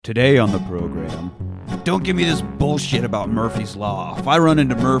Today on the program, don't give me this bullshit about Murphy's Law. If I run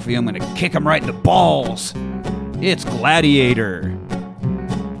into Murphy, I'm gonna kick him right in the balls. It's Gladiator.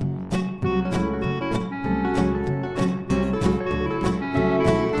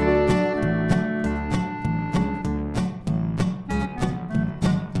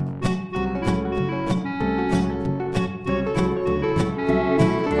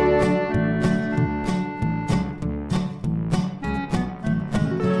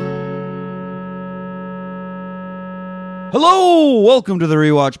 Hello, welcome to the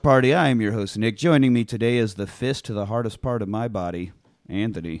Rewatch Party. I am your host, Nick. Joining me today is the fist to the hardest part of my body,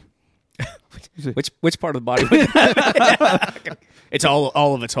 Anthony. Which part of the body? It's all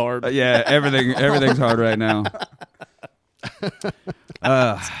of it's hard. Yeah, everything's hard right now.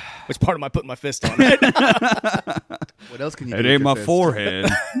 Which part am I putting my fist on? What else can you do? It with ain't your my fist? forehead.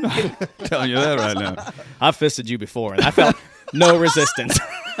 I'm telling you that right now. I fisted you before, and I felt no resistance.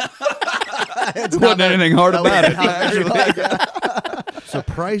 There wasn't anything hard about it, actually.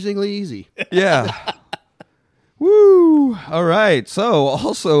 Surprisingly easy. Yeah. Woo. All right. So,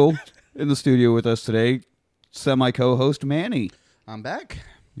 also in the studio with us today, semi-co-host Manny. I'm back.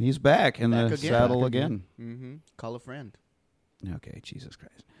 He's back in the Back again. saddle Back again. Mm-hmm. Call a friend. Okay, Jesus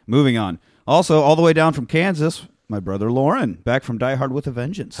Christ. Moving on. Also, all the way down from Kansas, my brother Lauren, back from Die Hard with a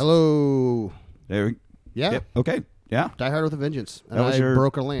Vengeance. Hello. There we Yeah. Yep. Okay. Yeah. Die Hard with a Vengeance. And That was I your-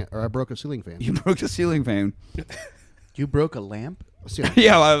 broke a ceiling fan. You broke the ceiling fan. You broke a lamp? Ceiling.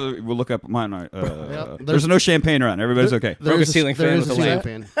 Yeah, we'll look up mine. There's no champagne around. Everybody's okay. There Broke is a ceiling there fan is with a a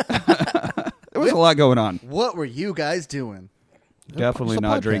ceiling lamp. fan. There was a lot going on. What were you guys doing? Definitely It's a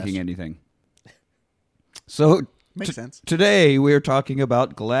not podcast. drinking anything. So Makes sense. today we are talking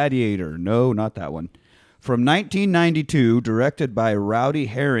about Gladiator. No, not that one. From 1992, directed by Rowdy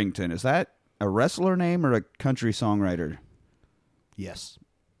Harrington. Is that a wrestler name or a country songwriter? Yes.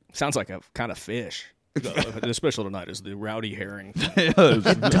 Sounds like a kind of fish. The special tonight is the rowdy herring. It does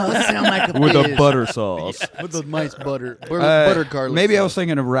sound like a With a fish. butter sauce. With the nice buttered garlic. Maybe I was sauce.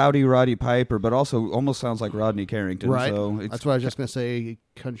 thinking of Roddy Piper, but also almost sounds like Rodney Carrington. Right. So it's, That's what I was just going to say.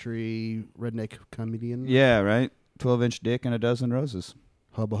 Country redneck comedian. yeah, right. 12-inch dick and a dozen roses.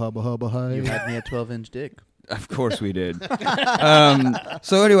 Hubba, hubba, hubba, hi. You had me a 12-inch dick. Of course we did.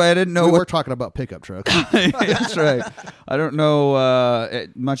 So anyway, I didn't know We what were talking about pickup trucks. That's right. I don't know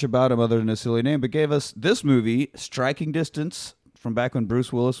much about him other than a silly name, but gave us this movie, Striking Distance, from back when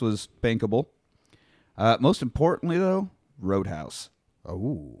Bruce Willis was bankable. Most importantly, though, Roadhouse.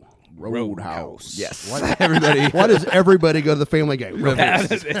 Oh. Roadhouse. Yes. Everybody. Why does everybody go to the Family Guy? Roadhouse.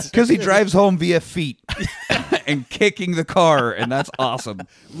 Because he drives home via feet and kicking the car, and that's awesome.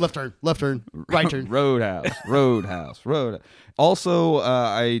 Left turn, right turn. Roadhouse.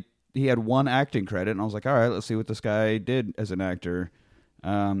 Also, he had one acting credit, and I was like, all right, let's see what this guy did as an actor.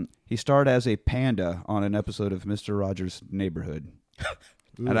 He starred as a panda on an episode of Mr. Rogers' Neighborhood.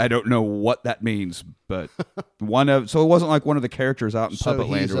 And I don't know what that means, but so it wasn't like one of the characters out in So Puppet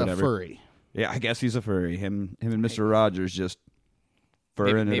Land he's or a whatever. furry. Yeah, I guess he's a furry. Him and Mr. Rogers just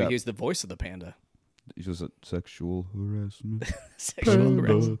furring Maybe it up. he was the voice of the panda. He was a sexual harassment. Sexual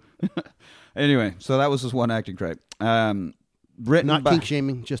harassment. Anyway, so that was his one acting credit. Written Not by, kink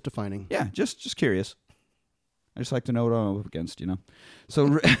shaming, just defining. yeah, just curious. I just like to know what I'm up against,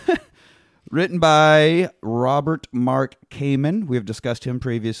 So, written by Robert Mark Kamen. We have discussed him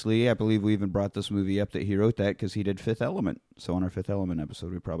previously. I believe we even brought this movie up that he wrote that because he did Fifth Element. So on our Fifth Element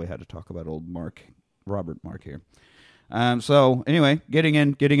episode, we probably had to talk about old Robert Mark here. So anyway, getting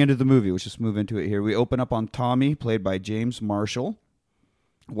into the movie, let's just move into it here. We open up on Tommy, played by James Marshall,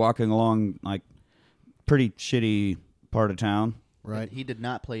 walking along like pretty shitty part of town. Right. He did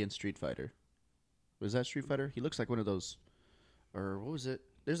not play in Street Fighter. Was that Street Fighter? He looks like one of those, or what was it?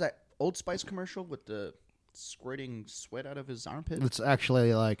 There's that Old Spice commercial with the squirting sweat out of his armpit. It's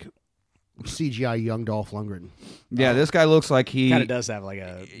actually like CGI young Dolph Lundgren. Yeah, this guy looks like he Kind of does have like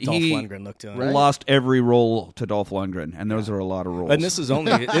a Dolph He- Lundgren look to him. Right. lost every role to Dolph Lundgren, and those are a lot of roles. And this is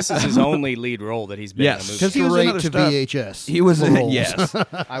his only lead role that he's been Yes, in a 'cause movie. he was in Straight other to stuff. VHS. He was in roles. yes.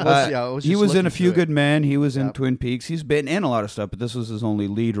 I was He just was in looking A Few through Good it. Men. He was in Yep. Twin Peaks. He's been in a lot of stuff, but this was his only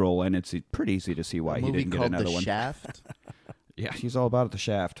lead role, and it's pretty easy to see why A he movie didn't get called another The one. Shaft. Yeah, he's all about it, The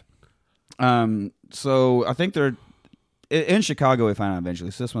Shaft. So I think they're in Chicago. We find out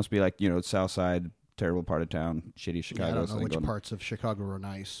eventually. So this must be like South Side, terrible part of town, shitty Yeah, Chicago. I don't know something which going on. parts of Chicago are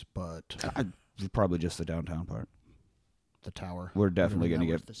nice, but Probably just the downtown part. the tower. We're definitely Isn't going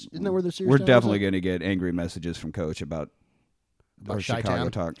that to get. Isn't that where the Sears We're Tower is definitely at? going to get angry messages from Coach about our Chicago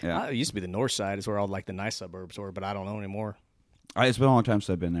Chi-Town? talk. Yeah, It used to be the north side is where all like the nice suburbs were, but I don't know anymore. It's been a long time since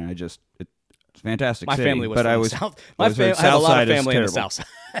I've been there. It's a fantastic My city, family was but from I the was South. I was heard I have a South lot Side of is family in the terrible. South Side.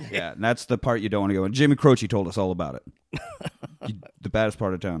 Yeah, and that's the part you don't want to go in. Jimmy Croce told us all about it. The baddest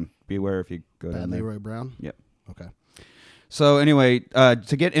part of town. Beware if you go down Bad there. Leroy Brown. Yep. Okay. So anyway,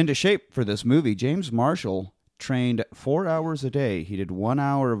 to get into shape for this movie, James Marshall trained 4 hours a day. He did 1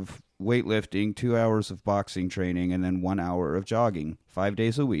 hour of weightlifting, 2 hours of boxing training, and then 1 hour of jogging, 5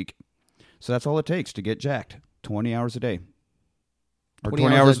 days a week. So that's all it takes to get jacked. 20 hours a day. Or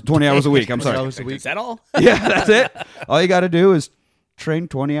 20 hours, 20 hours a week. I'm 20 sorry. hours a week. Is that all? Yeah, that's it. All you got to do is train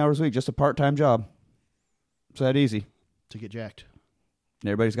 20 hours a week, just a part-time job. It's that easy. To get jacked.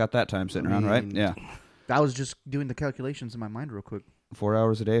 Everybody's got that time sitting around, right? Yeah. I was just doing the calculations in my mind real quick. 4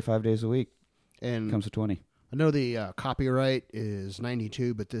 hours a day, 5 days a week. And Comes to 20. I know the copyright is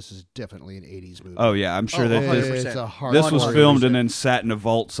 92, but this is definitely an 80s movie. Oh, yeah. I'm sure that this, 100%. It's a hard this was hard filmed reason. and then sat in a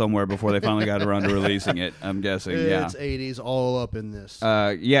vault somewhere before they finally got around to releasing it, I'm guessing. Yeah. It's 80s all up in this.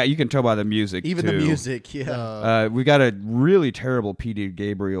 Yeah, you can tell by the music, Even too. the music, yeah. We got a really terrible Peter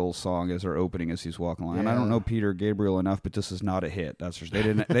Gabriel song as our opening as he's walking along. And I don't Yeah. know Peter Gabriel enough, but this is not a hit. That's for, they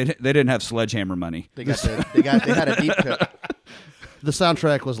didn't have Sledgehammer money. They had a deep cut. The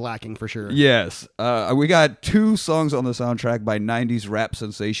soundtrack was lacking for sure. Yes, we got 2 songs on the soundtrack by '90s rap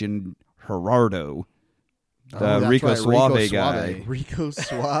sensation Gerardo, the that's Rico right, Suave Rico guy. Suave. Rico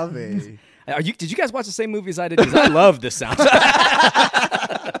Suave. Did you guys watch the same movie as I did? Because I love this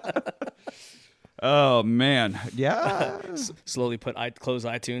soundtrack. Oh man, yeah. Slowly close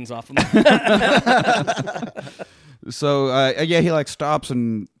iTunes off of my. So yeah, he like stops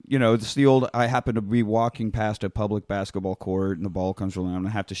and it's the old. I happen to be walking past a public basketball court and the ball comes rolling. I'm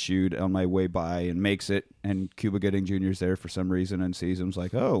gonna have to shoot on my way by and makes it. And Cuba Gooding Jr.'s there for some reason and sees him's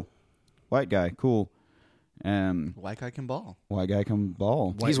like, oh, white guy, cool. White guy can ball. White guy come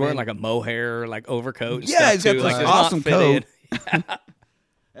ball. He's wearing like a mohair like overcoat. And Yeah, stuff he's got too. this Like, does not awesome fit coat. in.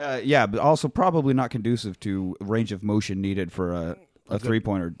 Yeah, but also probably not conducive to range of motion needed for a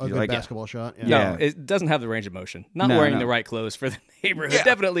 3-pointer. A good Like, basketball shot. Yeah. Yeah. No, it doesn't have the range of motion. Not No, wearing no. the right clothes for the neighborhood. Yeah.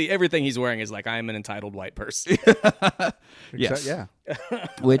 Definitely everything he's wearing is like, I am an entitled white person. Yes. Yeah.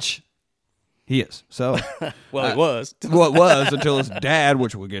 which he is. So Well, it was. what was until his dad,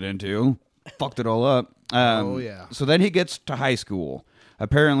 which we'll get into, fucked it all up. Oh, yeah. So then he gets to high school.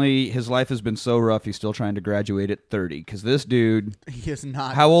 Apparently, his life has been so rough, he's still trying to graduate at 30. Because this dude, He is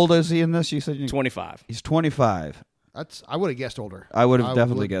not. how old is he in this? You said 25. he's 25. I would have guessed older. I would have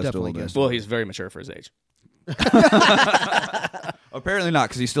definitely guessed older. Well, he's very mature for his age. Apparently not,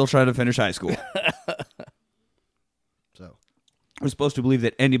 because he's still trying to finish high school. So We're supposed to believe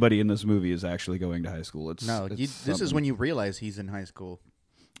that anybody in this movie is actually going to high school. It's this is something. when you realize he's in high school.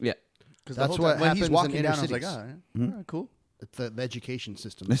 Yeah. Because That's what when he's happens walking in down, inner I was like, cities. oh, all right, cool. it's the education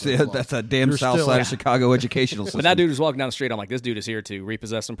system. That's a damn You're south still- side of Chicago educational system. But that dude was walking down the street. I'm like, this dude is here to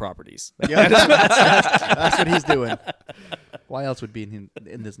repossess some properties. Yeah, that's what he's doing. Why else would be in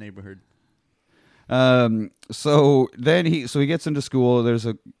this neighborhood? So then he gets into school.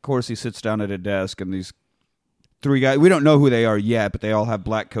 Of course, he sits down at a desk, and these 3 guys, we don't know who they are yet, but they all have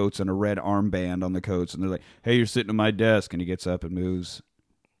black coats and a red armband on the coats, and they're like, "Hey, you're sitting at my desk," and he gets up and moves.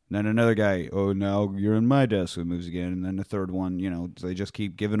 And then another guy, "Oh, now you're in my desk," and moves again. And then the third one, they just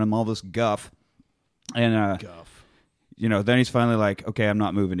keep giving him all this guff, and Guff. then he's finally like, "Okay, I'm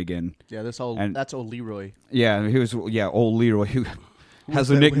not moving again." Yeah, that's old Leroy. Yeah, he was old Leroy who has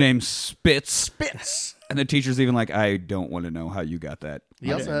a nickname Spitz. Spitz. And the teacher's even like, I don't want to know how you got that.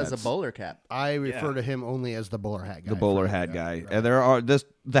 He also has a That's bowler cap. I refer to him only as the bowler hat guy. the bowler for- hat guy. right. And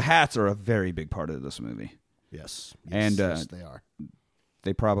the hats are a very big part of this movie. Yes. And, yes, they are.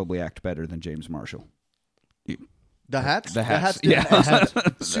 They probably act better than James Marshall. The hats? The hats, did yeah.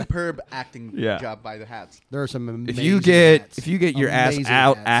 a superb acting Yeah. job by the hats. There are some If amazing you get hats. your ass Amazing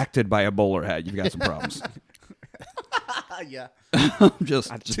out hats. acted by a bowler hat, you've got some problems. Yeah.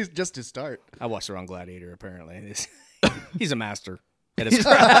 just Just to start. I watched the wrong Gladiator, apparently. He's a master. At his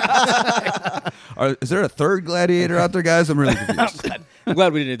craft. is there a third Gladiator out there, guys? I'm really confused. I'm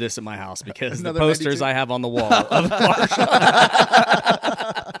glad we did this at my house because Another the posters 92? I have on the wall of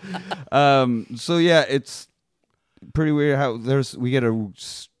Marshall. So yeah, it's pretty weird how we get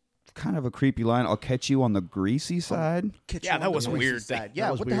kind of a creepy line. I'll catch you on the greasy side. Yeah, that was weird.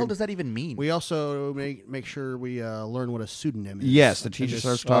 Yeah, was what the hell weird. does that even mean? We also make sure we learn what a pseudonym is. Yes, the And teacher this-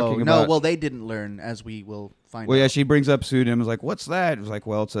 starts talking no, about. well, they didn't learn, as we will find Well, yeah, out. she brings up pseudonym. Is like, what's that? It was like,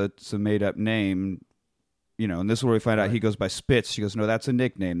 well, it's a made up name, and this is where we find out he goes by Spitz. She goes, no, that's a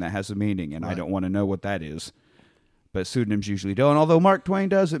nickname that has a meaning, and I Right. don't want to know what that is. But pseudonyms usually don't. Although Mark Twain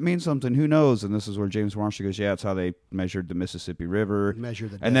does, it means something. Who knows? And this is where James Marshall goes, yeah, it's how they measured the Mississippi River. Measure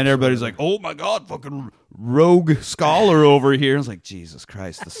the and then depths or everybody's like, oh my God, fucking rogue scholar over here. I was like, Jesus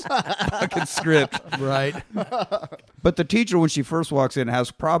Christ, this fucking script. Right. But the teacher, when she first walks in,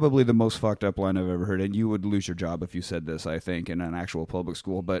 has probably the most fucked up line I've ever heard. And you would lose your job if you said this, I think, in an actual public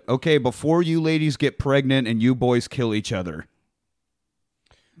school. But okay, before you ladies get pregnant and you boys kill each other.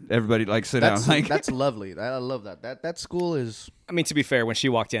 Everybody, like, sit down. Like, That's lovely. I love that. That school is. I mean, to be fair, when she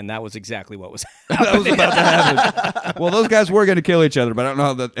walked in, that was exactly what was that was about to happen. Well, those guys were going to kill each other, but I don't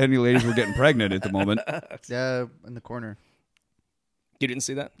know that any ladies were getting pregnant at the moment. Yeah, in the corner. You didn't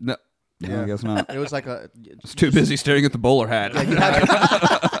see that? No, I guess not. It was like a. It's too busy staring at the bowler hat.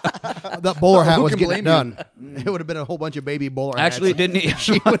 That bowler hat was can getting it blame done. It would have been a whole bunch of baby bowler Actually, hats. didn't he?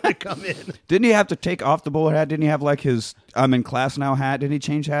 She would have come in. Didn't he have to take off the bowler hat? Didn't he have like his "I'm in class now" hat? Didn't he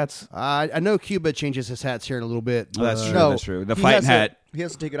change hats? I know Cuba changes his hats here in a little bit. Oh, that's true. No, That's true. The he fighting has to- hat. He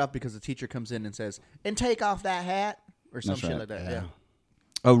has to take it off because the teacher comes in and says, "And take off that hat," or some That's shit right. like that. Yeah.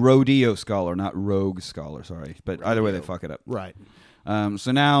 A rodeo scholar, not rogue scholar. Sorry, but either way, they fuck it up. Right.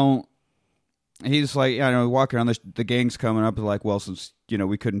 So now he's like, walking around. The gang's coming up. They're like, well, since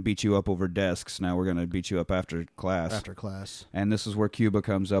we couldn't beat you up over desks, now we're gonna beat you up after class. After class. And this is where Cuba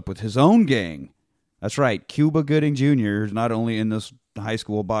comes up with his own gang. That's right, Cuba Gooding Jr. is not only in this high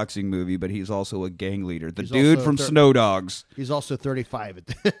school boxing movie, but he's also a gang leader. The He's dude also from Snow Dogs. He's also 35 at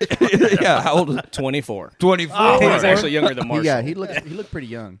the Yeah, how old is 24. 24. He was actually younger than Marshall. Yeah, he looked pretty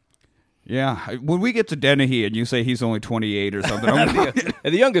young. Yeah, when we get to Dennehy and you say he's only 28 or something, I'm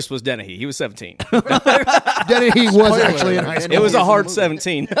And the youngest was Dennehy. He was 17. Dennehy was actually in high school. It was a He's hard in the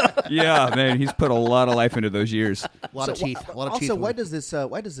 17. yeah, man, he's put a lot of life into those years. A lot of teeth. A lot of teeth. Also, why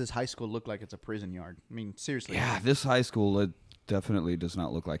does this high school look like it's a prison yard? I mean, seriously. Yeah, this high school definitely does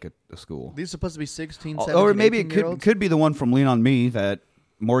not look like a school. These are supposed to be 16, 17, Or maybe it 18-year-olds? could be the one from Lean on Me, that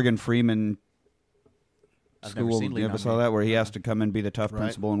Morgan Freeman I've never school. seen You Lean ever on saw Me. that, where he has to come and be the tough Right.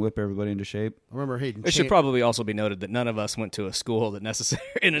 principal and whip everybody into shape? I remember Hayden. It should probably also be noted that none of us went to a school that necessary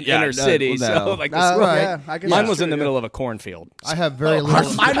in an Yeah, inner no, city. no. So, like, the Uh, school, right. Yeah, I guess mine that's was in true, the yeah. middle of a cornfield. I have very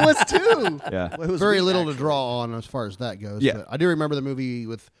little. Mine was too. Yeah. Well, it was very wheat, little to actually. draw on as far as that goes. Yeah. But I do remember the movie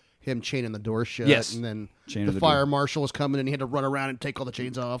with him chaining the door shut. Yes. And then Chain the of the fire door. marshal was coming and he had to run around and take all the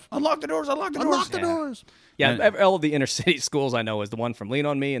chains off. Unlock the doors! Unlock the doors! Unlock the doors. Yeah, And- all of the inner city schools I know is the one from Lean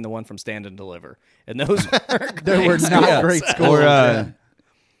on Me and the one from Stand and Deliver. And those were They were great not schools. great schools. Or yeah.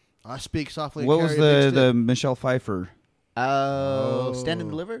 I speak softly. what and was carry a big the stick. Michelle Pfeiffer? Stand and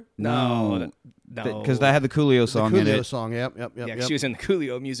Deliver? No. Because that had the Coolio the song in Coolio it. song? Yep. Yeah, she was in the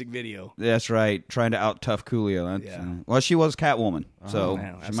Coolio music video. That's right, trying to out tough Coolio. That's, Yeah. well, she was Catwoman, so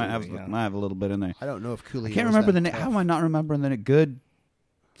yeah, she might have absolutely, yeah. might have a little bit in there. I don't know if Coolio. I can't remember the name. How am I not remembering the name? Good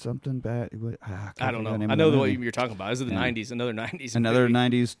something bad? I don't know. I know the one you're talking about. This is the 90s, another 90s. Another movie.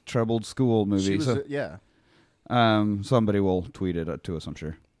 90s troubled school movie. She was, So, yeah. somebody will tweet it to us, I'm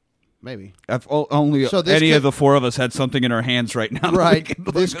sure. Maybe. If only So this any could- of the four of us had something in our hands right now. Right. We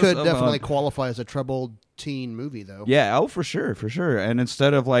could This look could this definitely up. qualify as a troubled teen movie, though. Yeah, for sure. And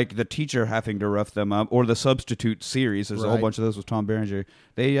instead of like the teacher having to rough them up, or the substitute series, there's a whole Right. bunch of those with Tom Berenger.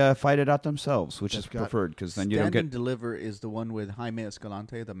 They fight it out themselves, which is They've got- preferred because then you don't Stand get. and Deliver is the one with Jaime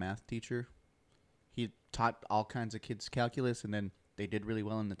Escalante, the math teacher. He taught all kinds of kids calculus, and then they did really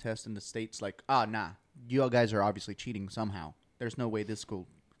well in the test, and the state's like, nah, you all guys are obviously cheating somehow. There's no way this school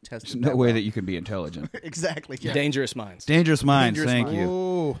tested There's no way well." that you can be intelligent. Exactly. Yeah. Dangerous Minds. Dangerous Minds. Dangerous Thank Minds. you.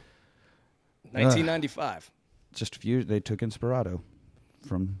 Oh, 1995. Just a few. They took Inspirato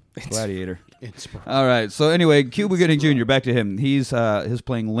from Gladiator. Inspirato. All right. So anyway, Cuba Gooding Jr. Back to him. He's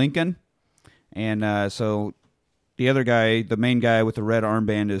playing Lincoln, and so the other guy, the main guy with the red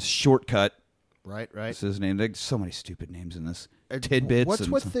armband, is Shortcut. Right. That's his name. There's so many stupid names in this. Tidbits. What's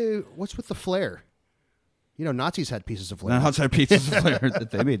and with some- the flare? You know, Nazis had pieces of flare. Now, outside pieces of flair that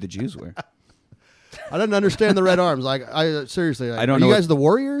they made the Jews wear. I didn't understand the red arms. Like, I seriously, like, I don't are know you what- guys the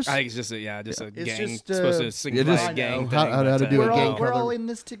Warriors? I think it's just a gang. It's It's just, supposed to it signify is- a gang. How- thing, how but, to do a We're, gang all, we're color. all in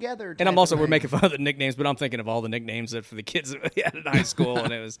this together. And I'm type also of we're thing. making fun of the nicknames, but I'm thinking of all the nicknames that for the kids that we had in high school,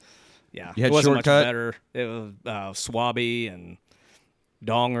 and it was You it had wasn't Shortcut? much better. It was Swabby and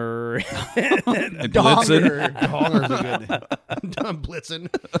Donger. And Blitzen. Donger's a good name.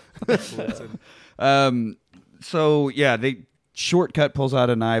 Blitzen. So yeah, Shortcut pulls out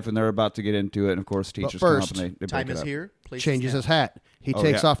a knife and they're about to get into it, and of course teachers first, come up and they Time break it is up. here. Place Changes is now. his hat. He Oh,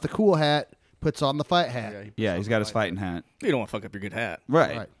 takes yeah. off the cool hat, puts on the fight hat. Yeah, he puts Yeah, on he's the got his fight. fighting hat. You don't want to fuck up your good hat.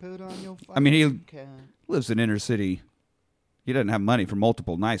 Right. Right. Put on your I mean, he fighting cap. lives in inner city. He doesn't have money for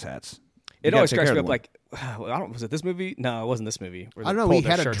multiple nice hats. You It gotta always take cracks care me of up. the Like, I don't. Was it this movie? No, it wasn't this movie. where I they don't know. pulled He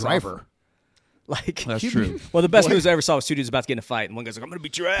their had a shirts off. driver. Like That's true. Well, the best moves I ever saw was two dudes about to get in a fight, and one guy's like, "I'm gonna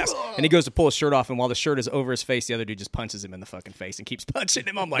beat your ass," and he goes to pull his shirt off, and while the shirt is over his face, the other dude just punches him in the fucking face and keeps punching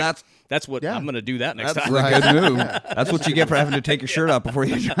him. I'm like, that's what I'm gonna do that next That's time. a good move. That's what you get for having to take your shirt off before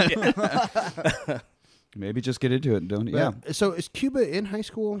you try. Maybe just get into it, don't you? Yeah. So is Cuba in high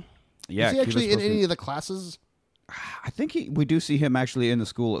school? Yeah. Is he Cuba's actually in supposed to be- any of the classes? I think we do see him actually in the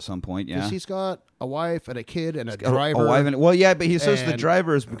school at some point. Yeah. Because he's got a wife and a kid and a A driver. wife and- well, yeah, but he says the and-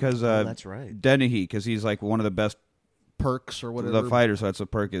 driver is because that's right. Dennehy, because he's like one of the best Perks or whatever. the fighters. So that's a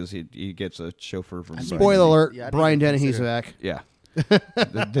perk is he gets a chauffeur from. Spoiler alert: Yeah, I didn't Brian even Dennehy's consider- back. Yeah,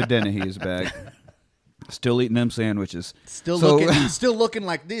 the Dennehy is back. Still eating them sandwiches. Still So- looking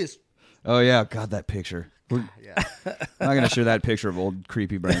like this. Oh yeah, God, that picture. We're Yeah. I'm not gonna share that picture of old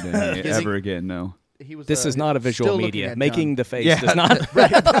creepy Brian Dennehy Is he- ever again. No. He was, This is not a visual still looking media. at Making John. the face Yeah. does not.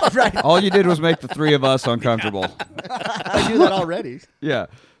 right. All you did was make the three of us uncomfortable. I do that already. Yeah,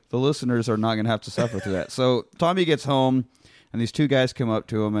 the listeners are not going to have to suffer through that. So Tommy gets home, and these two guys come up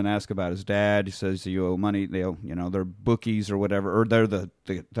to him and ask about his dad. He says, "You owe money." They owe, they're bookies or whatever, or they're the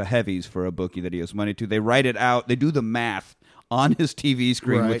heavies for a bookie that he owes money to. They write it out. They do the math on his TV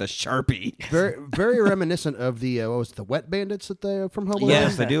screen with Right. a Sharpie. Very, very reminiscent of the what was it, the Wet Bandits that they from Home Alone.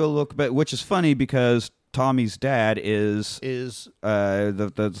 Yes, they do a look, but which is funny because Tommy's dad is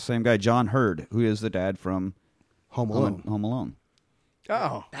the same guy, John Hurd, who is the dad from Home Alone. Home Alone.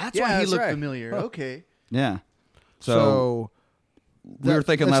 Oh, That's yeah, why he that's looked right. familiar. Okay. Yeah. So We were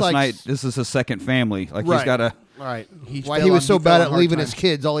thinking that's last like- night, this is his second family. Like Right. he's got a. right. He Why fell he was on- so he bad fell at on hard leaving his times.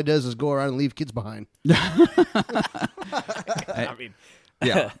 kids, all he does is go around and leave kids behind. I mean,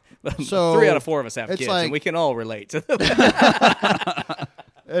 Yeah. So 3 out of 4 of us have it's kids, like- and we can all relate to them.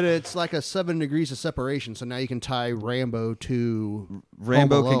 And it's like a 7 degrees of separation. So now you can tie Rambo to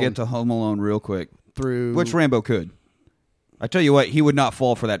Rambo Home could Alone get to Home Alone real quick. through Which Rambo could. I tell you what, he would not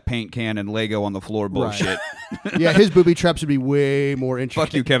fall for that paint can and Lego on the floor bullshit. Yeah, his booby traps would be way more interesting.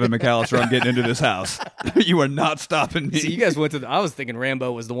 Fuck you, Kevin McAllister. I'm getting into this house. You are not stopping me. See, you guys went to. I was thinking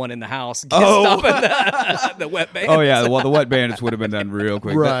Rambo was the one in the house. Oh. Stopping the wet band. Oh yeah, well the Wet Bandits would have been done real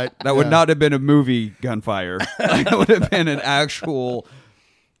quick. Right, That would yeah. not have been a movie gunfire. That would have been an actual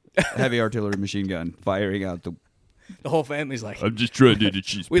heavy artillery machine gun firing out the. The whole family's like, I'm just trying to eat a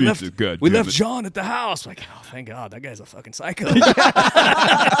cheese we pizza. left. God We damn left it. John at the house. Like, oh, thank God, that guy's a fucking psycho. Could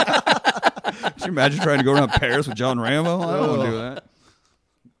you imagine trying to go around Paris with John Rambo? I don't want to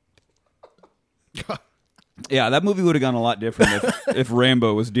do that. Yeah, that movie would have gone a lot different if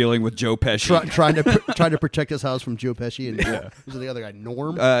Rambo was dealing with Joe Pesci. trying to protect his house from Joe Pesci and was it the other guy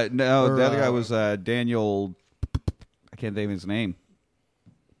Norm? No, Or, the other guy was Daniel. I can't think of his name.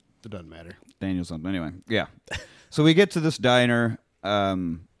 It doesn't matter. Daniel something. Anyway, yeah. So we get to this diner,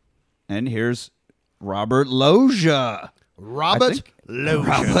 and here's Robert Loggia. Robert Loggia.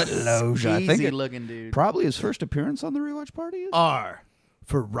 Robert Loggia. I think Easy it, looking dude. probably his first appearance on the rewatch party. Is? R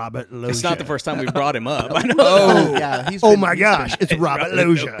for Robert Loggia. It's not the first time we've brought him up. I know. Oh, Yeah. He's Oh been- my he's gosh, been- it's Robert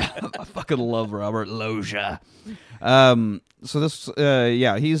Loggia. I fucking love Robert Loggia. So this,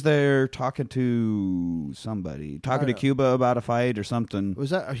 he's there talking to somebody, talking to Cuba about a fight or something. Was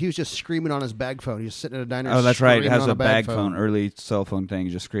that he was just screaming on his bag phone? He was sitting at a diner. Oh, that's right. It screaming has on a bag phone, early cell phone thing,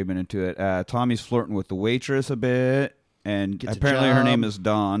 just screaming into it. Tommy's flirting with the waitress a bit, and Gets a apparently her job. name is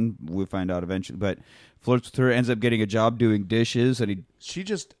Dawn. We'll find out eventually, but flirts with her, ends up getting a job doing dishes, and he. She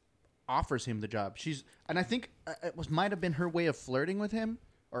just offers him the job. And I think it might have been her way of flirting with him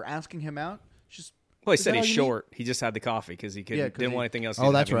or asking him out. She's Well, he Is said that he's all you need? short. He just had the coffee because he Yeah, 'cause didn't he- want anything else. Oh, He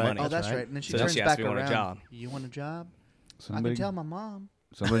didn't that's have any right. money. oh, that's right. right. And then she So then turns she asked back if he wanted a around. job. You want a job? I Somebody, can tell my mom.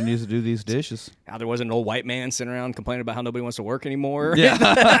 somebody needs to do these dishes. How there wasn't an old white man sitting around complaining about how nobody wants to work anymore. Yeah.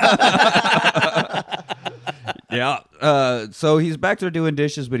 Yeah. So he's back there doing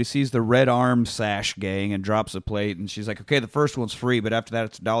dishes, but he sees the Red Arm Sash gang and drops a plate. And she's like, "Okay, the first one's free, but after that,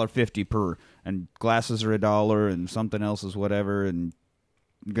 it's $1.50 per. And glasses are $1, and something else is whatever. And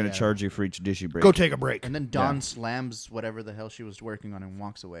I'm gonna charge you for each dish you break." Go take a break. And then Dawn slams whatever the hell she was working on and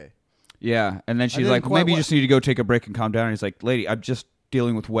walks away. Yeah, and then she's didn't like, quite "Maybe you wa- just need to go take a break and calm down." And he's like, "Lady, I'm just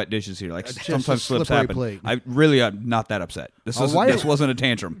dealing with wet dishes here. Like just a sometimes slips slippery happen. plate." I'm not that upset. This why- wasn't a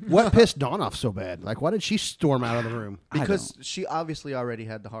tantrum." What pissed Dawn off so bad? Like, why did she storm out of the room? Because she obviously already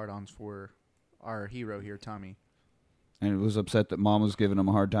had the hard-ons for our hero here, Tommy. And was upset that Mom was giving him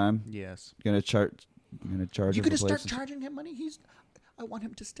a hard time. Yes. Gonna charge. You her could for have started places. charging him money. I want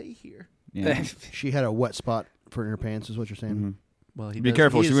him to stay here. Yeah. She had a wet spot for in her pants, is what you're saying. Well, he Be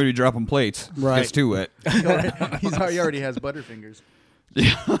careful. She's going to be dropping plates. Right. Gets too wet. he already has butterfingers.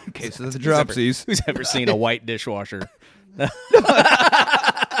 Yeah. Okay, so the dropsies. Who's ever seen a white dishwasher?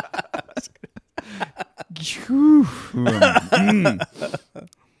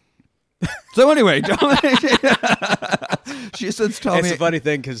 So anyway, she sends Tommy. It's a funny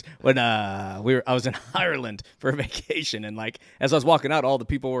thing because when I was in Ireland for a vacation, and like as I was walking out, all the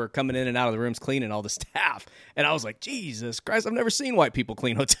people were coming in and out of the rooms cleaning, all the staff, and I was like, Jesus Christ, I've never seen white people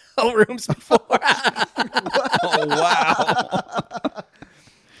clean hotel rooms before. Oh wow!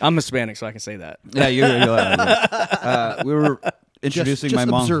 I'm Hispanic, so I can say that. Yeah, you are. We were introducing just my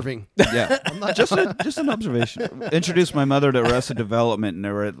mom. observing. Yeah, just an observation. Introduced my mother to Arrested Development, and they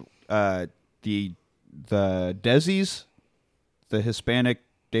were at the Desi's, the Hispanic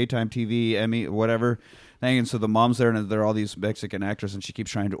daytime TV Emmy whatever thing, and so the mom's there, and there are all these Mexican actors, and she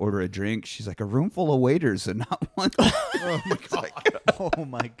keeps trying to order a drink. She's like, a room full of waiters and not one. Oh my god! Oh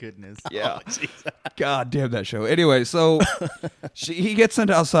my goodness! Yeah, God damn that show. Anyway, so he gets sent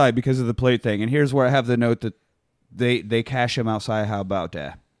outside because of the plate thing, and here's where I have the note that they cash him outside. How about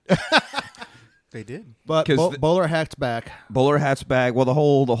that? They did, but Bowler Hat's back. Bowler Hat's back. Well, the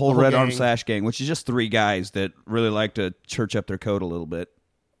whole Red Arm gang. Sash gang, which is just three guys that really like to church up their coat a little bit.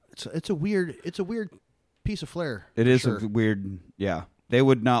 It's a weird piece of flair. It is sure. a weird. Yeah, they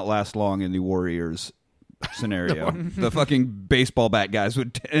would not last long in the Warriors scenario. The fucking baseball bat guys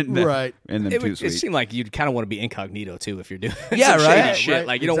would tend to, Right. And them too sweet. It seemed like you'd kind of want to be incognito too if you're doing Yeah, some right, shady shit. right.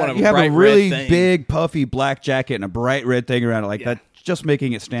 Like you don't want to You have bright a really red thing. big, puffy black jacket and a bright red thing around it like Yeah. that, just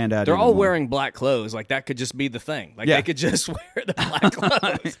making it stand out. They're even all more. wearing black clothes. Like that could just be the thing. Like Yeah. they could just wear the black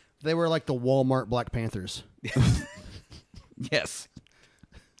clothes. They were like the Walmart Black Panthers. Yes.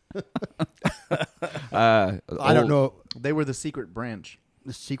 I don't know they were the secret branch.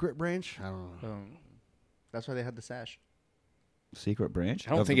 the secret branch. I don't know. That's why they had the sash. Secret branch.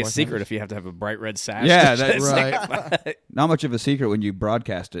 I don't of think the it's Black secret Panthers? if you have to have a bright red sash. Yeah, to that's just right. signify- Not much of a secret when you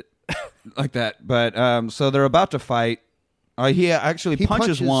broadcast it like that. But so they're about to fight. He actually He punches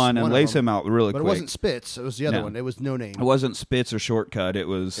punches one and one of lays them. him out really But quick. it wasn't Spitz. It was the other No. one. It was No Name. It wasn't Spitz or Shortcut. It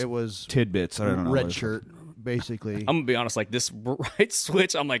was Tidbits. I don't know. Red shirt, basically. I'm gonna be honest. Like this right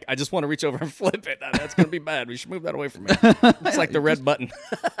switch, I'm like, I just want to reach over and flip it. That's gonna be bad. We should move that away from me. It's like the red button.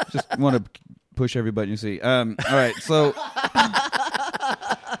 Just want to push every button you see. All right, so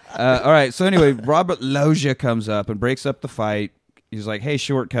all right. So anyway, Robert Loggia comes up and breaks up the fight. He's like, "Hey,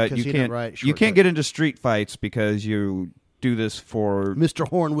 Shortcut, 'Cause you he didn't can't write you can't Shortcut. get into street fights because you do this for Mr.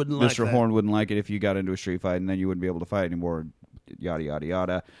 Horn wouldn't like Mr. that. Horn wouldn't like it if you got into a street fight, and then you wouldn't be able to fight anymore. Yada yada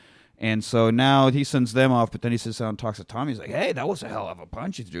yada." And so now he sends them off, but then he sits down and talks to Tommy. He's like, "Hey, that was a hell of a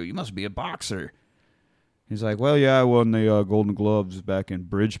punch you threw. You must be a boxer." He's like, "Well, yeah, I won the Golden Gloves back in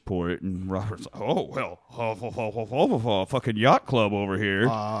Bridgeport." And Robert's like, "Oh, well, fucking yacht club over here."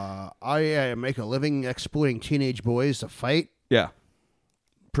 I make a living exploiting teenage boys to fight. Yeah.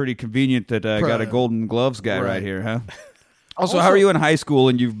 Pretty convenient that I got a Golden Gloves guy right Right. here, huh? Also, how are you in high school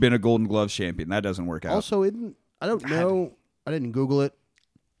and you've been a Golden Gloves champion? That doesn't work out. Also, I don't know. I didn't Google it.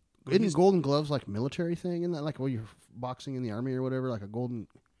 Isn't Golden Gloves like military thing? Isn't that like when you're boxing in the army or whatever? Like a golden.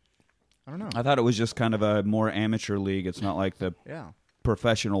 I don't know. I thought it was just kind of a more amateur league. It's not like the Yeah.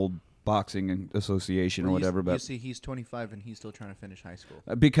 professional boxing association or Well, whatever. You But see, he's 25 and he's still trying to finish high school.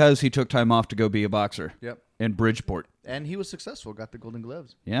 because he took time off to go be a boxer Yep. in Bridgeport. And he was successful. Got the Golden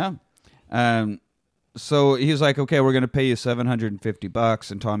Gloves. Yeah. So he's like, "Okay, we're going to pay you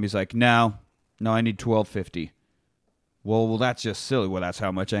 $750." And Tommy's like, No, I need $1,250. Well, that's just silly. Well, that's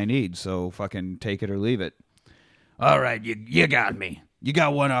how much I need. So fucking take it or leave it. All right, you got me. You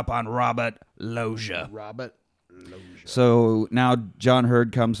got one up on Robert Loggia. Robert. So now John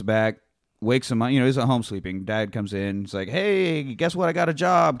Hurd comes back, wakes him up. He's at home sleeping. Dad comes in. He's like, "Hey, guess what? I got a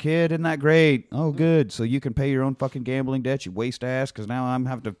job, kid. Isn't that great? Oh, good. So you can pay your own fucking gambling debt, you waste ass, because now I'm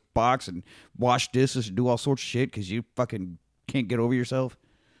having to box and wash dishes and do all sorts of shit because you fucking can't get over yourself."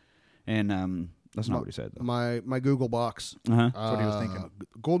 And that's not what he said, though. My Google box. Uh-huh. That's what he was thinking.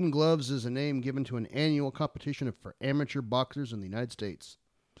 Golden Gloves is a name given to an annual competition for amateur boxers in the United States.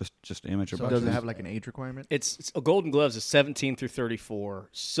 Just amateur So boxing. does it have like an age requirement? It's Golden Gloves is 17 through 34.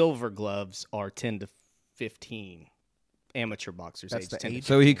 Silver Gloves are 10 to 15. Amateur boxers That's age the 10 to age?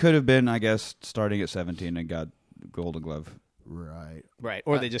 So he could have been, I guess, starting at 17 and got Golden Glove. Right. Right,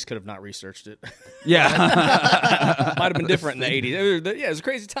 or they just could have not researched it. Yeah. Might have been different in the 80s. Yeah, it was a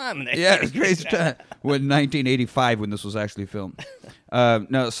crazy time in the 80s. Yeah, it's crazy time. When 1985, when this was actually filmed.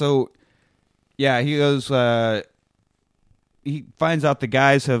 No, so yeah, he goes. He finds out the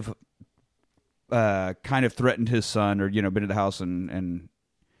guys have kind of threatened his son, or been at the house, and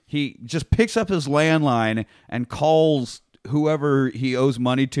he just picks up his landline and calls whoever he owes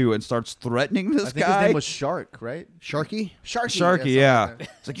money to and starts threatening this I think guy. his name was Shark, right? Sharky? Sharky, yeah.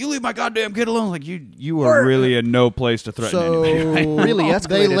 It's like, you leave my goddamn kid alone. Like, you were really in no place to threaten So anybody. Right? Really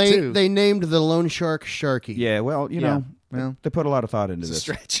escalated, too. They named the loan shark Sharky. Yeah, well, you know, Well, they put a lot of thought into It's a this.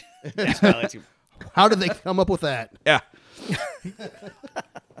 stretch. How did they come up with that? Yeah.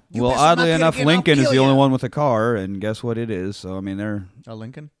 Well, mess with my oddly kid enough, again, I'll Lincoln is kill the only ya. one with a car, and guess what it is? So I mean, they're A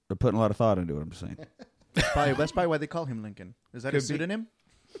Lincoln? putting a lot of thought into it. I'm saying. That's probably why they call him Lincoln. Is that a Could be. pseudonym?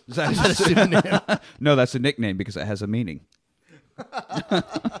 Is that a pseudonym? No, that's a nickname because it has a meaning.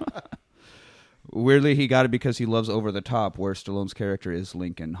 Weirdly, he got it because he loves Over the Top, where Stallone's character is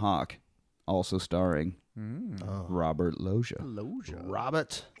Lincoln Hawk, also starring Robert Loggia.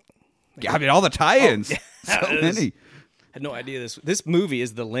 Robert. Yeah, I mean, all the tie-ins. So It is. many. I had no idea this movie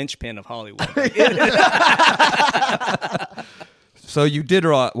is the linchpin of Hollywood. So you did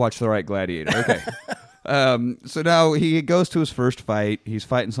watch The Right Gladiator. Okay. So now he goes to his first fight. He's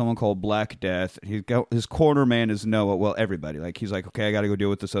fighting someone called Black Death. His corner man is Noah. Well, everybody. Like, he's like, okay, I got to go deal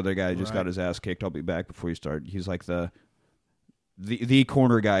with this other guy. Just got his ass kicked. I'll be back before you start. He's like the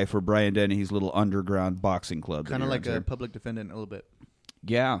corner guy for Brian Dennehy's little underground boxing club. that Kind he of runs like a there. public defendant a little bit.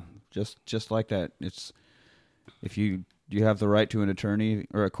 Yeah, just like that. It's if you have the right to an attorney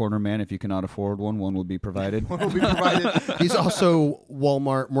or a corner man. If you cannot afford one will be provided. Will be provided. He's also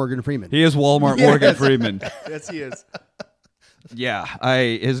Walmart Morgan Freeman. He is Walmart Morgan Freeman. Yes, he is. Yeah,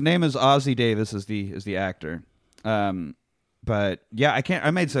 his name is Ozzie Davis is the actor. But yeah,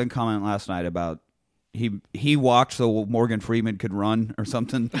 I made some comment last night about he walked so Morgan Freeman could run or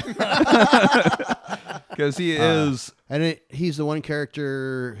something. Because he is. And he's the one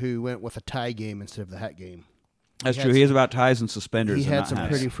character who went with a tie game instead of the hat game. That's He true. had He is about ties and suspenders. He and had not some hats.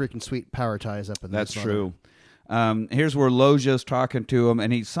 pretty freaking sweet power ties up in That's this true. Here's where Loggia's talking to him,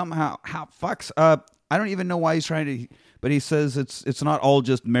 and he somehow fucks up. I don't even know why he's trying to, but he says it's not all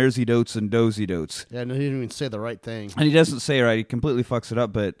just Mersey dotes and dozy dotes, Yeah, no, he didn't even say the right thing. and he doesn't say it right. He completely fucks it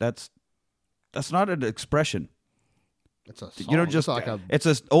up, but that's not an expression. It's a song. You know, just it's like a it's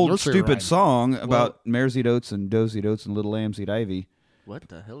an old nursery stupid rhyme. song about Mersey dotes and dozy dotes and little lambs eat ivy. What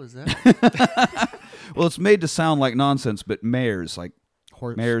the hell is that? Well, it's made to sound like nonsense, but mares, like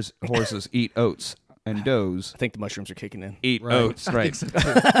horse. horses eat oats, and does I think the mushrooms are kicking in. eat Right. oats. Right.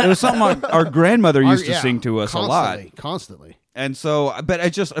 It was something our grandmother used to Yeah, sing to us a lot. Constantly. And so, but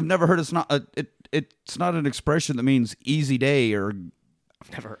I've never heard it's not it's not an expression that means easy day or.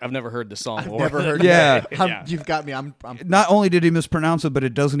 I've never heard the song. I've or- never heard Yeah. that. Yeah. You've got me. I'm Not only did he mispronounce it, but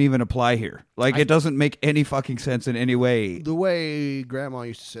it doesn't even apply here. Like, it doesn't make any fucking sense in any way. The way Grandma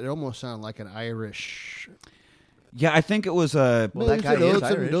used to say it, almost sounded like an Irish. Yeah, I think it was a. Well, that guy is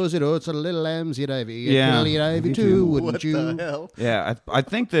Irish. Those little lambs eat ivy. Yeah. Eat ivy Me too, too. wouldn't what you? the hell? Yeah, I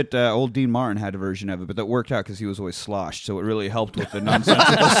think that old Dean Martin had a version of it, but that worked out because he was always sloshed, so it really helped with the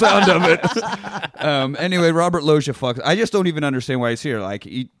nonsensical sound of it. Anyway, Robert Loggia fucks. I just don't even understand why he's here. Like,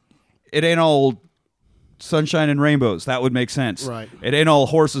 it ain't all sunshine and rainbows. That would make sense. Right. It ain't all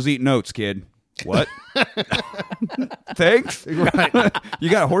horses eating oats, kid. What? Thanks. Right. You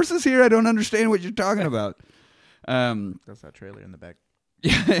got horses here? I don't understand what you're talking about. That's that trailer in the back.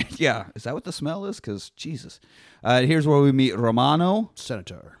 Yeah. Is that what the smell is? Because, Jesus. Here's where we meet Romano.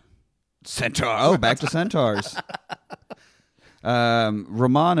 Senator. Centaur. Oh, back to centaurs.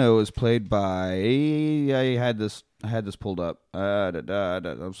 Romano is played by. I had this pulled up.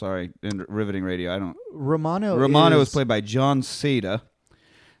 I'm sorry, in riveting radio. I don't. Romano is played by John Seda,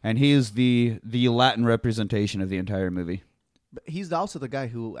 and he is the Latin representation of the entire movie. He's also the guy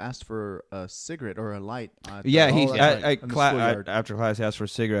who asked for a cigarette or a light. Yeah, he's he's that's in the schoolyard. after class he asked for a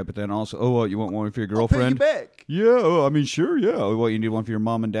cigarette, but then also, what, you want one for your I'll pay you girlfriend? back. Yeah, I mean, sure, yeah. What, you need one for your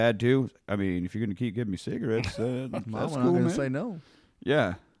mom and dad too? I mean, if you're gonna keep giving me cigarettes, that's I'm cool, not gonna man. say no.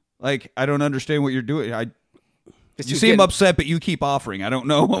 Yeah, like I don't understand what you're doing. It's You just seem getting- upset, but you keep offering. I don't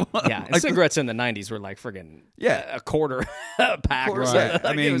know. Yeah, and Like, cigarettes in the '90s were like friggin' Yeah. a quarter a pack. Or Right. something. I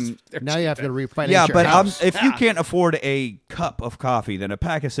Like, it was- mean, they're Now you have to refinance yeah, your but house. if you can't afford a cup of coffee, then a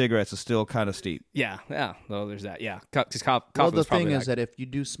pack of cigarettes is still kind of steep. yeah. Well, there's that. Yeah, because Well, coffee the was probably thing is like- that if you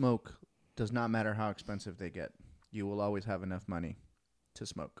do smoke, does not matter how expensive they get, you will always have enough money to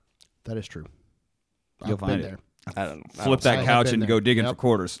smoke. That is true. You'll I've find been it. there. I don't know. Flip I that have couch been and there. go digging Yep. for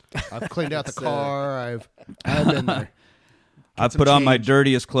quarters. I've cleaned out the It's, car. I've been there. I've some put on my change.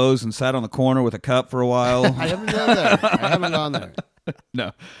 dirtiest clothes and sat on the corner with a cup for a while. I haven't done there. I haven't gone there.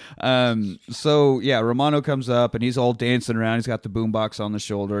 No. So yeah, Romano comes up and he's all dancing around. He's got the boombox on the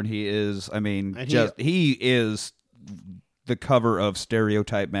shoulder, and he is. I mean, And he is the cover of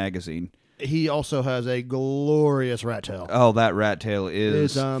Stereotype magazine. He also has a glorious rat tail. Oh, that rat tail is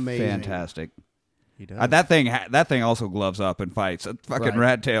It's amazing. fantastic. He does. That thing also gloves up and fights. A fucking Right.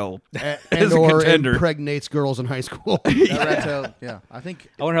 rat tail And is a or contender. impregnates girls in high school. That rat tail, yeah. I think.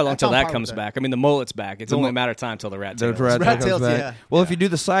 I wonder how long that's till on that par with comes that. back. I mean, the mullet's back. It's only a matter of time till the rat The tail. rat tail Rat comes tails, back. yeah. Well, if you do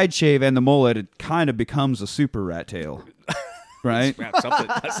the side shave and the mullet, it kind of becomes a super rat tail. right? Yeah, something.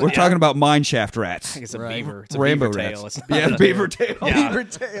 We're talking about mine shaft rats. I think it's a Right. beaver. It's a Rainbow beaver rats. tail. It's not Yeah, a beaver tail. Yeah. Beaver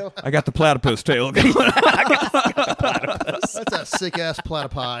tail. I got the platypus tail. That's a sick ass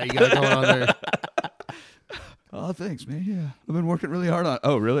platypi you got going on there. Oh, thanks, man. Yeah, I've been working really hard on.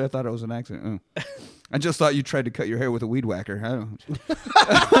 Oh, really? I thought it was an accident. Oh. I just thought you tried to cut your hair with a weed whacker. I don't.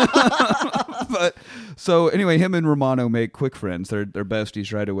 But so anyway, him and Romano make quick friends. They're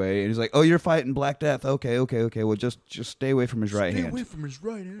besties right away. And he's like, "Oh, you're fighting Black Death? Okay. Well, just stay away from his right hand." Stay away from his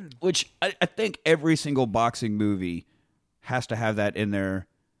right hand. Which I think every single boxing movie has to have that in there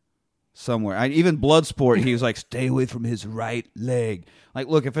somewhere. Even Bloodsport, he was like, "Stay away from his right leg." Like,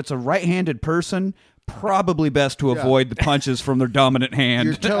 look, if it's a right-handed person, probably best to avoid the punches from their dominant hand.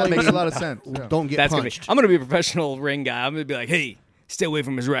 You're That telling makes me a lot of sense. Yeah. don't get That's punched. I'm gonna be a professional ring guy. I'm gonna be like, hey, stay away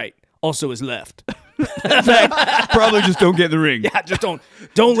from his right, also his left. Probably just don't get in the ring. Yeah, just don't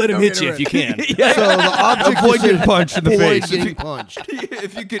let him hit you if you can. So the object Avoid is getting punched in the avoid face. getting punched.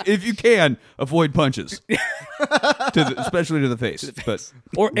 If you can, avoid punches, especially to the face. But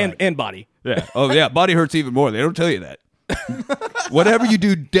Or and body. yeah, oh yeah, body hurts even more. They don't tell you that. Whatever you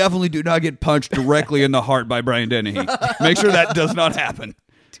do, definitely do not get punched directly in the heart by Brian Dennehy. Make sure that does not happen.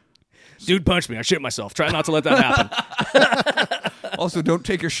 Dude punched me. I shit myself. Try not to let that happen. Also, don't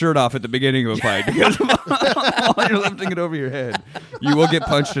take your shirt off at the beginning of a fight because while you're lifting it over your head, you will get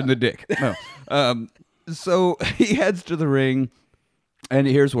punched in the dick. No. So he heads to the ring, and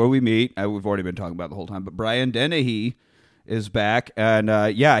here's where we meet. We've already been talking about it the whole time, but Brian Dennehy is back, and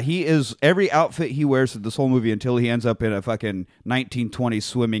he is every outfit he wears this whole movie until he ends up in a fucking 1920s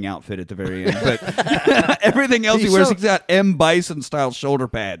swimming outfit at the very end. But everything else he's got M. Bison style shoulder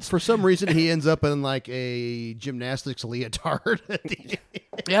pads. For some reason, he ends up in like a gymnastics leotard.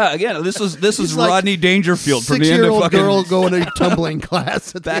 Yeah, again, this is He's like Rodney Dangerfield from the end of 6-year-old fucking girl going to tumbling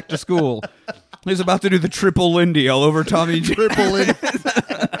class. Back to School. He's about to do the triple Lindy all over Tommy G. Triple in.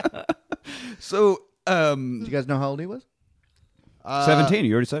 So, Do you guys know how old he was? 17,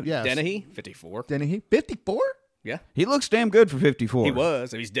 you already said? Yes. Dennehy, 54. Dennehy, 54. Yeah, He looks damn good for 54. he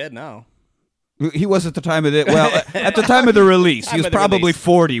was. He's dead now. He was at the time of it. Well, at the time of the release. He Time was of the probably release.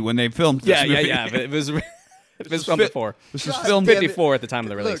 40 when they filmed this Yeah, movie. But it was from before. This is God filmed. damn it. 54 at the time of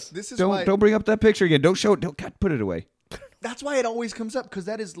the Look, release. this is Don't why. bring up that picture again. Don't show it. God, put it away. That's why it always comes up, because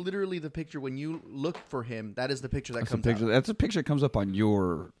that is literally the picture. When you look for him, that is the picture that comes Picture, out. that's a picture that comes up on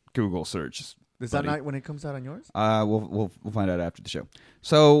your Google search. Is that buddy. not when it comes out on yours? We'll find out after the show.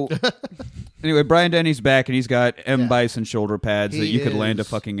 So anyway, Brian Denny's back, and he's got M. Yeah. Bison shoulder pads that He you could land a is-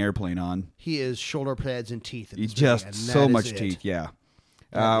 fucking airplane on. He is shoulder pads and teeth. In He's this movie, just and so that is much it. teeth, yeah.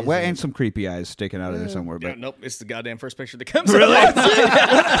 That is Well, it. and some creepy eyes sticking out of there somewhere. Yeah, But nope, it's the goddamn first picture that comes up.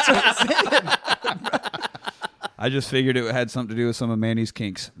 I just figured it had something to do with some of Manny's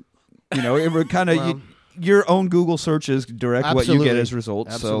kinks. You know, it would kind of Well- your own Google searches direct what you get Absolutely. as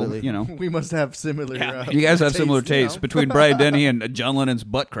results. Absolutely. So you know, We must have similar. Yeah. you guys have similar tastes, you tastes know? between Brian Denny and John Lennon's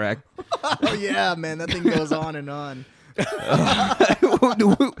butt crack. Oh yeah, man, that thing goes on and on.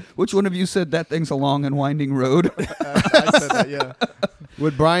 Which one of you said that thing's a long and winding road? I said that. Yeah.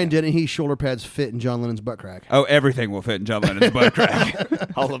 Would Brian Dennehy's shoulder pads fit in John Lennon's butt crack? Oh, everything will fit in John Lennon's butt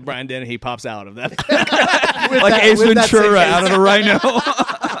crack. All of Brian Dennehy pops out of that. Like Ace with that Ventura same- out of the Rhino.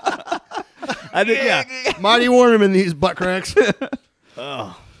 I did, yeah. Mighty warm him in these butt cracks.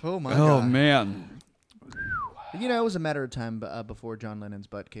 Oh my Oh god. man, You know, it was a matter of time before John Lennon's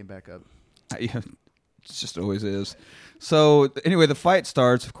butt came back up. Yeah, it just always is. So anyway, the fight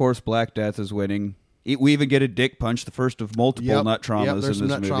starts. Of course, Black Death is winning. We even get a dick punch, the first of multiple Yep. nut traumas Yep, there's in some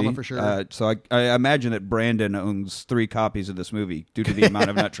this nut movie. trauma for sure. So I imagine that Brandon owns 3 copies of this movie due to the amount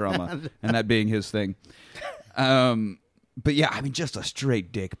of nut trauma, and that being his thing. But yeah, I mean, just a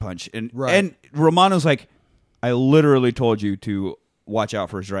straight dick punch, and Right. and Romano's like, I literally told you to watch out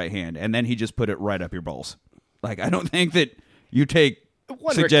for his right hand, and then he just put it right up your balls. Like, I don't think that you take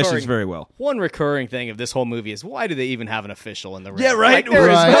suggestions very well. One recurring thing of this whole movie is why do they even have an official in the ring? Yeah, right. Like, there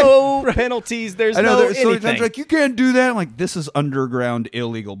is Right. no penalties. There's I know no there's so many anything. times like you can't do that. I'm like, this is underground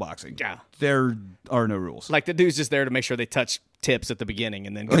illegal boxing. Yeah. There are no rules. Like the dude's just there to make sure they touch tips at the beginning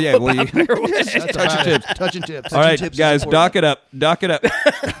and then go Oh, yeah, well, about you- their way. That's Touch about your it. tips. Touching tips. All right, tips is guys, important. dock it up. Dock it up.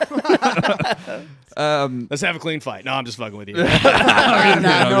 Let's have a clean fight. No, I'm just fucking with you.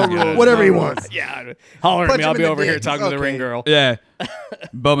 no rules. Whatever he wants. Yeah, holler at Punch me. I'll him be in the over here dick. talking to the Okay. ring girl. Yeah.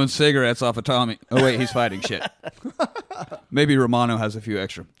 Bumming cigarettes off of Tommy. Oh, wait, he's fighting shit. Maybe Romano has a few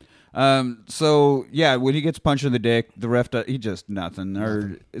extra. So, yeah, when he gets punched in the dick, the ref, he just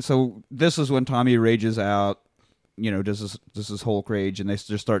nothing. So this is when Tommy rages out, you know, does this Hulk rage, and they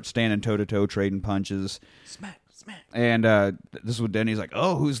just start standing toe-to-toe, trading punches. Smack, smack. And this is when Denny's like,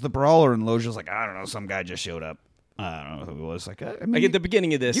 oh, who's the brawler? And Loja's like, I don't know, some guy just showed up. I don't know who it was. Like, I Like mean, at the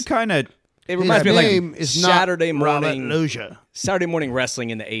beginning of this, you kind of. it reminds me His of name like is not Saturday Robert morning Loggia. Saturday morning wrestling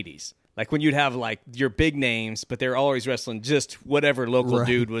in the 80s. Like when you'd have like your big names, but they're always wrestling just whatever local Right.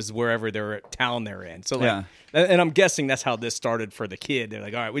 dude was wherever their town they're in. So like, Yeah. and I'm guessing that's how this started for the kid. They're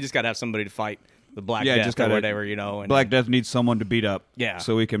like, all right, we just got to have somebody to fight the Black Yeah, Death just or gotta- whatever, you know. And Black Death needs someone to beat up. yeah,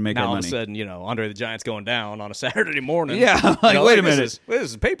 So we can make now our all money. of a sudden, you know, Andre the Giant's going down on a Saturday morning. Yeah, You like, know, wait a this minute.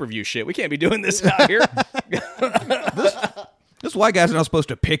 is pay-per-view shit. We can't be doing this out here. This white guy's not supposed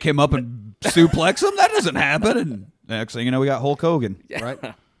to pick him up and suplex him. That doesn't happen. And next thing you know, we got Hulk Hogan. Right?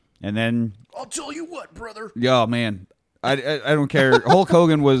 And then, I'll tell you what, brother. oh man, I don't care. Hulk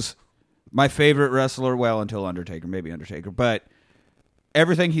Hogan was my favorite wrestler. Well, until Undertaker, maybe Undertaker, but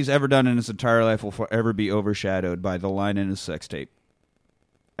everything he's ever done in his entire life will forever be overshadowed by the line in his sex tape.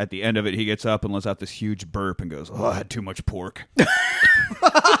 At the end of it, he gets up and lets out this huge burp and goes, "Oh, I had too much pork."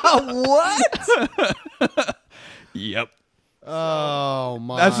 What? Yep, Oh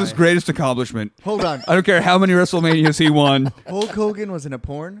my! that's his greatest accomplishment. Hold on. I don't care how many WrestleManias he won. Hulk Hogan was in a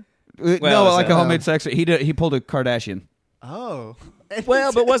porn? No, Well, like it's a a- homemade sex. He pulled a Kardashian. Oh.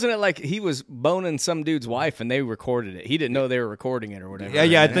 Well, but wasn't it like he was boning some dude's wife and they recorded it? He didn't know they were recording it or whatever.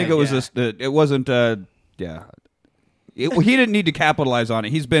 Yeah. I think it was Yeah. just. It wasn't. Yeah. He didn't need to capitalize on it.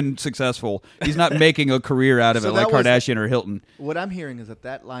 He's been successful. He's not making a career out of So it like that was- Kardashian or Hilton. What I'm hearing is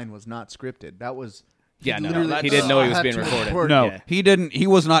that line was not scripted. That was Yeah, no, literally- he didn't know he was I had being to recorded. record. No, Yeah. he didn't. He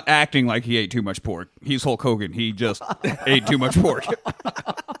was not acting like he ate too much pork. He's Hulk Hogan. He just ate too much pork,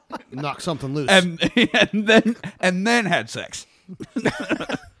 knock something loose. and then had sex.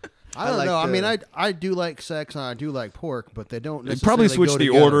 I don't like know. I the- mein, I do like sex and I do like pork, but they don't. They probably necessarily switched go the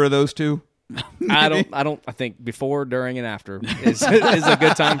together. order of those two. I think before, during, and after is a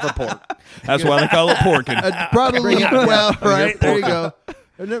good time for pork. That's why they call it porking. Probably well, right there you go.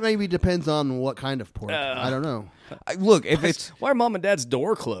 And it maybe depends on what kind of pork. I don't know. Look, if it's Why are mom and dad's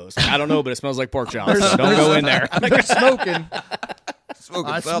door closed? I don't know, but it smells like pork chops. So don't go in there. They're smoking.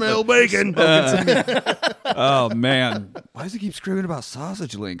 smoking I something. smell bacon. Oh man, why does he keep screaming about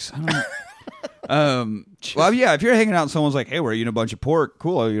sausage links? I don't. Well, yeah, if you're hanging out and someone's like, "Hey, we're eating a bunch of pork,"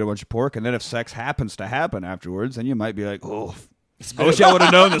 cool, I'll eat a bunch of pork, and then if sex happens to happen afterwards, then you might be like, "Oh, I wish I would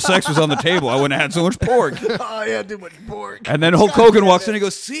have known the sex was on the table. I wouldn't have had so much pork." Oh, yeah, too much pork. And then Hulk Hogan walks in and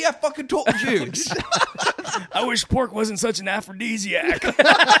goes, "See, I fucking told you." I wish pork wasn't such an aphrodisiac.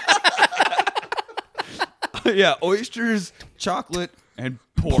 Yeah, oysters, chocolate, and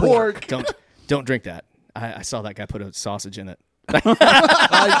pork. Don't drink that. I saw that guy put a sausage in it.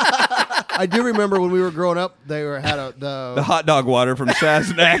 I do remember when we were growing up, they had The hot dog water from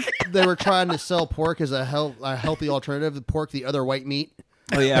Sazerac. they were trying to sell pork as a healthy alternative to pork, the other white meat.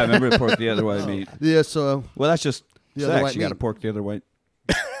 Oh yeah, I remember pork the other white meat. Yeah, so Well, that's just The other sex. white You got to meat. pork the other white.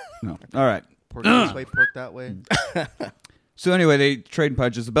 No. All right. Pork this way, pork that way. So anyway, they trade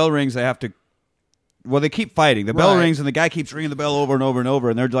punches. The bell rings. They have to. Well, they keep fighting. The bell Right. rings, and the guy keeps ringing the bell over and over and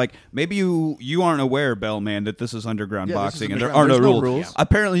over. And they're like, "Maybe you aren't aware, Bellman, that this is underground Yeah, this is boxing, and there are underground. no There's no rules. rules."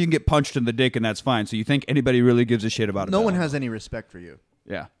 Apparently, you can get punched in the dick, and that's fine. So you think anybody really gives a shit about a No bell? one has any respect for you.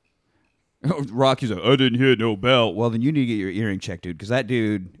 Yeah. Rocky's like, I didn't hear no bell. Well, then you need to get your earring checked, dude, because that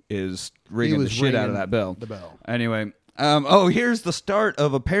dude is ringing the was shit out of ringing that bell. the bell. Anyway, here's the start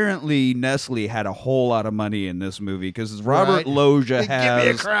of apparently Nestle had a whole lot of money in this movie because Robert Right. Loggia Give me a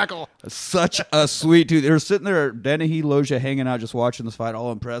has crackle. such a sweet dude. They're sitting there, Dennehy, Loggia hanging out, just watching this fight,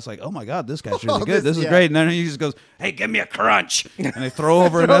 all impressed, like, oh my God, this guy's really good. This is yeah. great. And then he just goes, hey, give me a crunch. And they throw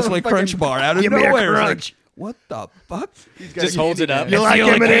over a Nestle Crunch bar out of Give me a nowhere. It's like, crunch. what the fuck? Just holds it up. You like the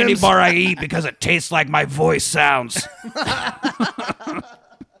only candy M&Ms? bar I eat because it tastes like my voice sounds.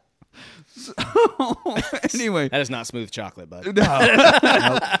 Anyway, That is not smooth chocolate, bud.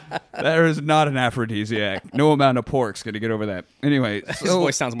 there is not an aphrodisiac. No amount of pork's going to get over that. Anyway, His so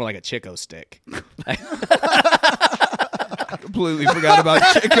voice sounds more like a Chico stick. completely forgot about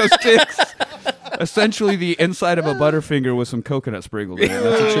Chico sticks. Essentially, the inside of a Butterfinger with some coconut sprinkled in it.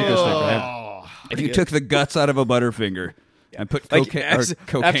 That's a Chico stick, right? If you took the guts out of a Butterfinger and put Like,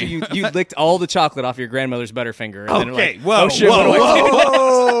 cocaine. after you licked all the chocolate off your grandmother's Butterfinger. And then you're Okay, like, whoa, oh shit, what do I do?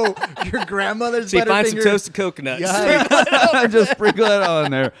 Oh, your grandmother's So you find some Butterfinger. toasted coconuts. Just sprinkle that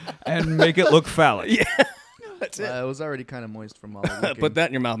on there and make it look phallic. Yeah. That's it. It was already kind of moist from all the licking. Put that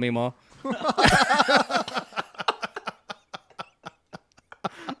in your mouth, Meemaw.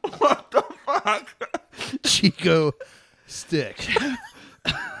 Chico stick.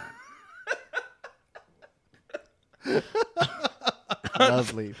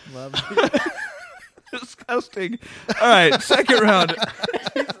 Lovely, lovely. Disgusting. All right, second round.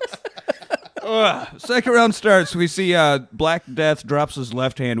 Second round starts. We see Black Death drops his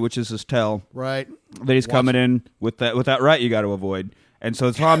left hand, which is his tell. Right. that he's coming in with that right you got to avoid. And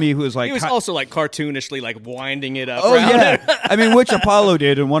so Tommy, who was like... He was also like cartoonishly like winding it up. Oh, around yeah. it. I mean, which Apollo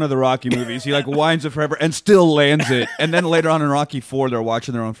did in one of the Rocky movies. He like winds it forever and still lands it. And then later on in Rocky 4, they're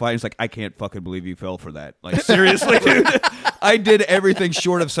watching their own fight. He's like, I can't fucking believe you fell for that. Like, seriously, dude. I did everything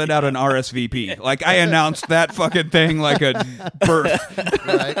short of send out an RSVP. Like, I announced that fucking thing like a birth.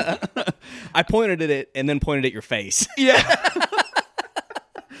 Right? I pointed at it and then pointed at your face. Yeah.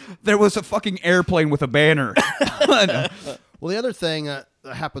 There was a fucking airplane with a banner. Well, the other thing that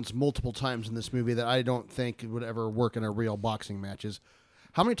happens multiple times in this movie that I don't think would ever work in a real boxing match is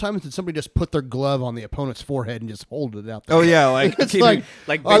how many times did somebody just put their glove on the opponent's forehead and just hold it out there? Oh, yeah. Like, It's keeping-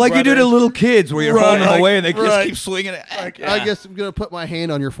 like- like you do to little kids where you're holding them away and they just right. keep swinging it. I guess I'm going to put my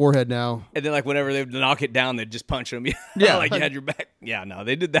hand on your forehead now. And then like whenever they would knock it down, they'd just punch him. Yeah. Like you had your back. Yeah, no,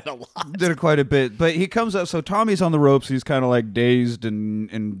 they did that a lot. Did it quite a bit. But he comes up, so Tommy's on the ropes. He's kind of like dazed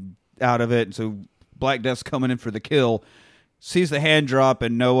and out of it. And so Black Death's coming in for the kill. Sees the hand drop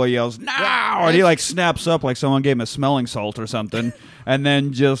and Noah yells, "No!" And he like snaps up like someone gave him a smelling salt or something, and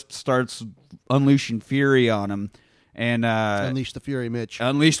then just starts unleashing fury on him. And Unleash the Fury, Mitch.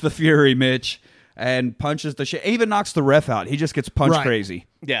 unleash the fury, Mitch, and punches the shit. Even knocks the ref out. He just gets punch Right. crazy.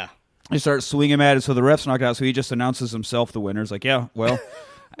 Yeah. He starts swinging at it, so the ref's knocked out. So he just announces himself the winner. He's like, "Yeah, well."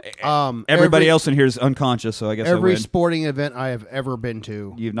 Everybody else in here is unconscious, so I guess I Every win. sporting event I have ever been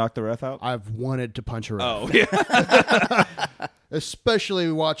to, You've knocked the ref out? I've wanted to punch a ref. Oh, yeah.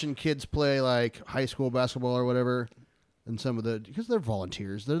 Especially watching kids play like high school basketball or whatever, and because they're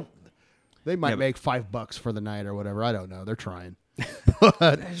volunteers, they might Yeah, but- make $5 for the night or whatever. I don't know. They're trying, but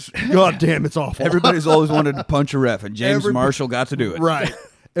god damn, it's awful. Everybody's always wanted to punch a ref, and James Everybody- Marshall got to do it. right.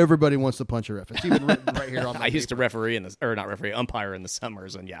 Everybody wants to punch a ref. It's even written right here on my I used to paper. referee umpire in the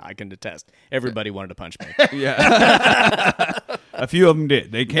summers, and yeah, I can attest. Everybody wanted to punch me. Yeah. A few of them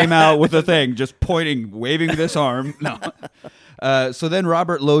did. They came out with a thing, just pointing, waving this arm. No. So then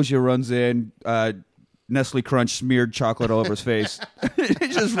Robert Loggia runs in, Nestle Crunch smeared chocolate all over his face. He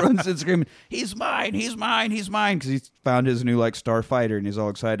just runs in screaming, "He's mine, he's mine, he's mine," because he's found his new like star fighter and he's all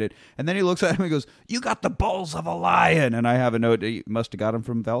excited. And then he looks at him and goes, "You got the balls of a lion." And I have a note, he must have got him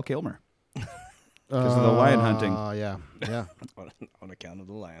from Val Kilmer. Because of the lion hunting. Yeah. on account of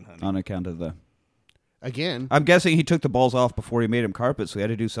the lion hunting. On account of the... Again, I'm guessing he took the balls off before he made him carpet, so he had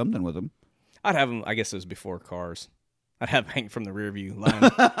to do something with them. I'd have them, I guess it was before cars. I'd have hang from the rear view.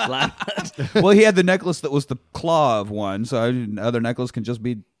 Lion. Well, he had the necklace that was the claw of one, so another necklace can just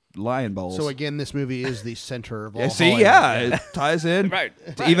be lion balls. so again, this movie is the center of all. yeah, see, Hollywood. yeah, it ties in Right.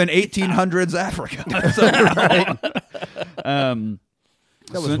 to even 1800s Africa. So, right.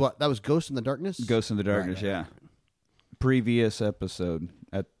 That was what? That was Ghost in the Darkness. Ghost in the Darkness, yeah. Previous episode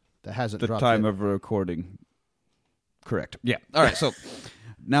at That hasn't the dropped time yet. of recording. Correct. Yeah. All right, so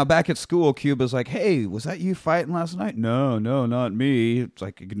now back at school, Cuba's like, "Hey, was that you fighting last night?" No, not me. It's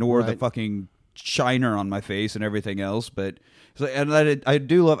like, ignore the Right. fucking shiner on my face and everything else. But it's like, and I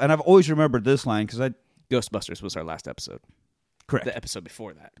do love, and I've always remembered this line because I Ghostbusters was our last episode. correct The episode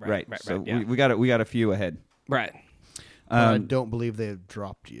before that. right. Right. So yeah. we got a few ahead. Right. I don't believe they have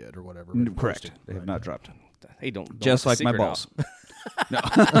dropped yet or whatever. Correct. Posted. They have not dropped. Hey, don't Just let like the my secret balls.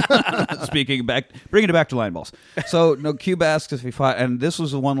 out. No. Speaking back, bringing it back to line balls. So no, Cuba asks if he fought, and this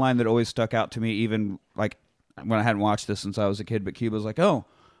was the one line that always stuck out to me, even like when I hadn't watched this since I was a kid. But Cuba's like, "Oh,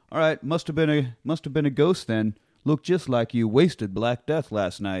 all right, must have been a ghost then. Looked just like you. Wasted Black Death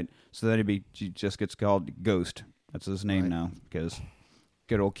last night." So then he just gets called Ghost. That's his name now because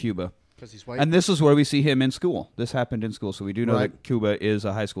good old Cuba. Because he's white. And this is where we see him in school. This happened in school, so we do know Right. that Cuba is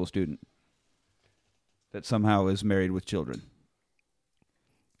a high school student that somehow is married with children.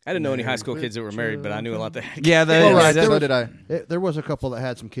 I didn't know any high school kids that were married, but I knew a lot that had kids. Yeah, Well, right, that- there so was- did I. There was a couple that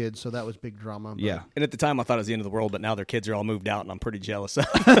had some kids, so that was big drama. but- yeah. And at the time, I thought it was the end of the world, but now their kids are all moved out, and I'm pretty jealous.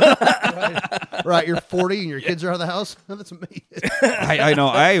 Right, you're 40 and your kids are out of the house? That's amazing. I know.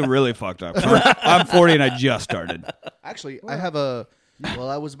 I really fucked up. I'm 40 and I just started. Actually, I have a. Well,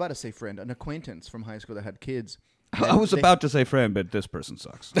 I was about to say friend, an acquaintance from high school that had kids. I was about to say friend, but this person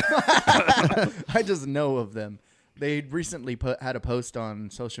sucks. I just know of them. They recently had a post on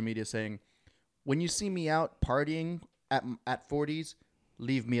social media saying, "When you see me out partying at 40s,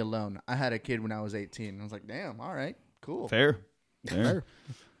 leave me alone." I had a kid when I was 18. I was like, "Damn, all right, cool." Fair.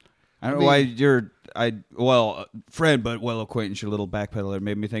 I don't know why you're friend, but well acquaintance. Your little backpedaler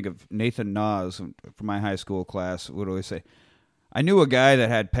made me think of Nathan Nas from my high school class. Would always say, "I knew a guy that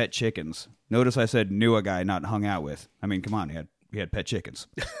had pet chickens." Notice I said knew a guy, not hung out with. I mean, come on, he had pet chickens.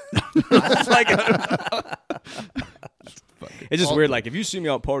 It's like it's just weird. Like if you see me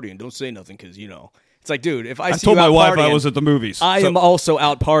out partying, don't say nothing because It's like, dude, if I I see told you my out wife I partying, was at the movies. I So- am also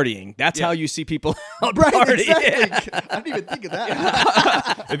out partying. That's how you see people out Right, partying. exactly. I didn't even think of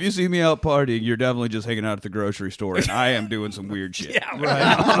that. If you see me out partying, you're definitely just hanging out at the grocery store, and I am doing some weird shit. Yeah,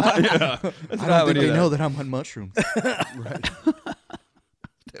 right. Yeah. That's I how don't we think do they know that I'm on mushrooms.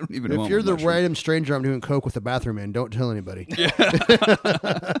 They don't even know If I'm you're a the mushroom. random stranger I'm doing coke with the bathroom in, don't tell anybody.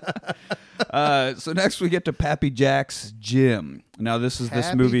 So next we get to Pappy Jack's gym. Now this is this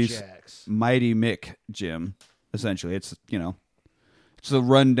Pappy movie's Jack's. Mighty Mick gym. Essentially, it's it's a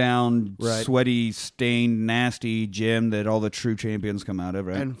rundown, Right. sweaty, stained, nasty gym that all the true champions come out of.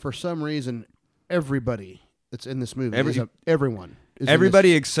 Right? And for some reason, everybody that's in this movie, Every- everyone, is in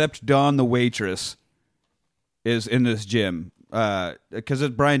Everybody except Dawn the waitress is in this gym. Because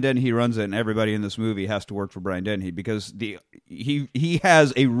it's Brian Dennehy he runs it, and everybody in this movie has to work for Brian Dennehy because he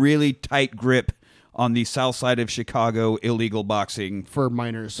has a really tight grip on the south side of Chicago illegal boxing this for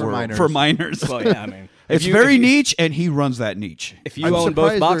minors. For minors. for minors. Well, yeah, I mean, It's very niche, and he runs that niche. If you I'm own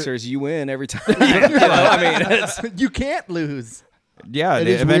both surprised boxers, you win every time. I mean, it's, You can't lose. Yeah, It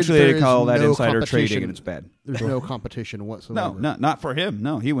they, is weird eventually that they there call is that no insider competition. trading, and it's bad. There's no competition whatsoever. No, not for him.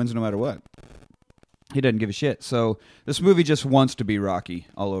 No, he wins no matter what. He doesn't give a shit. So this movie just wants to be Rocky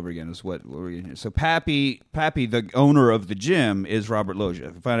all over again. Is what we're getting here. So Pappy, the owner of the gym, is Robert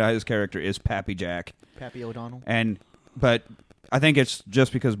Loggia. We find out his character is Pappy Jack, Pappy O'Donnell. but I think it's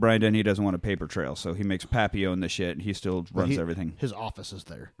just because Brian Dennehy doesn't want a paper trail, so he makes Pappy own the shit, and he still runs everything. His office is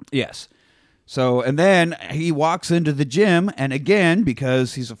there. Yes. So, and then he walks into the gym, and again,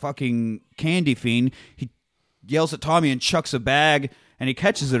 because he's a fucking candy fiend, he yells at Tommy and chucks a bag, and he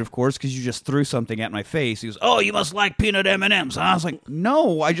catches it, of course, because you just threw something at my face. He goes, "Oh, you must like peanut M&Ms." And I was like,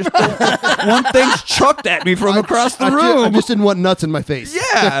 "No, I just don't want things chucked at me from across the I room." just didn't want nuts in my face.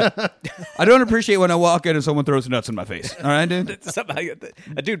 Yeah. I don't appreciate when I walk in and someone throws nuts in my face. All right, dude?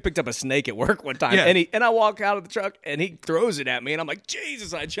 a dude picked up a snake at work one time, Yeah. and I walk out of the truck, and he throws it at me, and I'm like,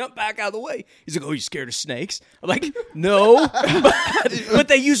 Jesus! I jump back out of the way. He's like, "Oh, you scared of snakes?" I'm like, "No, but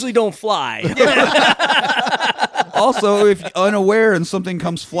they usually don't fly." Also, if you're unaware and something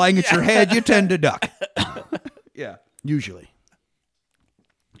comes flying at your head, you tend to duck. Yeah. Usually.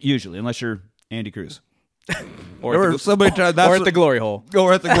 Usually, unless you're Andy Cruz. Or, somebody tried, that's or at what- the glory hole.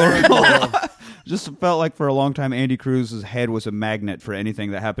 Or at the glory hole. Just felt like for a long time Andy Cruz's head was a magnet for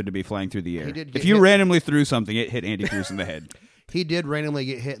anything that happened to be flying through the air. He did If get you hit. randomly threw something, it hit Andy Cruz in the head. He did randomly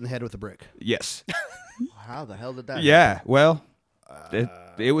get hit in the head with a brick. Yes. How the hell did that Yeah. Well,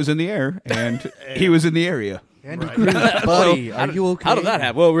 it was in the air, and he was in the area. happen? Andy Cruz, buddy, are you okay? How did that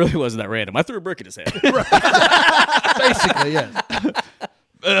happen? Well, it really wasn't that random. I threw a brick at his head. Basically, yes.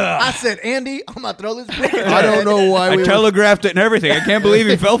 I said, Andy, I'm going to throw this brick at I don't know why I we telegraphed it and everything. I can't believe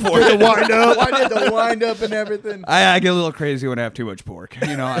he fell for it. wind up. I did the wind up and everything. I get a little crazy when I have too much pork.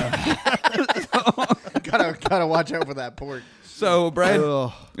 You know. Gotta watch out for that pork. So Brian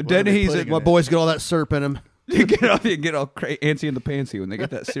Ugh. Dennehy's putting at My boys get all that syrup in them. you get all antsy in the pantsy when they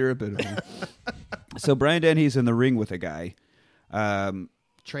get that syrup in them. So Brian Dennehy's in the ring with a guy,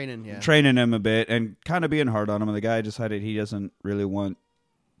 Training, yeah. training him a bit and kind of being hard on him. And the guy decided he doesn't really want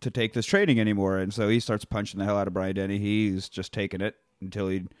to take this training anymore, and so he starts punching the hell out of Brian Dennehy. He's just taking it until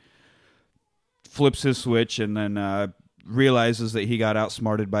he flips his switch and then realizes that he got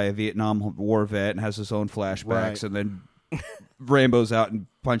outsmarted by a Vietnam War vet and has his own flashbacks, Right. and then Rambo's out and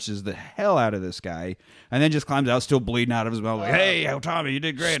punches the hell out of this guy, and then just climbs out, still bleeding out of his mouth, like, "Hey, Tommy, you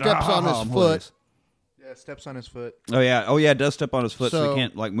did great." Steps on his I'm foot. hilarious. Yeah, steps on his foot. Oh yeah, does step on his foot, so So- he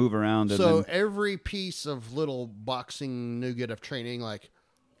can't like move around. And So then, every piece of little boxing nougat of training, like,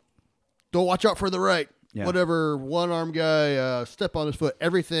 don't watch out for the right. Yeah. Whatever, one arm guy, step on his foot.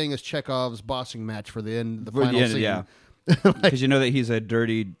 Everything is Chekhov's boxing match for the end, the final scene. yeah, because you know that he's a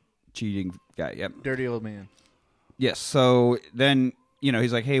dirty, cheating guy. Yep. Dirty old man. Yes. So then,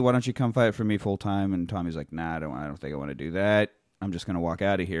 he's like, "Hey, why don't you come fight for me full time?" And Tommy's like, "Nah, I don't think I want to do that. I'm just going to walk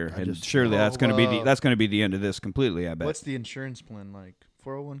out of here." And just- surely that's going to be well- that's going to be the end of this completely. I bet. What's the insurance plan like?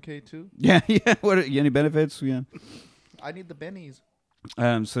 401k too? yeah. What any benefits? Yeah. I need the bennies.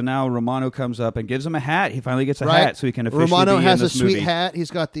 So now Romano comes up and gives him a hat. He finally gets a Right. hat, so he can officially Romano be has in a this sweet movie. hat. He's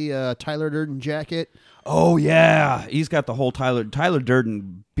got the Tyler Durden jacket. Oh yeah, he's got the whole Tyler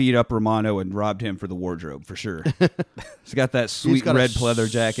Durden beat up Romano and robbed him for the wardrobe for sure. He's got that He's sweet got red a pleather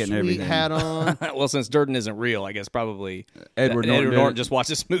jacket and sweet everything. hat on. Well, since Durden isn't real, I guess probably Edward Edward Norton Norton did it. just watched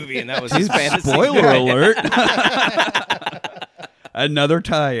this movie, and that was his fantasy. Spoiler alert! Another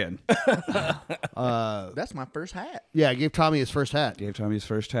tie-in. That's my first hat. Yeah, I gave Tommy his first hat. Gave Tommy his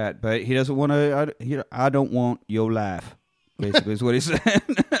first hat, but he doesn't want to. I don't want your life. Basically, is what he said.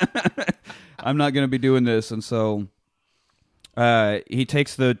 I'm not going to be doing this, and so He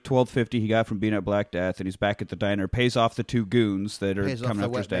takes the $12.50 he got from being at Black Death, and he's back at the diner. Pays off the two goons that are Pays off coming the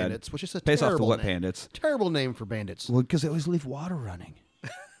after his wet dad. bandits, which is a Pays off the terrible wet name. bandits. Terrible name for bandits. Well, because they always leave water running.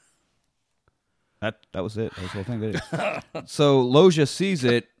 That was it. That was the whole thing. They did. So Loja sees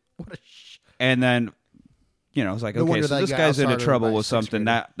it, and then it's like, No okay, wonder so that this guy guy's into outsmarted trouble by a with sixth something.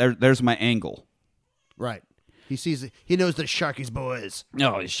 grader. There's my angle. Right. He sees it. He knows that Sharky's boys.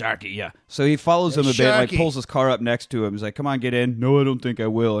 No, he's Sharky, yeah. So he follows him a It's bit, like Sharky. pulls his car up next to him. He's like, come on, get in. No, I don't think I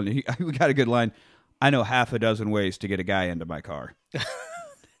will. And we got a good line. I know half a dozen ways to get a guy into my car.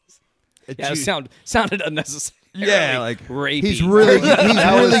 Yeah, it sounded unnecessary. Yeah, like, rapey. He's really good. He's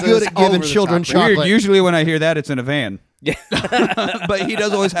really good at giving over the children top. Weird. chocolate. Usually when I hear that, it's in a van. Yeah. But he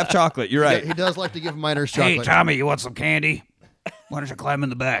does always have chocolate. You're right. He does like to give minors Hey, chocolate. Tommy, you want some candy? Why don't you climb in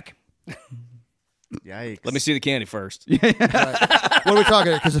the back? Yikes. Let me see the candy first. What are we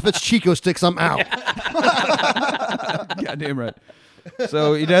talking? Because if it's Chico sticks, I'm out. Goddamn right.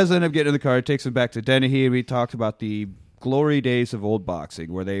 So he does end up getting in the car, takes him back to Dennehy, and we talked about the glory days of old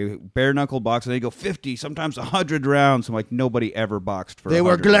boxing, where they bare knuckle box and they go 50, sometimes 100 rounds. I'm like, nobody ever boxed for. They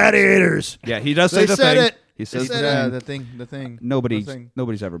were 100 rounds. gladiators. Yeah, he does say They the said thing. it. He says said the it. thing. the thing.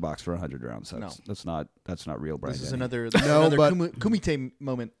 Nobody's ever boxed for 100 rounds. No. That's not real, Brian. This is Dennehy. another but- kumite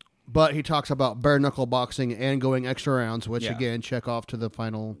moment. But he talks about bare knuckle boxing and going extra rounds, which Yeah. again check off to the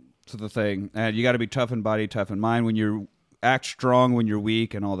final. To the thing, and you got to be tough in body, tough in mind. When you're act strong, when you're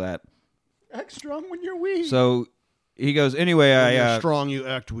weak, and all that. Act strong when you're weak. So he goes, anyway, When you're I strong, you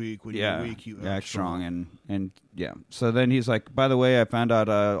act weak. When yeah, you're weak, you act strong, and yeah. So then he's like, by the way, I found out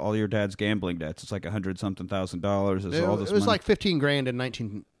all your dad's gambling debts. It's like $100-something thousand. It, All this it was money. like 15 grand in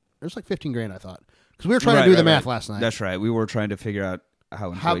 19. It was like 15 grand, I thought, because we were trying to do the math last night. That's right. We were trying to figure out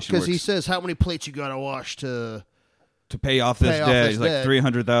how inflation Because works he says how many plates you got to wash to. to pay off this pay off debt. this He's like debt.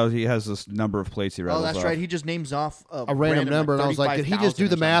 300,000. He has this number of plates he oh, rattles that's off. right. He just names off A random number, and I was like, did he just do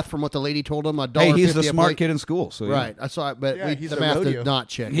the math from what the lady told him? Hey, he's the $1.50 a smart plate? kid in school, so yeah. Right, I saw it, but Yeah, he's the the math rodeo. did not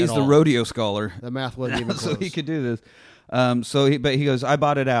check. He's at the all. rodeo scholar. The math wasn't even So close. he could do this. But he goes, I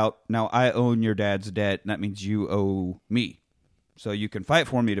bought it out. Now I own your dad's debt, and that means you owe me. So you can fight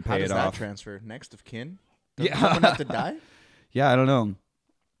for me to How pay does it that off. transfer? Next of kin? Does Yeah. someone have to die? Yeah, I don't know.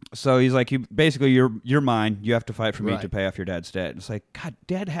 So he's like, you're mine. You have to fight for me Right. to pay off your dad's debt. It's like, God,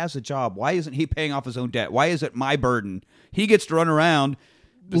 Dad has a job. Why isn't he paying off his own debt? Why is it my burden? He gets to run around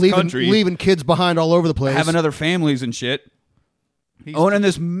this country, leaving kids behind all over the place. having other families and shit, He's owning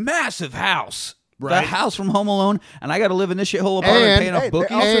this massive house. Right. The house from Home Alone, and I got to live in this shithole apartment And- paying off Hey,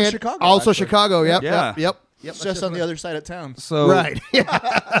 bookies. also and Chicago, also actually. Chicago. Yep, Yeah. yep. It's just on the other side of town. So Right.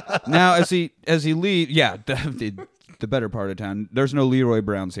 now as he leaves, yeah, the better part of town. There's no Leroy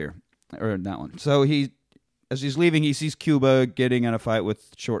Browns here, or that one. So as he's leaving, he sees Cuba getting in a fight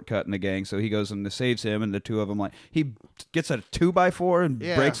with Shortcut and the gang. So he goes and saves him, and the two of them he gets a 2x4 and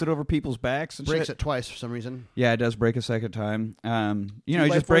Yeah. breaks it over people's backs and Breaks shit. it twice for some reason. Yeah, it does break a second time. He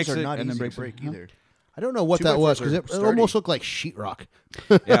 2x4s just breaks are it not and then easy breaks to break it. either. I don't know what 2x4s that was because are it sturdy. almost looked like sheetrock.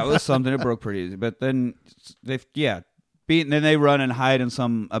 Yeah, it was something. It broke pretty easy. But then then they run and hide in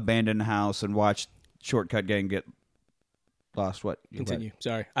some abandoned house and watch Shortcut gang get lost. What? Continue.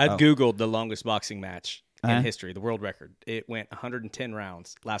 Sorry. I Oh. Googled the longest boxing match Uh-huh. in history, the world record. It went 110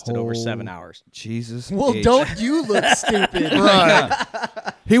 rounds, lasted over 7 hours. Jesus. Well, H. don't you look stupid.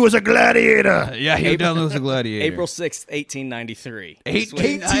 Right. He was a gladiator. Yeah, he done was a gladiator. April 6th, 1893.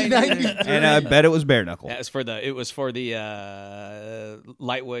 1893. And I bet it was bare knuckle. That was for the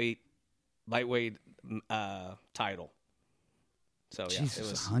lightweight title. So yeah, Jesus, it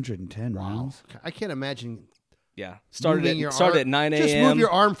was 110 rounds. I can't imagine yeah. moving your Started arm- at 9 Just a.m. move your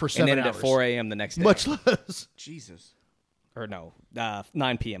arm for and 7 ended hours. at 4 a.m. the next day. Much less. Jesus. Or no,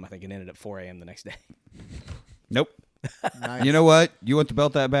 9 p.m. I think it ended at 4 a.m. the next day. Nope. Nice. You know what? You want the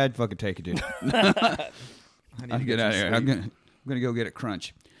belt that bad? Fucking take it, dude. I need to I'm get out of here. some I'm sleep. gonna go get a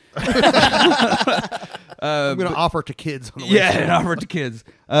crunch. I'm going to offer it to kids. On the way Yeah, home. and offer it to kids.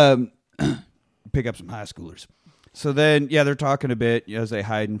 Pick up some high schoolers. So then, yeah, they're talking a bit as they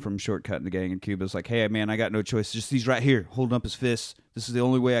hiding from Shortcut and the gang. And Cuba's like, "Hey, man, I got no choice. Just he's right here, holding up his fists. This is the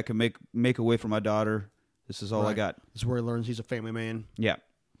only way I can make a way for my daughter. This is all I Right. got." This is where he learns he's a family man. Yeah.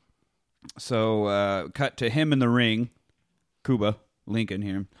 So cut to him in the ring, Cuba, Lincoln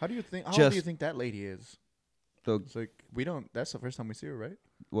here. How do you think? How old Just- do you think that lady is? So It's like we don't. That's the first time we see her, right?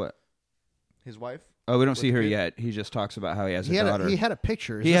 what? His wife. Oh, we don't With see the her kid? yet. He just talks about how he has He a had daughter. he had a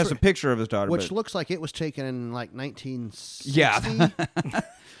picture. Is He this has a right? picture of his daughter, Which but looks like it was taken in like 1960. yeah,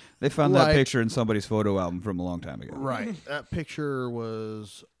 they found that Like- picture in somebody's photo album from a long time ago. Right. That picture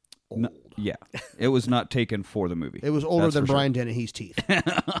was old. Yeah, it was not taken for the movie. It was older That's than for sure. Brian Dennehy's teeth.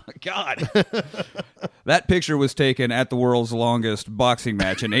 God. That picture was taken at the world's longest boxing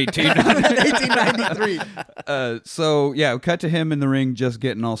match in 1893. So, yeah, cut to him in the ring just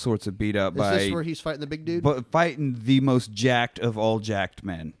getting all sorts of beat up Is by... this where he's fighting the big dude? but fighting the most jacked of all jacked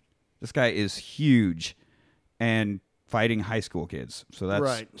men. This guy is huge and fighting high school kids. So that's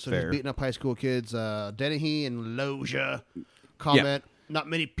right. So fair. he's beating up high school kids. Dennehy and Loja comment. Not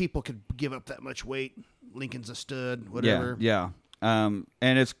many people could give up that much weight. Lincoln's a stud, whatever. Yeah. And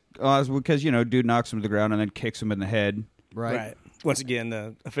it's because, dude knocks him to the ground and then kicks him in the head. Right. Once again,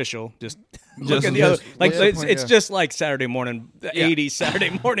 the official just Just- looking the other. just- Like what's the it's, point? it's Yeah. just like Saturday morning, the 80s Saturday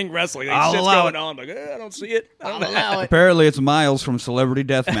morning wrestling. It's I'll just allow going it. on. Like, I don't see it. I don't know. Allow it. Apparently, it's Miles from Celebrity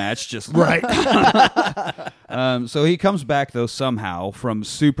Deathmatch. Just Right. So he comes back, though, somehow from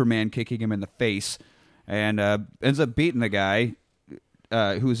Superman kicking him in the face and ends up beating the guy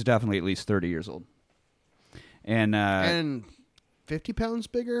who's definitely at least 30 years old. And 50 pounds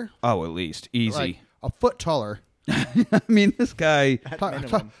bigger? at least. Easy. Like a foot taller. I mean, this guy...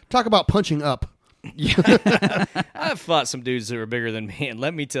 Talk about punching up. I've fought some dudes that were bigger than me, and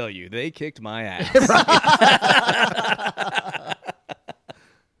let me tell you, they kicked my ass.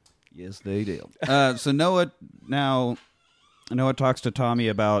 Yes, they did. So Noah talks to Tommy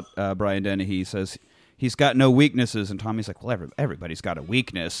about Brian Dennehy. He says he's got no weaknesses, and Tommy's like, "Well, everybody's got a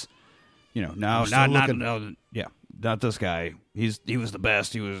weakness." No, not this guy. He was the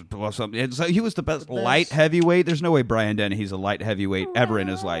best. He was something. And so he was the best light heavyweight. There's no way Brian Dennehy's a light heavyweight ever in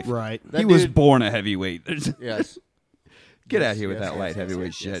his life. Right. He was born a heavyweight. Yes. Get out Yes, of here with yes, that yes, light yes, heavyweight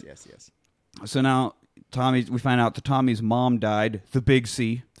yes, shit. Yes. So now we find out that Tommy's mom died. The Big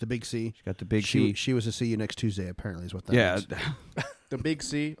C. The big C. Got the Big C. She was to see you next Tuesday, apparently, is what that Yeah. means. The big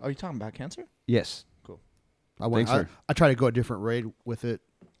C. Are you talking about cancer? Yes. I went. Thanks, sir. I try to go a different way with it.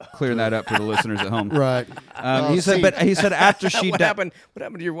 Clear that up for the listeners at home. Right. He said after she What died. happened? What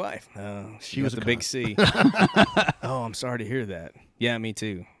happened to your wife? She was was the a big C. Oh, I'm sorry to hear that. Yeah, me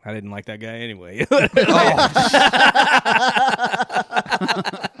too. I didn't like that guy anyway.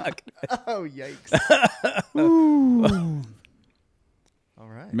 Oh, yikes. All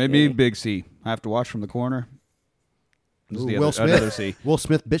right. Maybe Big C. I have to watch from the corner. This is Ooh, the Will another Smith. C. Will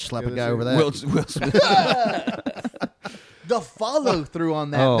Smith bitch slap a guy over that. Will Smith. The follow through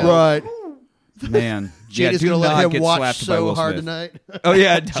on that. Oh. though. Right. Man. Jade is do going to not let him get watch slapped by so Will hard Smith. tonight. Oh,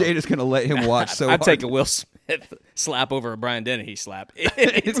 yeah. Jade is going to let him watch so I'd hard. take a Will Smith slap over a Brian Dennehy slap. Oh,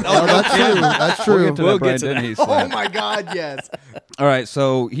 that's true. That's true. We'll get to We'll that Brian get to that. Dennehy Oh slap. my God! Yes. All right,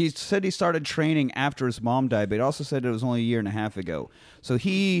 so he said he started training after his mom died, but he also said it was only a year and a half ago. So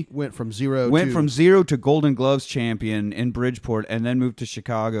he Went from zero to Golden Gloves champion in Bridgeport and then moved to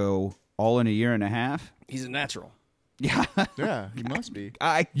Chicago all in a year and a half. He's a natural. Yeah. Yeah, he must be.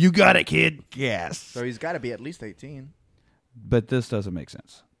 You got it, kid. Yes. So he's got to be at least 18. But this doesn't make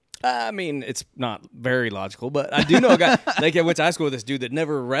sense. I mean, it's not very logical, but I do know a guy. Like, I went to high school with this dude that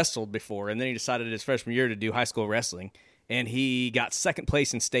never wrestled before, and then he decided his freshman year to do high school wrestling, and he got second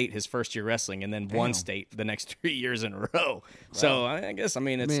place in state his first year wrestling, and then won state for the next 3 years in a row. So I guess,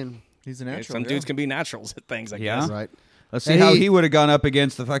 it's He's a natural. some dudes can be naturals at things. I Yeah. guess. Right. Let's see And how he- he would have gone up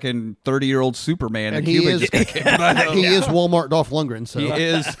against the fucking 30-year-old Superman. And that he Cuban is just kicked butt. he is Walmart Dolph Lundgren. So He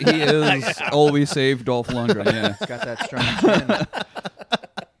is always save Dolph Lundgren. Yeah. He's got that strong chin.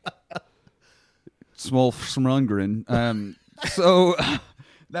 Small Lundgren. So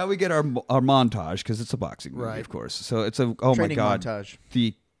now we get our montage because it's a boxing movie, Right. of course. So it's a oh Training my god, montage.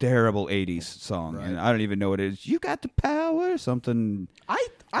 the terrible '80s song, and I don't even know what it is. You got the power, something. I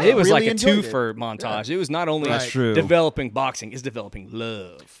It was really like a enjoyed it. twofer montage. It was not only That's true. developing boxing, it's developing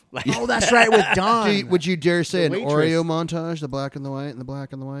love. Like, Oh, that's right with Don. would you dare say an The waitress. Oreo montage? The black and the white and the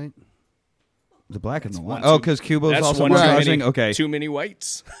black and the white. The black and the white. one Oh, too- because Cubo's that's also one too massaging. many, Okay, too many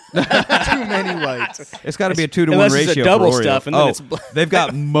whites. Too many whites. it's got to be a 2-to-1 Unless it's a ratio. double for Oreo. stuff, and then oh, it's they've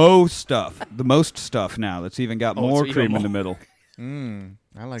got the most stuff now. That's even got Oh, more it's cream even in the more. middle.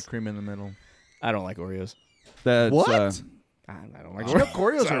 I like cream in the middle. I don't like Oreos. That's, What? I don't like You know,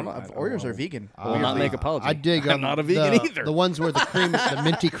 Oreos. Oreos are vegan. I will not make apology. I dig. I'm not a vegan either. The ones where the cream, the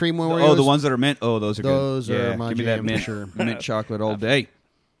minty cream Oreos. Oh, the ones that are mint. Oh, those are Those good. are Yeah, my give me that jam, mint, sure. mint chocolate all day.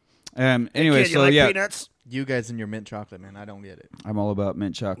 Anyway, so yeah, peanuts? You guys and your mint chocolate, man. I don't get it. I'm all about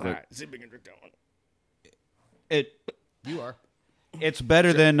mint chocolate. All right, see if we can drink that one. You are. It's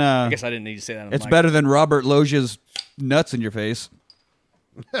better than. I guess I didn't need to say that. On the It's mic. better than Robert Loggia's nuts in your face.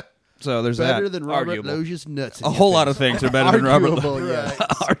 So there's Better that. than Robert Arguable. Loggia's nuts. in A your whole face. lot of things are better than Robert. Arguable, yes.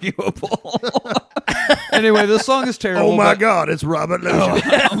 Arguable. Anyway, this song is terrible. but- God, it's Robert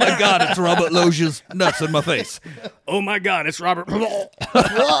Loggia. Oh my God, it's Robert Loggia's nuts in my face. Oh my God, it's Robert.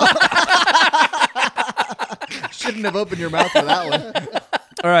 Shouldn't have opened your mouth for that one.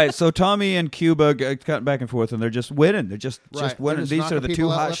 All right, so Tommy and Cuba cut back and forth, and they're just winning. They're just Right. winning. They're just These are knocking the two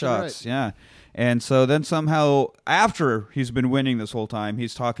people out hot left and right. shots. Yeah. And so then somehow, after he's been winning this whole time,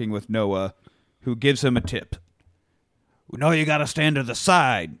 he's talking with Noah, who gives him a tip. No, you got to stand to the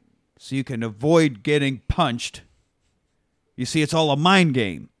side so you can avoid getting punched. You see, it's all a mind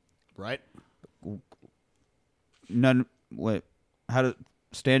game. Right?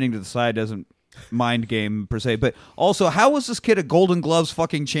 Standing to the side doesn't mind game per se, but also, how was this kid a Golden Gloves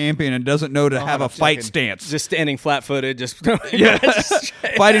fucking champion and doesn't know to have a fight stance? Just standing flat-footed, just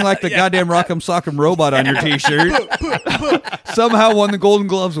Fighting like the goddamn Rock'em Sock'em robot on your t-shirt. Somehow won the Golden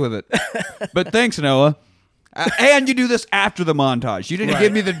Gloves with it. But thanks, Noah. And you do this after the montage. You didn't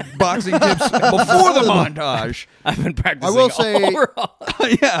give me the boxing tips before the montage. I've been practicing. I will say-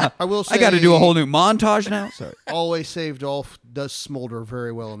 Yeah. I will say I got to do a whole new montage now. Sorry. Always Save Dolph does smolder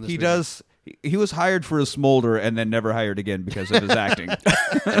very well in this He movie. does. He was hired for a smolder and then never hired again because of his acting. That's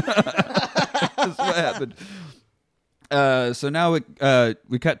what happened. So now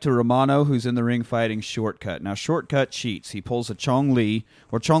we cut to Romano, who's in the ring fighting Shortcut. Now, Shortcut cheats. He pulls a Chong Li,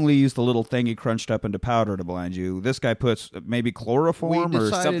 or Chong Li used the little thing he crunched up into powder to blind you. This guy puts maybe chloroform We or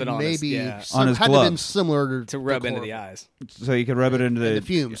decided something on his- maybe yeah. some, on his had to have been gloves. similar to rub into the eyes. so he could rub it into the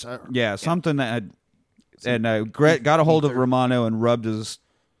fumes. Yeah, something that had, and got a hold of Romano and rubbed his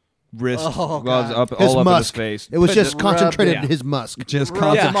wrist Oh, gloves God. up His all up in his musk. face. It was Put just it- concentrated rubbed- in his musk. Just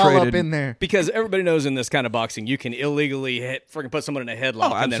Rub them all concentrated up in there. Because everybody knows in this kind of boxing, you can illegally freaking put someone in a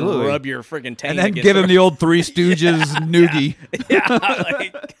headlock Oh, and then absolutely. rub your freaking tank and then against give him the the old Three Stooges noogie. yeah,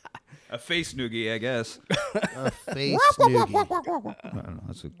 like, A face noogie, I guess. A face noogie. I don't know.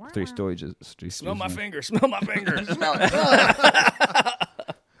 That's what Three Stooges. smell my finger, smell my finger.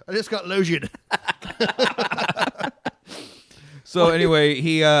 I just got lotioned. So anyway,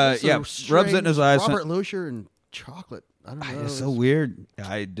 he rubs it in strange. his eyes. Robert Loggia and chocolate. I don't know. It's so weird.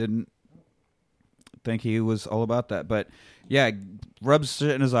 I didn't think he was all about that, but yeah, rubs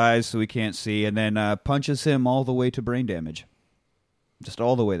it in his eyes so he can't see, and then punches him all the way to brain damage, just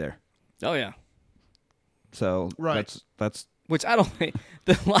all the way there. Oh yeah. So Right. that's Which I don't think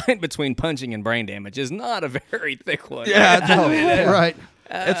the line between punching and brain damage is not a very thick one. Right.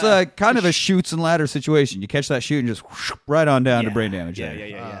 it's a kind of a shoots and ladder situation. You catch that shoot and just whoosh, right on down to brain damage. Yeah, there.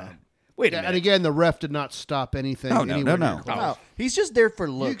 yeah, yeah. Wait a And minute. again, the ref did not stop anything. Oh, no, anywhere no, near no. close. No, he's just there for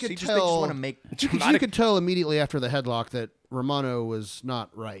looks. could He just tell- want to make. You could tell immediately after the headlock that Romano was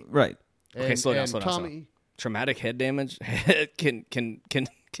not right. Right. Okay, slow down, slow down, slow Tommy, down. Traumatic head damage can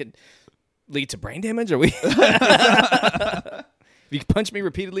lead to brain damage? Are we? You can punch me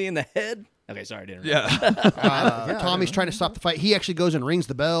repeatedly in the head. Okay, sorry, I didn't. Yeah. Tommy's trying to stop the fight. He actually goes and rings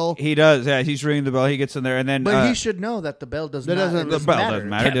the bell. He does. Yeah, he's ringing the bell. He gets in there, and then But he should know that the bell does That not. doesn't- the bell doesn't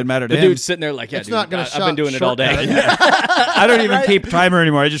matter. It didn't matter to The him. dude's sitting there like, yeah, It's dude, not gonna I've been doing it all day. shortcut. I don't even keep timer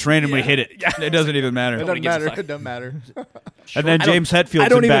anymore. I just randomly hit it. It doesn't even matter. It Nobody doesn't gives a matter. fuck. It doesn't matter. And then I don't- James Hetfield's I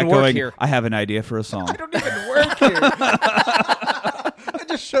don't in back even work going, here. I have an idea for a song. I don't even work here. I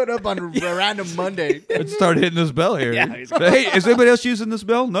just showed up on a random Monday. Let's start hitting this bell here. Yeah, he's- Hey, is anybody else using this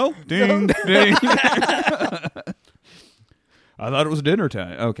bell? No? Ding, ding. I thought it was dinner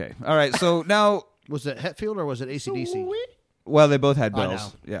time. Okay. All right. So now, Was it Hetfield or was it ACDC? well, they both had I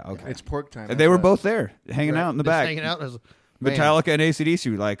bells. know. Yeah, okay. It's pork time. And they were both there, hanging out in the Just back. hanging out as man, Metallica and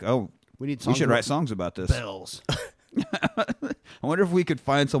AC/DC were like, oh, We need we songs should about write songs about this. bells. I wonder if we could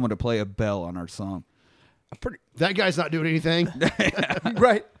find someone to play a bell on our song. That guy's not doing anything.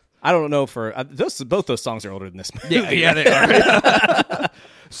 right. I don't know for both those songs are older than this movie. Yeah, they are.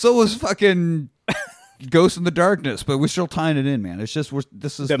 So was fucking Ghost in the Darkness, but we're still tying it in, man. It's just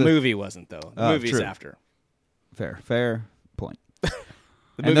this is The movie wasn't though. The Oh, movie's true. after. fair point. The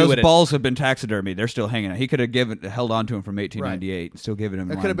And movie those would've- balls have been taxidermied. They're still hanging out. He could have held on to him from 1898 and still given him.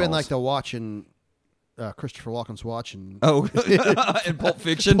 It lion could have been balls. like the watch in Christopher Walken's watch and Oh, in Pulp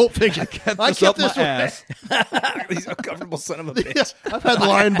Fiction. Pulp Fiction. I kept this up my ass. These uncomfortable son of a bitch. I've had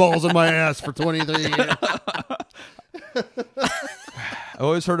lion balls in my ass for 23 years. I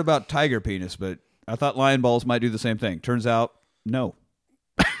always heard about tiger penis, but I thought lion balls might do the same thing. Turns out, no.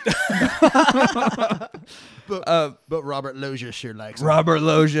 But Robert Loggia sure likes it. Robert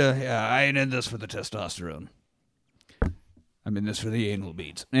Loggia, yeah, I ain't in this for the testosterone. I'm in this for the anal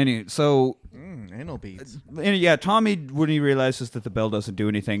beads. Anyway, so Anal beads. and yeah, Tommy, when he realizes that the bell doesn't do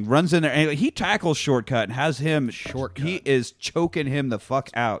anything, runs in there and he tackles Shortcut and has him Shortcut. He is choking him the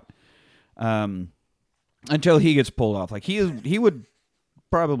fuck out, until he gets pulled off. Like he would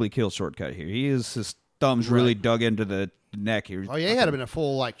probably kill Shortcut here. He is just thumbs really dug into the neck. He was Oh, yeah, he had him in a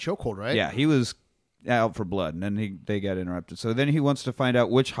full, like, chokehold, right? Yeah, he was out for blood, and then they got interrupted. So then he wants to find out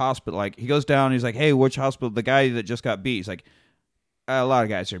which hospital. Like, he goes down, and he's like, hey, which hospital? The guy that just got beat. He's like, a lot of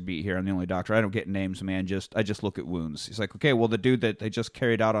guys are beat here. I'm the only doctor. I don't get names, man. I just look at wounds. He's like, okay, well, the dude that they just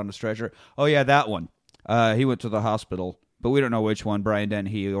carried out on the stretcher. Oh, yeah, that one. He went to the hospital, but we don't know which one. Brian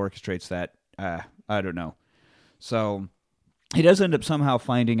Dennehy orchestrates that. I don't know. So he does end up somehow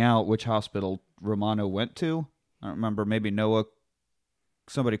finding out which hospital Romano went to. I don't remember. Maybe Noah.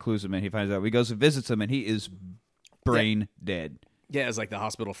 Somebody clues him in. He finds out. He goes and visits him, and he is brain dead. Yeah, it's like the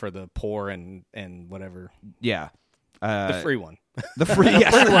hospital for the poor and whatever. Yeah. The free one. The free,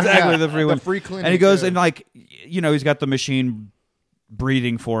 yes, exactly, the free one. The free clinic. And he goes and, like, he's got the machine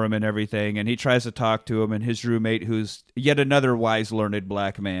breathing for him and everything, and he tries to talk to him, and his roommate, who's yet another wise, learned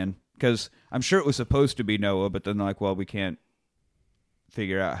black man, because I'm sure it was supposed to be Noah, but then, like, well, we can't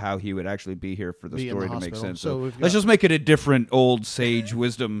figure out how he would actually be here for the story to make sense. So let's just make it a different old sage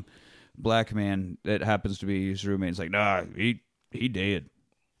wisdom black man that happens to be his roommate. It's like, nah, he dead.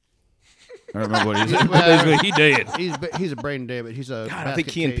 I don't remember what he said. Basically, he dead. He's a brain dead, but he's a. God, I think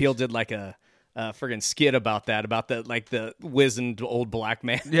Key and Peele did like a friggin' skit about the wizened old black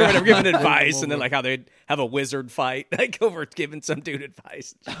man. Yeah. Whatever, giving advice, and then like how they'd have a wizard fight, like over giving some dude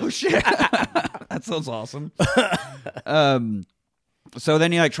advice. Oh shit, that sounds awesome. So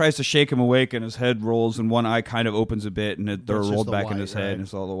then he like tries to shake him awake, and his head rolls, and one eye kind of opens a bit, and they're It's just rolled the back in white, his head, right? and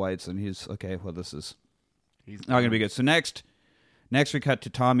it's all the whites, and he's okay. Well, this is not gonna be good. So next we cut to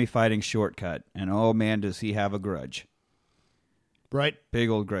Tommy fighting Shortcut, and oh man, does he have a grudge? right. Big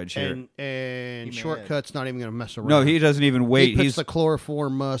old grudge here. And Shortcut's not even going to mess around. No, he doesn't even wait. He puts He's the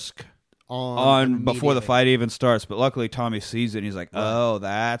chloroform musk on before the immediately. fight even starts. But luckily, Tommy sees it, and he's like, "Oh,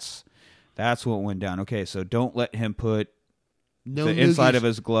 that's what went down." Okay, so don't let him put No the inside noogies- of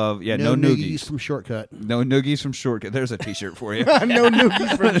his glove. Yeah, no no noogies noogies. from Shortcut. No noogies from Shortcut. There's a T-shirt for you. no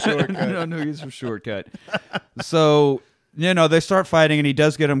noogies from Shortcut. No noogies from Shortcut. So they start fighting, and he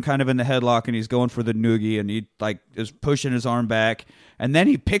does get him kind of in the headlock, and he's going for the noogie, and he like is pushing his arm back, and then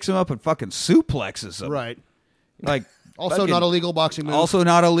he picks him up and fucking suplexes him. Right. Like Also fucking- not a legal boxing move. Also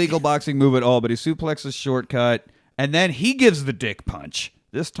not a legal boxing move at all, but he suplexes Shortcut, and then he gives the dick punch.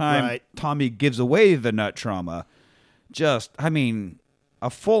 This time, Right. Tommy gives away the nut trauma. A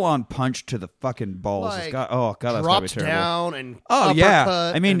full-on punch to the fucking balls. Like, It's got, oh, God, that's gotta be drops terrible. down and Oh, yeah.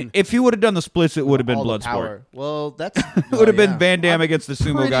 uppercut I mean, and- if he would have done the splits, it would have been All the Bloodsport. power. Well, that's It would have been Van Damme against the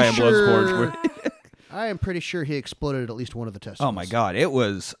sumo pretty guy in sure- Bloodsport. I am pretty sure he exploded at least one of the testicles. Oh, my God. It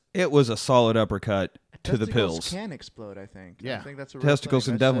was a solid uppercut to the Testicles pills. can explode, I think. Yeah. I think that's a real Testicles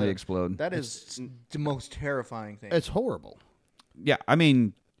thing. can That's definitely a- explode. That is the most terrifying thing. It's horrible. Yeah, I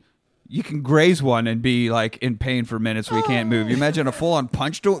mean, you can graze one and be like in pain for minutes where you can't move. You imagine a full-on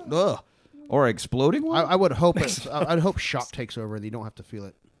punch to it, or exploding one. I would hope I'd hope shock takes over and you don't have to feel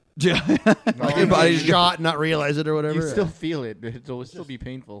it. Like your body's shot, not realize it or whatever. You still feel it. It'll still be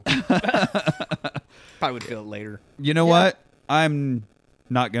painful. Probably would feel it later. You know what? I'm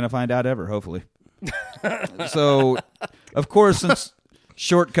not gonna find out ever. Hopefully. So, of course, since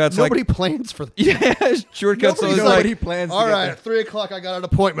Shortcuts Nobody like plans for that. yeah, Shortcuts always Nobody like plans. All to right, get at 3 o'clock I got an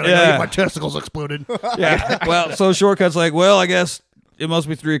appointment. I Yeah. gotta get my testicles exploded. yeah. Well, so Shortcuts like, well, I guess it must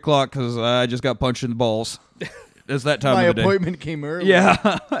be 3 o'clock because I just got punched in the balls. It's that time My of the day. appointment came early.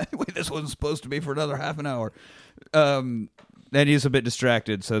 Yeah. Wait, this wasn't supposed to be for another half an hour. Then he's a bit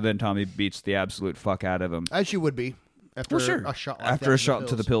distracted, so then Tommy beats the absolute fuck out of him. As you would be after a shot like After that a in shot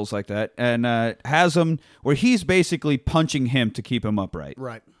to the pills. pills like that. And has him where he's basically punching him to keep him upright.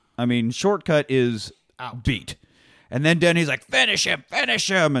 Right. I mean, Shortcut is Out. beat. And then Denny's like, finish him.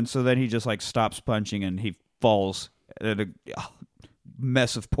 And so then he just like stops punching and he falls at a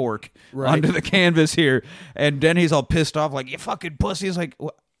mess of pork Right. onto the canvas here. And Denny's all pissed off, like, you fucking pussy. He's like,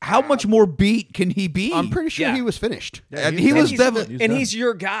 how much more beat can he be? I'm pretty sure Yeah. he was finished. And he was he's, definitely. and he's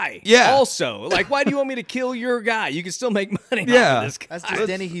your guy. Yeah. Also, like, why do you want me to kill your guy? You can still make money. Yeah. Off of this guy. That's just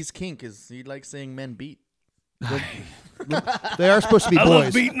Denny. He's kink. Is he likes seeing men beat? They are supposed to be I love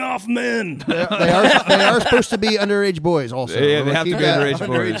boys. beating off men. They are supposed to be underage boys. Also, Yeah, they have to Keep be that-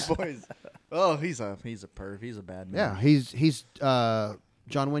 underage boys. boys. Oh, he's a perv. He's a bad man. Yeah, he's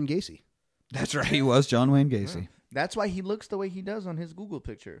John Wayne Gacy. That's right. He was John Wayne Gacy. That's why he looks the way he does on his Google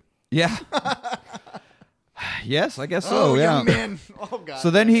picture. Yeah. Yes, I guess so. yeah. young man. Oh God. So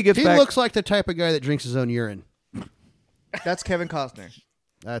then he gets He back. looks like the type of guy that drinks his own urine. That's Kevin Costner.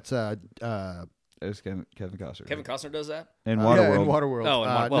 That's There's Kevin Costner. Kevin Costner does that? in Yeah, Waterworld. in Waterworld. Oh,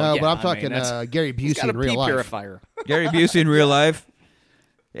 no, well, yeah, but I'm I talking mean, that's- Gary he's Busey got a in real pee life. purifier. Gary Busey in real life.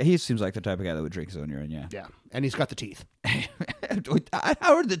 Yeah, he seems like the type of guy that would drink his own urine. Yeah. Yeah, and he's got the teeth.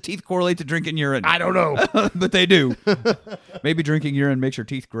 How do the teeth correlate to drinking urine? I don't know. But they do. Maybe drinking urine makes your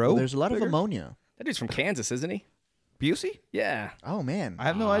teeth grow. Well, there's a lot of ammonia. That dude's from Kansas, isn't he? Busey? Yeah. Oh man, I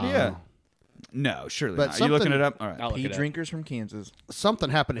have no idea. No, surely But not. Are you looking something- it up? All right. I'll look pea it up. drinkers from Kansas. Something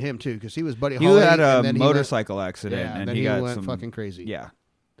happened to him too because he was Buddy He Holly. had a and then he motorcycle accident, Yeah, and then he he got went some fucking crazy. Yeah,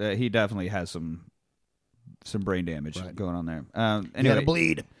 he definitely has some brain damage Right. going on there. He had Anyway, to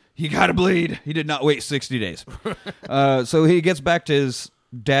bleed. He got to bleed. He did not wait 60 days. So he gets back to his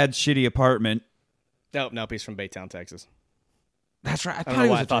dad's shitty apartment. Nope, he's from Baytown, Texas. That's right. I I thought don't know he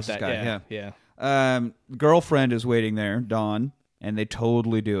why was I a thought Texas that. guy. Yeah. Girlfriend is waiting there, Dawn, and they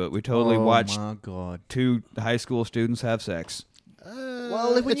totally do it. We totally Oh watched my god. two high school students have sex.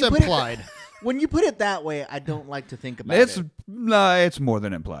 Well, when It's you put it- implied. When you put it that way, I don't like to think about It's it. it's more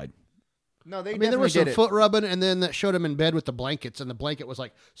than implied. No, they I mean, there was definitely some did it. foot rubbing, and then that showed him in bed with the blankets, and the blanket was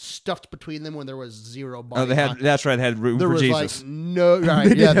like stuffed between them when there was zero body. Oh, they had. contact. That's right. They had room There for was Jesus. like no.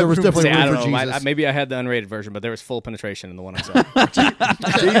 Right, yeah, there was definitely See, I room don't for know. Jesus. Maybe I had the unrated version, but there was full penetration in the one I saw.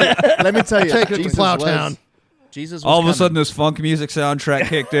 Let me tell you, Take it to Jesus Plowtown. was- Jesus was All of a coming. sudden, this funk music soundtrack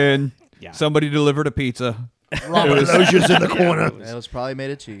kicked in. Yeah. Somebody delivered a pizza. Robert Loggia's in the corner. It was probably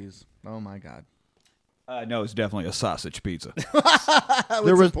made of cheese. Oh my god. No, it's definitely a sausage pizza.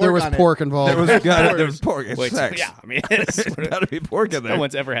 There was on it. pork involved. There was pork. It's Wait, sex. yeah, I mean, it's, There's got to be pork in there. no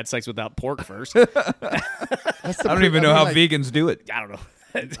one's ever had sex without pork first. I don't even know how vegans do it. I don't know.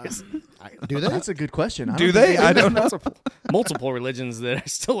 It's just Do they? That's a good question. I Do don't think they? I don't know. multiple religions that are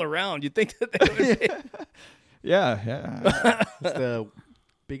still around. You'd think that they would be. Yeah. It's the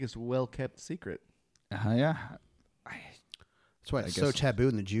biggest well-kept secret. Yeah. That's why it's so guess- taboo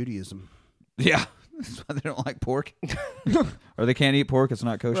in the Judaism. Yeah. That's why they don't like pork. Or they can't eat pork. It's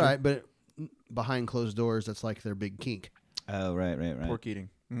not kosher. Right, but behind closed doors, that's like their big kink. Oh, right. Pork eating.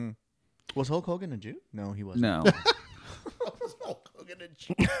 Mm. Was Hulk Hogan a Jew? No, he wasn't. No.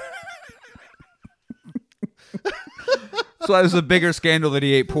 So it was a bigger scandal that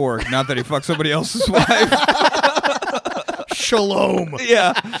he ate pork, not that he fucked somebody else's wife. Shalom.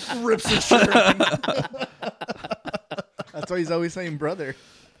 Yeah. Rips his shirt. That's why he's always saying brother.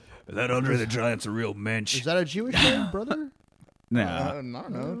 That Andre the Giant's a real mensch. Is that a Jewish name, brother? No, I don't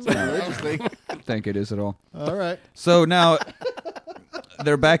know. It's a religious thing. I don't think it is at all. All right. So now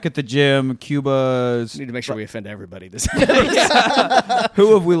they're back at the gym. Cuba's. Need to make sure we offend everybody. This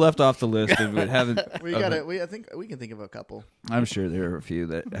Who have we left off the list? And we haven't. We got it. I think we can think of a couple. I'm sure there are a few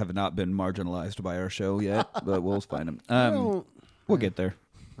that have not been marginalized by our show yet, but we'll find them. Well, We'll get there.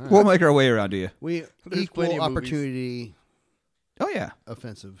 We'll make our way around to you. we There's equal plenty of movies. opportunity Oh yeah,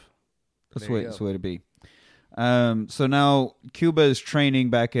 offensive. that's There you the go. way to be. So now Cuba is training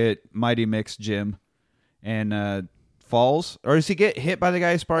back at Mighty Mix gym, and falls, or does he get hit by the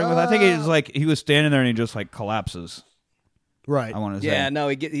guy he's sparring with? I think it's like he was standing there and he just like collapses. Right. I want to say. yeah, no,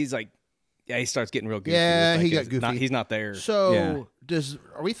 he's like, he starts getting real goofy. Yeah, with, he like, got his- goofy. he's not there. So Yeah.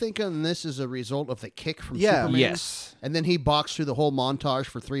 are we thinking this is a result of the kick from Yeah. Superman? Yes. And then he boxed through the whole montage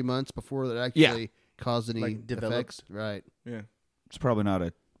for 3 months before that actually caused any Like, developed. effects. Right. Yeah. It's probably not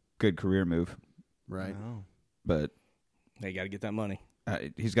a good career move, Right. Oh. but They got to get that money.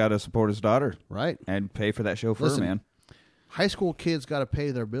 he's got to support his daughter Right. and pay for that chauffeur, Listen. man. High school kids got to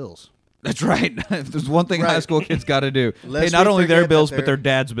pay their bills. That's right. If there's one thing high Right. school kids got to do, pay Lest not we only their forget that bills but they're- their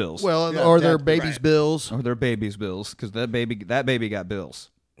dad's bills, Well, Yeah, or their that- baby's right. bills. or their baby's bills, because that baby got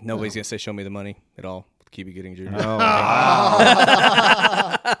bills. Nobody's going to say, show me the money at all. Keep it getting junior. Oh,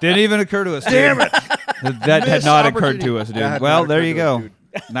 didn't even occur to us. Damn it! That had not occurred to us, dude. That had Well, not there occurred you to us, go. dude.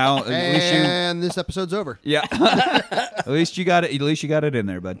 Now at least you, And this episode's over. yeah. At least you got it. At least you got it in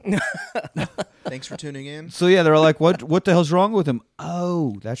there, bud. Thanks for tuning in. So yeah, they're like, "What the hell's wrong with him?"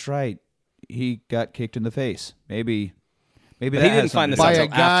 Oh, that's right. He got kicked in the face. Maybe But that he has didn't find something By this to out a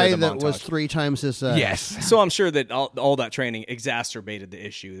until guy after the that was montage. 3 times his do. size. Yes. So I'm sure that all that training exacerbated the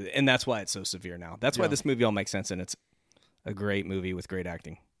issue, and that's why it's so severe now. That's why this movie all makes sense, and it's a great movie with great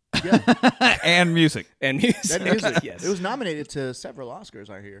acting And music. and music. That music. yes, It was nominated to several Oscars,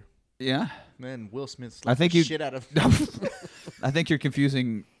 I hear. Yeah. Man, Will Smith I slapped think the you- shit out of I think you're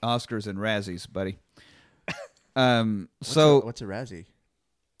confusing Oscars and Razzies, buddy. So what's a Razzie?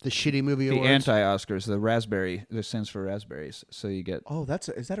 The shitty movie the awards. anti-Oscars, the raspberry, that stands for raspberries. So you get Oh,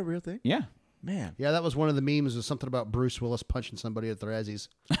 is that a real thing? yeah. Man. Yeah, that was one of the memes. Was something about Bruce Willis punching somebody at the Razzies.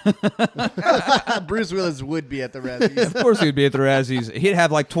 Bruce Willis would be at the Razzies. Of course he'd be at the Razzies. He'd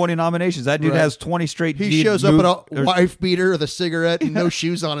have like 20 nominations. That dude Right. has 20 straight. He shows up at a wife beater with a cigarette and no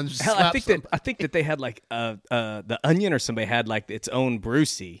shoes on, and just Hell, slaps him. I think that they had like the Onion or somebody had like its own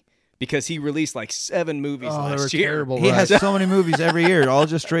Brucey because he released like 7 movies Oh, they were last year. terrible. He right. has so many movies every year, all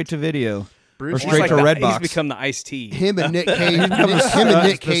just straight to video. or Bruce straight like to the, Redbox. He's become the iced tea. Him and Nick Cage. him It's and the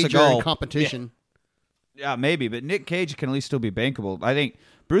Nick Cage are in Seagal. competition. Yeah, maybe, but Nick Cage can at least still be bankable. I think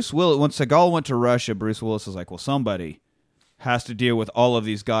Bruce Willis, when Seagal went to Russia, Bruce Willis was like, well, somebody has to deal with all of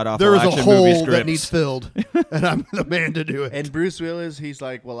these god-awful There is a action movie hole scripts. that needs filled, and I'm the man to do it. And Bruce Willis, he's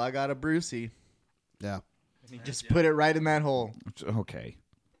like, well, I got a Brucey. Yeah. And he just put it right in that hole. Okay.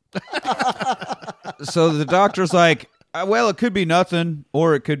 So the doctor's like, well, it could be nothing,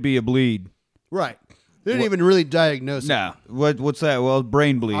 or it could be a bleed. Right. They didn't even really diagnose it. No, what's that? Well,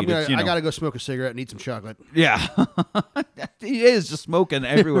 brain bleed. It's, you know. I got to go smoke a cigarette and eat some chocolate. Yeah. He is just smoking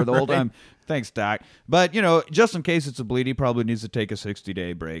everywhere the whole time. Thanks, Doc. But, you know, just in case it's a bleed, he probably needs to take a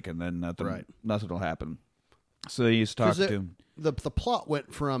 60-day break, and then nothing will happen. So he's talking to him. The plot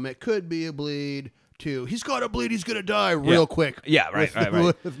went from it could be a bleed to he's got a bleed, he's going to die real quick. Yeah, right.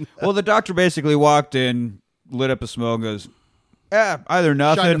 With- Well, the doctor basically walked in, lit up a smoke, and goes, either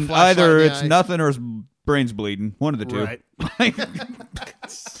nothing, flashlight either in the it's eye. nothing or his brain's bleeding. One of the two. Right.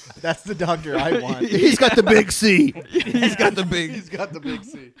 That's the doctor I want. He's got the big C. He's got the big He's got the big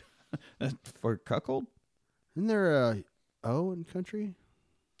C. for cuckold. Isn't there a O in country?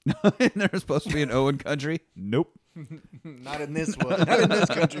 And there's supposed to be an Owen country. Nope. Not in this one. Not in this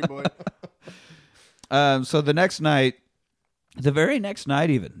country, boy. So the next night, the very next night,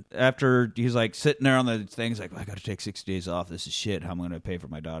 even after he's like sitting there on the thing, he's like, I got to take 60 days off. This is shit. How am I going to pay for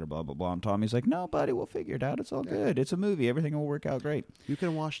my daughter? Blah blah blah. And Tommy's like, no, buddy, we'll figure it out. It's all good. It's a movie. Everything will work out great. You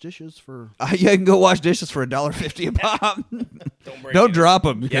can wash dishes for. You can go wash dishes for $1.50 a pop. Don't drop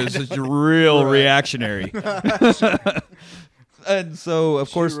them because it's real reactionary. And so, of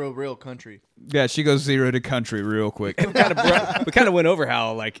course, real country. yeah, she goes 0 to country real quick. we kind of went over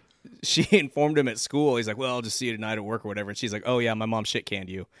how like she informed him at school. He's like, "Well, I'll just see you tonight at work or whatever." And she's like, "Oh yeah, my mom shit canned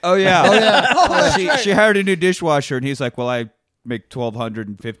you." Oh yeah, she hired a new dishwasher, and he's like, "Well, I make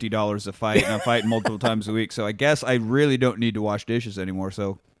 $1,250 a fight, and I'm fighting multiple times a week, so I guess I really don't need to wash dishes anymore."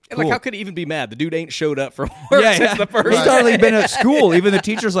 So, And cool. like, how could he even be mad? The dude ain't showed up for work Yeah, since yeah. the first He's day. hardly been at school. Even the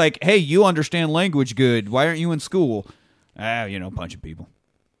teacher's like, "Hey, you understand language good. Why aren't you in school?" Punching people.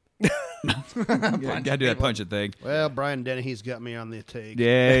 Gotta do that punching thing. Well, Brian Dennehy's got me on the take.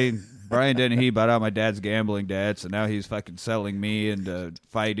 Yeah, Brian Dennehy bought out my dad's gambling debts, and now he's fucking selling me and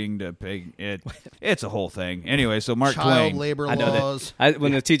fighting to pay it. It's a whole thing. Anyway, so Mark Child Twain. labor I know laws. that.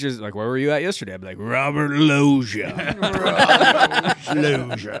 When the teacher's like, "Where were you at yesterday?" I'd be like, "Robert Loggia."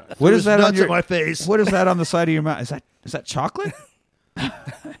 Loja. What is that on nuts your in my face? What is that on the side of your mouth? Is that chocolate?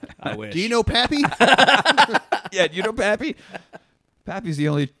 I wish. Do you know Pappy? Yeah, you know Pappy? Pappy's the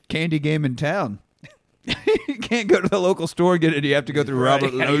only candy game in town. You can't go to the local store and get it. You have to go through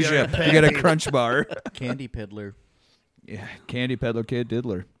Robert Yeah, Loggia. You got a Crunch Bar. Candy Peddler. Yeah, Candy Peddler Kid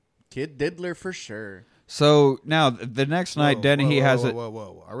Diddler. Kid Diddler for sure. So now the next night, Dennehy has it.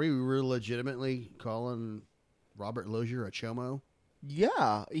 Whoa. Are we real legitimately calling Robert Lozier a chomo?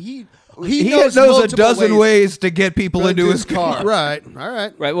 Yeah, he knows a multiple dozen ways to get people into his car. car. Right. All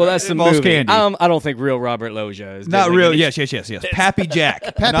right. Right. Well, that's the involves movie. candy. I don't think real Robert Loggia is Not doing real. any- Yes. Pappy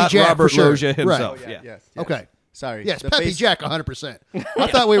Jack. Pappy not Jack, Robert for sure. Loggia himself. Right. Yeah. Yes. Okay. Sorry. Yes, The Pappy face- Jack, 100%. I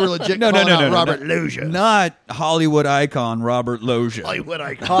thought we were legit No, calling out no, Robert no. Loggia. Not Hollywood icon Robert Loggia. Hollywood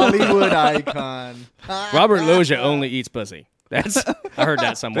icon. Hollywood icon. Robert Loggia only eats pussy. That's I heard that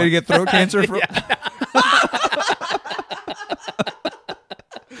Did somewhere. he get throat cancer from?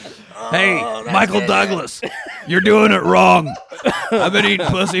 Hey, Michael Douglas, you're doing it wrong. I've been eating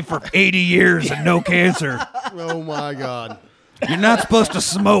pussy for 80 years and no cancer. Oh, my God. You're not supposed to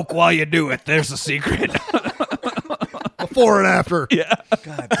smoke while you do it. There's a secret. Before and after. Yeah.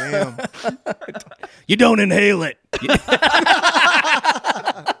 God damn. You don't inhale it.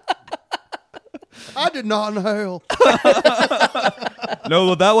 I did not inhale.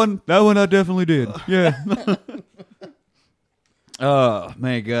 No, that one I definitely did. Yeah. Oh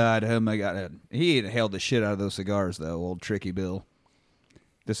my God. He inhaled the shit out of those cigars, though, old Tricky Bill.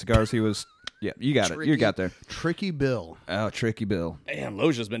 The cigars he was. Yeah, you got it. You got there. Tricky Bill. Oh, Tricky Bill. Damn,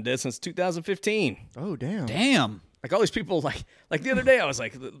 Loggia's been dead since 2015. Oh damn. Damn. Like all these people, like the other day, I was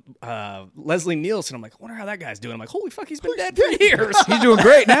like, Leslie Nielsen. I'm like, I wonder how that guy's doing. I'm like, holy fuck, he's been dead for years. He's doing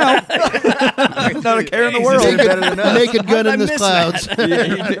great now. Not a care in the He's world. doing Naked, naked gun How'd I in the miss clouds.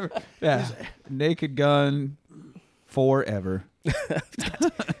 Yeah. Naked Gun forever.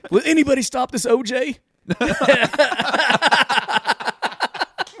 Will anybody stop this OJ?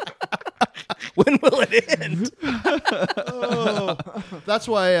 When will it end? That's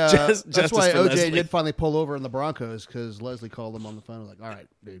why. Just- that's justice why for OJ Leslie. did finally pull over in the Broncos because Leslie called him on the phone. Like, all right,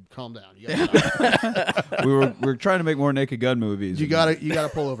 dude, calm down. You gotta, We were trying to make more Naked Gun movies. you gotta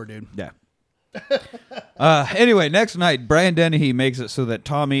pull over, dude. Yeah. Anyway, next night, Brian Dennehy makes it so that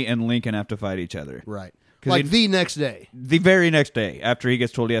Tommy and Lincoln have to fight each other. Right. 'Cause Like he- the next day. The very next day, after he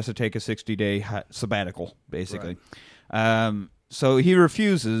gets told he has to take a 60-day sabbatical, basically. So he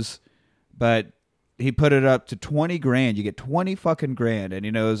refuses, but he put it up to 20 grand. You get 20 fucking grand. And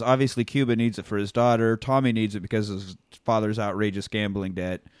he knows, obviously, Cuba needs it for his daughter. Tommy needs it because of his father's outrageous gambling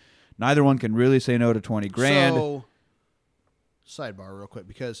debt. Neither one can really say no to 20 grand. So, sidebar real quick,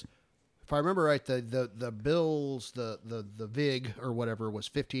 because if I remember right, the bills, the VIG or whatever was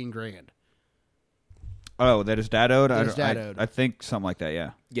 15 grand. Oh, that his dad owed? That his dad owed. I think something like that,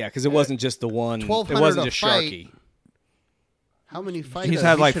 yeah. Yeah, because it wasn't just the one. It 1,200 wasn't a just fight. Sharky. How many fights? He's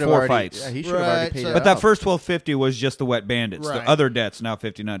had like should've 4 already- fights. Yeah, he should have already Right, paid so- it But that out. first 1250 was just the wet bandits. Right. The other debt's now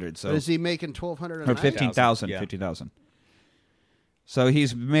 1,500. So But is he making 1,200 a or night? 15,000. Yeah. 15,000. So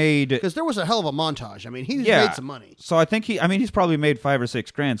he's made. Because there was a hell of a montage. I mean, he's Yeah. made some money. So I think he's probably made 5 or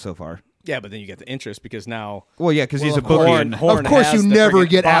 6 grand so far. Yeah, but then you get the interest because now Well, yeah, because he's a of course. bookie. And, Horn Of course, has you the never friggin'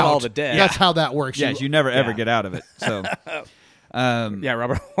 get bought out. all the debt. That's how that works. yes, you never ever Yeah. get out of it. So, Yeah,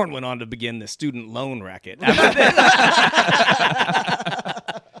 Robert Horn went on to begin the student loan racket.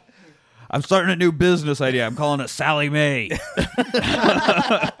 I'm starting a new business idea. I'm calling it Sally Mae.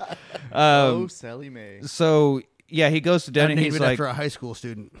 Oh, Sally Mae. So yeah, he goes to Denny. Named He's it like, after a high school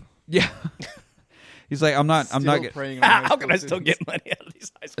student. yeah. He's like, I'm not Still getting. preying on high How can school I still students. get money out of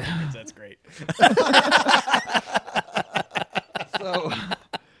these high school kids? That's great. So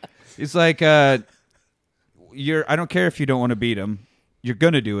he's like, I don't care if you don't want to beat him. You're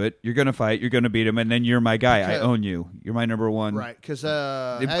gonna do it. You're gonna fight. You're gonna beat him, and then you're my guy. I Okay. own you. You're my number one. Right. Because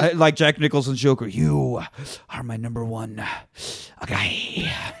Like Jack Nicholson's Joker. You are my number one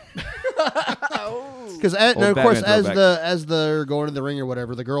guy. Because of Old course, Batman as they're going to the ring or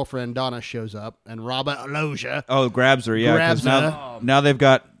whatever, the girlfriend Donna shows up, and Robert Loggia. Oh, grabs her. Yeah, because Grabs now they've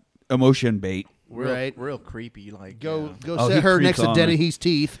got emotion bait. Right. Real creepy. Like Go Oh, he sit her creeps next to on Dennehy's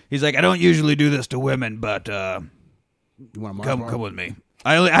teeth. He's like, I don't usually do this to women, but You want to come with me.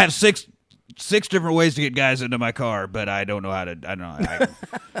 I have six different ways to get guys into my car, but I don't know how to. I don't know.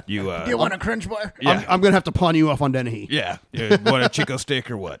 You want a crunch bar? yeah. I'm gonna have to pawn you off on Dennehy. Yeah, you want a Chico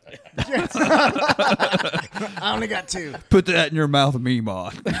stick or what? I only got 2. Put that in your mouth,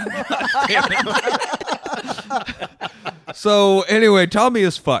 Meemaw. So anyway, Tommy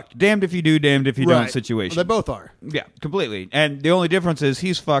is fucked. Damned if you do, damned if you don't. Situation. They both are. Yeah, completely. And the only difference is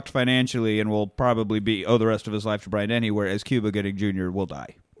he's fucked financially and will probably owe the rest of his life to Brian Denny, whereas Cuba Gooding Jr. will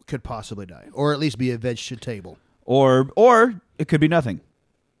die, Could possibly die, or at least be a vegetable. or it could be nothing.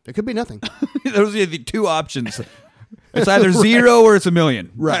 It could be nothing. Those are the two options. It's either 0 or it's $1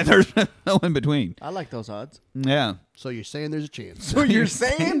 million. Right. There's no in between. I like those odds. Yeah. So you're saying there's a chance? So you're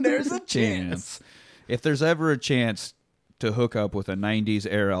saying there's a chance? If there's ever a chance to hook up with a 90s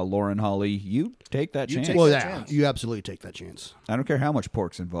era Lauren Holly, you take that chance. take Well, that yeah, chance. you absolutely take that chance. I don't care how much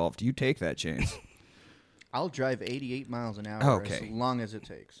pork's involved. You take that chance. I'll drive 88 miles an hour Okay. as long as it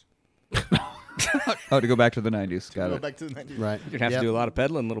takes. Oh, to go back to the 90s. Got Go it. back to the 90s. Right. You're gonna have to do a lot of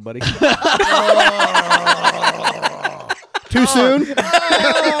peddling, little buddy. Too soon?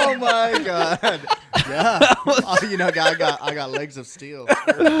 Oh my god! Yeah, oh, you know, I got legs of steel.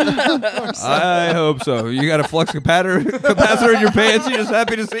 I hope so. You got a flux capacitor in your pants? You just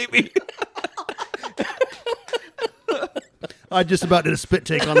happy to see me? I just about did a spit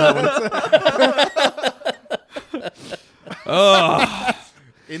take on that one.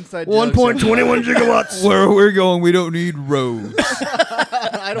 Inside 1.21 gigawatts. Where we're going, we don't need roads.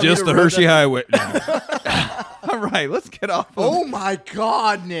 I don't Just need the a road Hershey that- Highway. All right, let's get off. Oh my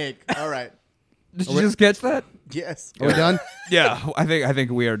god, Nick! All right, Did you just catch that? yes. Are we done? Yeah, I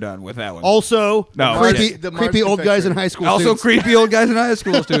think we are done with that one. Also, No, creepy, shit. The Mars creepy old guys in confectionery. high school. Also, students. creepy old guys in high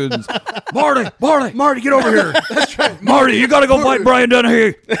school students. Marty, Marty, get over here. Marty, you gotta go fight Brian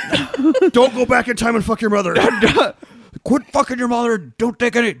Dennehy. Don't go back in time and fuck your mother. Quit fucking your mother. Don't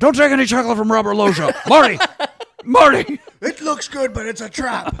take any chocolate from Robert Loggia. Marty, It looks good, but it's a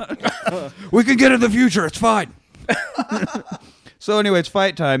trap. we can get in the future. It's fine. So anyway, it's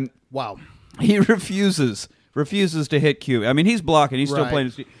fight time. Wow. He refuses to hit Q. I mean, he's blocking. He's still Right.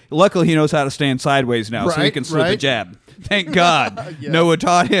 playing. Luckily, he knows how to stand sideways now, so he Right, can slip a right. jab. Thank God, Noah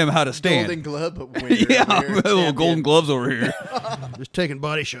taught him how to stand. Golden Glove winner. Yeah, over here, little champion. golden gloves over here. Just taking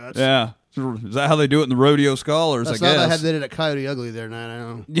body shots. Yeah, is that how they do it in the rodeo scholars? That's I not guess. how they did it at Coyote Ugly there, night.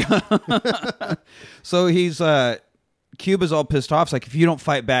 I know. So he's Cuba's all pissed off. It's like if you don't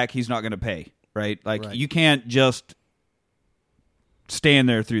fight back, he's not going to pay. Right? Like Right. you can't just stand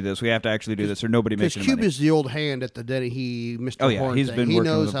there through this. We have to actually do this, or nobody makes Because any money. Cuba's the old hand at the Dennehy Mr. Oh, yeah, Horn he's thing. been He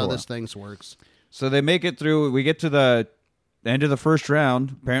working knows with it how for a this thing works. So they make it through. We get to the end of the first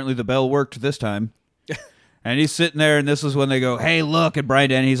round. Apparently the bell worked this time. And he's sitting there, and this is when they go, "Hey, look!" And Brian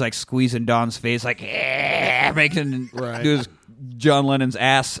Dennehy's like squeezing Don's face, like, "Yeah," making Right. do his John Lennon's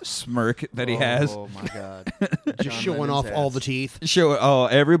ass smirk that he has. Oh my god! Just showing off all the teeth. Show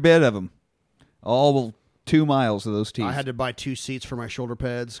every bit of them, all 2 miles of those teeth. I had to buy 2 seats for my shoulder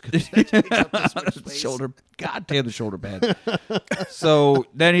pads. 'Cause they take up this much space. shoulder, goddamn the shoulder pad. So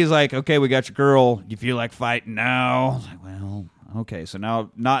then he's like, "Okay, we got your girl. You feel like fighting now?" I was like, well, okay. So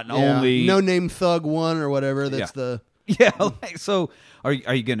now, not Yeah, only no name Thug 1 or whatever. That's the yeah. Like, so are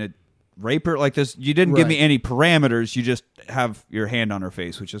you gonna rape her like this? You didn't give me Right. any parameters. You just have your hand on her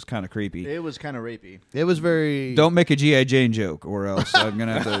face, which is kind of creepy. It was kind of rapey. It was very. Don't make a G.I. Jane joke, or else I'm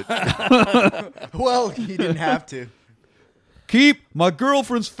gonna have to Well, he didn't have to. keep my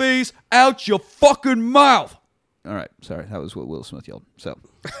girlfriend's face out your fucking mouth. All right, sorry, that was what Will Smith yelled. So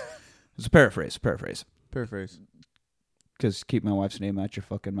it's a paraphrase, Paraphrase. because keep my wife's name out your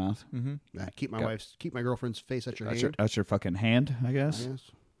fucking mouth. keep my girlfriend's face at your hand. That's your fucking hand, I guess. Yes.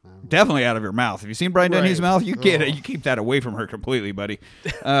 Definitely out of your mouth. Have you seen Brian Dennehy's Right. mouth? You get it. You keep that away from her completely, buddy.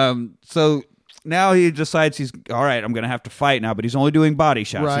 So now he decides he's all right. I'm going to have to fight now, but he's only doing body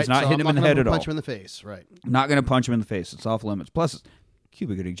shots. Right. He's not so hitting I'm him in the not head gonna at all. Punch him in the face. Right. Not going to punch him in the face. It's off limits. Plus, it's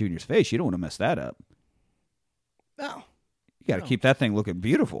Cuba Gooding Jr.'s face. You don't want to mess that up. No. You got to keep that thing looking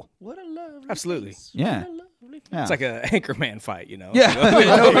beautiful. What a lovely. Absolutely. face. Yeah. What a lovely face. Yeah. It's like a Anchorman fight, you know? Yeah.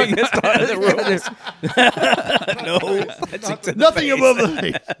 Nobody gets started the ropes. No. punching to the Nothing face. above the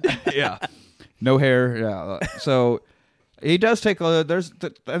face. Yeah. No hair. Yeah. So he does take a. There's.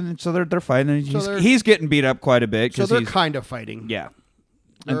 So they're fighting. He's getting beat up quite a bit. So 'cause they're he's, kind of fighting. yeah.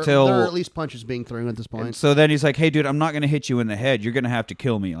 There Until are at least punches being thrown at this point. And so then he's like, "Hey, dude, I'm not going to hit you in the head. You're going to have to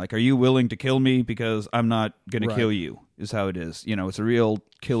kill me. Like, are you willing to kill me? Because I'm not going to Right. kill you." Is how it is. You know, it's a real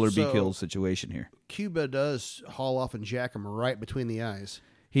kill or be So- killed situation here. Cuba does haul off and jack him right between the eyes.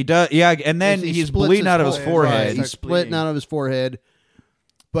 He does, yeah, and then He he's splits bleeding out of his whole- forehead. Right, he's Starts splitting bleeding. out of his forehead.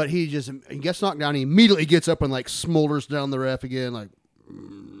 But he gets knocked down. He immediately gets up and like smolders down the ref again. Like,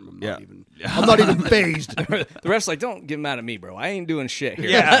 Yeah. I'm not even phased. The ref's like, don't get mad at me, bro. I ain't doing shit here.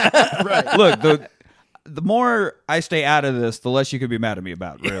 Yeah, Right. look, the more I stay out of this, the less you can be mad at me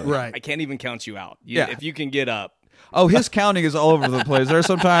about. Really, Right. I can't even count you out. Yeah. If you can get up. Oh, his counting is all over the place. There's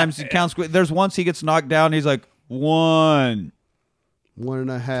sometimes he counts. There's once he gets knocked down. He's like 1,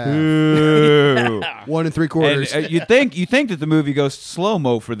 1.5. 2. 1 3/4. And you think that the movie goes slow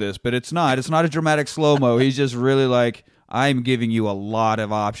mo for this, but it's not. It's not a dramatic slow mo. He's just really like, I'm giving you a lot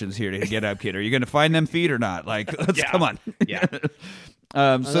of options here to get up, kid. Are you going to find them feet or not? Like, let's come on. Yeah.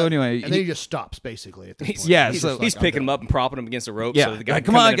 So anyway, and then he just stops basically at this point. yeah, He's so- just He's like, picking I'm him up and propping him against the rope yeah, so the guy like,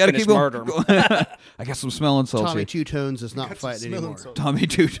 can come on, in gotta and keep finish going. murder him. I got some smelling salts Tommy here. Two Tones is not fighting smelling anymore. salts. Tommy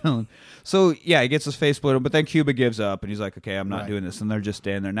Two-Tone. So, yeah, he gets his face split, but then Cuba gives up, and he's like, okay, I'm not Right. doing this. And they're just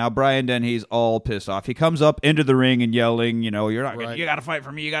standing there. Now, Brian Dennehy's all pissed off. He comes up into the ring and yelling, you know, you're not gonna, Right. you got to fight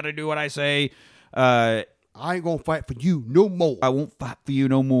for me. You got to do what I say. I ain't gonna fight for you no more. I won't fight for you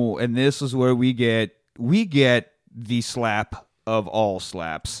no more. And this is where we get the slap of all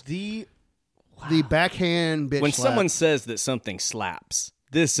slaps. The The backhand bitch When slap. someone says that something slaps,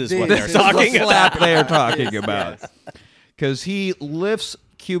 this is This what they're is talking the about. slap they're talking about. Because he lifts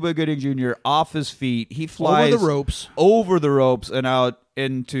Cuba Gooding Jr. off his feet. He flies over the ropes and out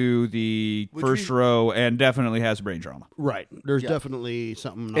into the first row, and definitely has brain trauma. Right. There's definitely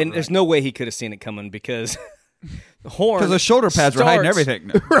something. Not And right. there's no way he could have seen it coming because the horn. Because the shoulder pads were hiding starts everything.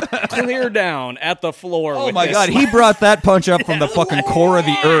 Clear down at the floor. Oh with my this God, he brought that punch up from the fucking core of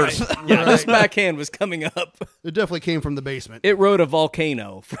the earth. Yeah, this backhand was coming up. It definitely came from the basement. It rode a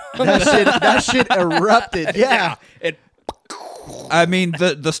volcano. that shit erupted. Yeah. It I mean,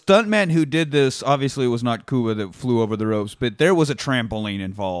 the stuntman who did this obviously was not Cuba that flew over the ropes, but there was a trampoline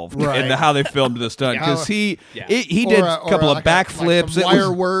involved Right. in how they filmed the stunt because he did Or a couple of like backflips. some It wire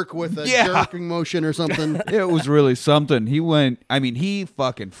was- work with a Yeah. jerking motion or something. It was really something. He went. I mean, he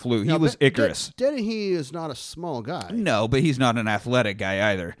fucking flew. He Now, was Icarus. Dennehy is not a small guy, No, but he's not an athletic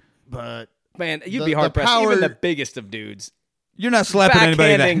guy either. but man, you'd The- be hard the pressed. Even power- the biggest of dudes You're not slapping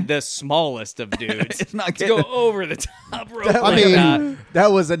anybody. backhanding the smallest of dudes. It's not to go getting- over the top rope. I like mean, that.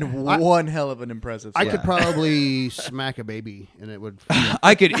 That was one hell of an impressive. I slap. could probably smack a baby and it would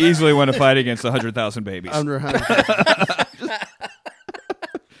I could easily win a fight against 100,000 babies. under 100.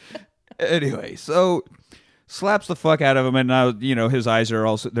 Anyway, so slaps the fuck out of him, and now his eyes are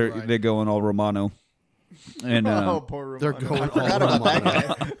also Right. they're going all Romano. And Oh, poor They're Romano. going I forgot all about that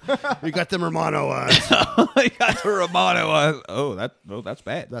Romano. guy. You got them Romano eyes. I got the Romano. That's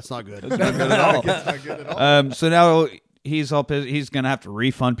bad. That's not good. Not good at all. So now he's going to have to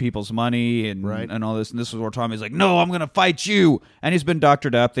refund people's money and Right. and all this. And this is where Tommy's like, no, I'm going to fight you. And he's been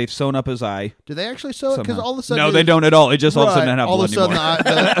doctored up. They've sewn up his eye. Do they actually sew it? Because somehow. all of a sudden, No, they don't at all. It just all of a sudden Right. doesn't have all of blood a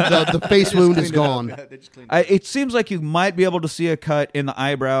sudden, anymore. the face wound is Cleaned it up. gone. Yeah, they just cleaned it up. It seems like you might be able to see a cut in the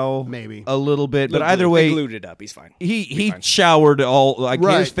eyebrow, Maybe. a little bit, but Look, either they way, glued it up. He's fine. he fine. showered all like his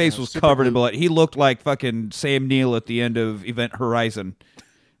Right. face Yeah, was super covered in glue. blood. He looked like fucking Sam Neill at the end of Event Horizon.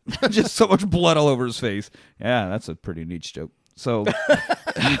 Just so much blood all over his face. Yeah, that's a pretty neat joke. So,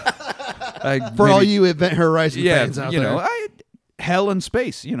 For all you Event Horizon yeah, fans out you there. know, hell in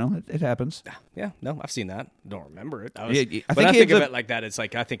space. You know, it happens. Yeah, no, I've seen that. Don't remember it. Yeah, I When think I he think of ends up- it like that, it's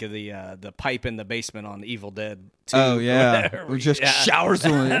like I think of the pipe in the basement on Evil Dead 2. Oh or yeah, whatever. it just Yeah. showers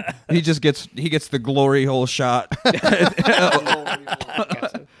him. He gets the glory hole shot.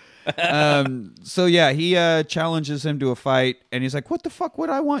 So yeah, he challenges him to a fight, and he's like, "What the fuck would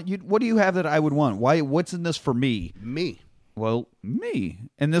I want? What do you have that I would want? Why? What's in this for me? Me. Well, me."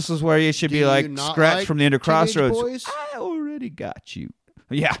 And this is where you should Do be you like, not scratch like from the end of teenage Crossroads. boys? I already got you.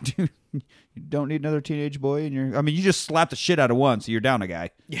 Yeah, dude. You don't need another teenage boy in your. I mean, you just slapped the shit out of one, so you're down a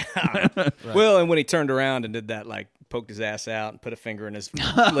guy. Yeah. Well, and when he turned around and did that, like poked his ass out and put a finger in his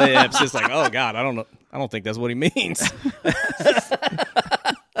lips, it's like, oh god, I don't know. I don't think that's what he means.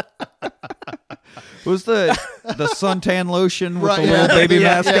 Was the suntan lotion with Right, the little baby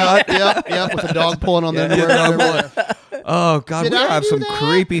mascot? Yeah, with the dog pulling on the Yeah, underwear. dog Oh God, Did we I have do some that?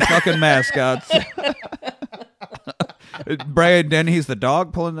 creepy fucking mascots. Brian Dennehy's the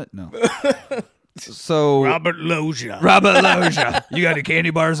dog pulling it. No. So Robert Loggia. you got any candy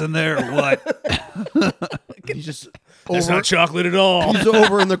bars in there or what? He's just That's over, not chocolate at all. he's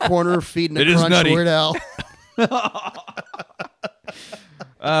over in the corner feeding a It is crunch nutty. Weird Al.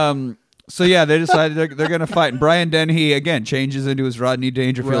 So yeah, they decide they're going to fight, and Brian Dennehy again changes into his Rodney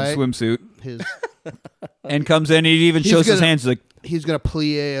Dangerfield Right. swimsuit His, and comes in. He even shows his gonna- hands. He's like, he's gonna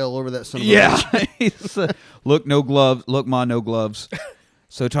plie all over that son of a yeah, bitch. he's, look, no gloves. Look, ma, no gloves.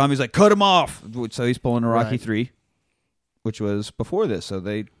 So Tommy's like, cut him off. So he's pulling a Rocky Right. 3, which was before this. So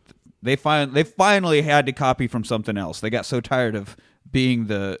they finally had to copy from something else. They got so tired of being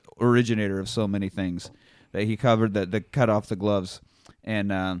the originator of so many things that he covered the cut off the gloves,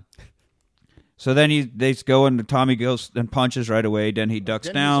 and so then they go and Tommy goes and punches right away. Then he ducks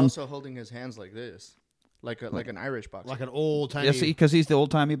Then down. he's also holding his hands like this, like an Irish boxer. Like an old tiny. Yes, because he's the old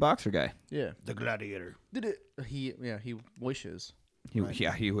timey boxer guy. yeah, the gladiator. did it? He wishes.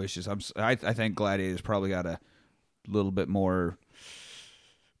 Yeah, he wishes. I think Gladiator's probably got a little bit more,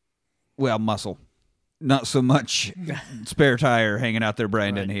 well, muscle, not so much spare tire hanging out there,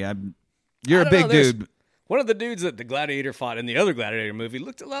 Brandon. You're I a don't big know, there's- dude. One of the dudes that the Gladiator fought in the other Gladiator movie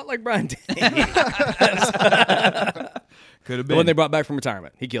looked a lot like Brian Denny. Could have The one they brought back from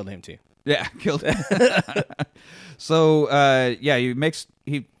retirement. He killed him too. Yeah, killed him. So yeah,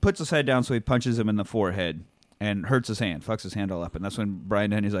 he puts his head down, so he punches him in the forehead and hurts his hand, fucks his hand all up, and that's when Brian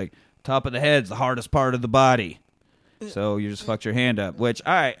Denny's like, "Top of the head's the hardest part of the body." So you just fucked your hand up, which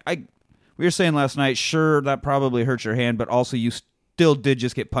we were saying last night. Sure, that probably hurts your hand, but also you still did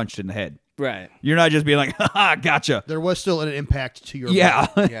just get punched in the head. Right. You're not just being like, "Ha, gotcha." There was still an impact to your Yeah,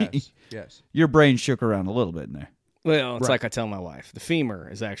 Yes. your brain shook around a little bit in there. Well, it's like I tell my wife. The femur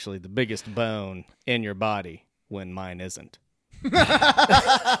is actually the biggest bone in your body when mine isn't.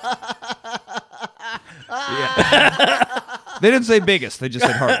 They didn't say biggest; they just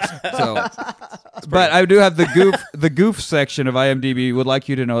said hardest. So, but I do have the goof section of IMDb would like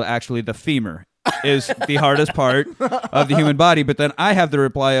you to know actually the femur is the hardest part of the human body. But then I have the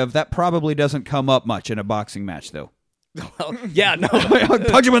reply of that probably doesn't come up much in a boxing match, though. Well, yeah, no.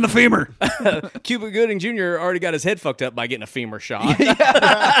 Punch him in the femur. Cuba Gooding Jr. already got his head fucked up by getting a femur shot.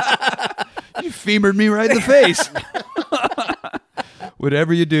 You femured me right in the face.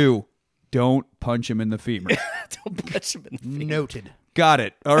 Whatever you do, don't punch him in the femur. Don't punch him in the femur. Noted. Got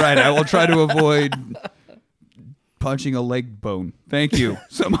it. All right, I will try to avoid punching a leg bone. Thank you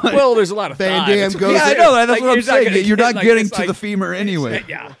so much. Well, there's a lot of Van thigh. Damme That's- goes yeah, I there. know that. That's Like, what I'm you're not saying. gonna You're get, not like, getting it's to like- the femur anyway.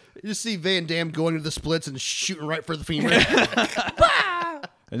 Yeah. You just see Van Damme going to the splits and shooting right for the femur.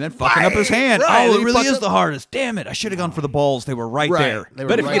 And then fucking up his hand. Right, Oh, he it really fucked is up- the hardest. Damn it. I should have gone for the balls. They were right there. They were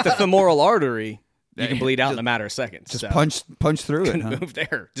But if right you get the there. femoral artery, you can bleed out Just- in a matter of seconds. Just so. punch through it. Huh? Move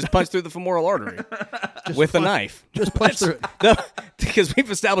there. Just punch through the femoral artery with a knife. Just punch through it. No, because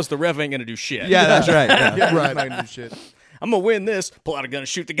we've established the Rev ain't gonna do shit. Yeah, that's right. Yeah. Yeah, Right. right. Not do shit. I'm gonna win this. Pull out a gun and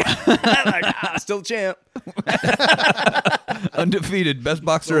shoot the guy. Like, still the champ. Undefeated. Best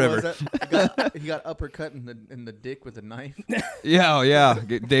boxer What was ever. that? He got uppercut in the dick with a knife. Yeah, oh, yeah.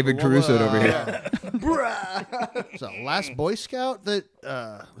 Get David Caruso over here. So last Boy Scout that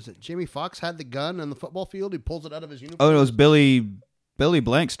was it Jamie Foxx had the gun on the football field. He pulls it out of his uniform. Oh, it was Billy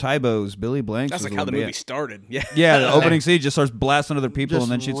Blanks, Tybo's Billy Blanks. That's was like how the one, movie started. Yeah. Yeah, the opening scene just starts blasting other people Just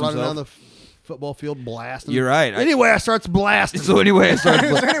and then shoots running himself. down the football field blasting. You're right. Anyway, I starts blasting. So anyway, it starts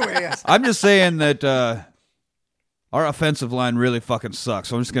Anyway, yes. I'm just saying that our offensive line really fucking sucks.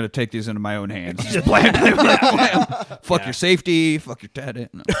 So I'm just going to take these into my own hands. Just blam, blam, blam, blam. Fuck your safety. Fuck your tight end.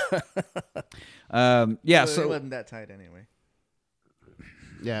 No. Yeah, It so wasn't that tight anyway.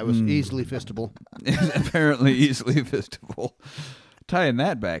 Yeah, it was easily fistable. apparently easily fistable. Tying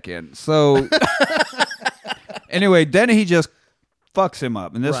that back in. So anyway, then he just fucks him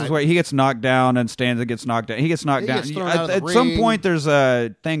up. And this is Right. where he gets knocked down and Stanza gets knocked down. He gets knocked He down. gets thrown out of the At some ring. point, there's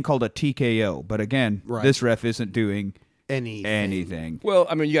a thing called a TKO. But again, Right. this ref isn't doing Anything. Well,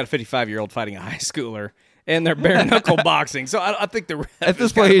 I mean, you got a 55-year-old fighting a high schooler, and they're bare knuckle boxing. So I think the ref At this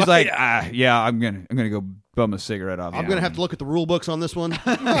is point, kind he's of like, I'm gonna go bum a cigarette off. I'm gonna have to look at the rule books on this one.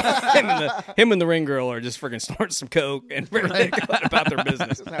 him and the ring girl are just freaking snorting some coke and really going about their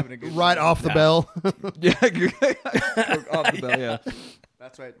business. Just having a good right off the bell. Yeah, off the bell. Yeah.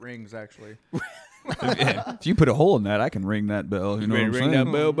 That's right, rings actually. If you put a hole in that, I can ring that bell. You know Ready what to I'm ring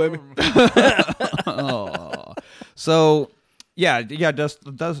saying? that bell, baby? Oh. So, yeah, does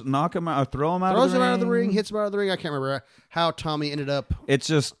knock him out, or throw him out. Throws of the him ring? out of the ring, hits him out of the ring. I can't remember how Tommy ended up. It's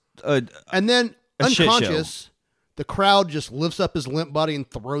just And then A shit show. unconscious, the crowd just lifts up his limp body and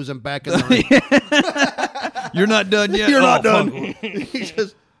throws him back in the ring. you're not done yet. You're not Oh, done. fuck. He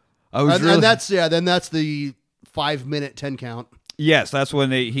just- I was and, really, and that's then that's the 5-minute 10 count. yes, that's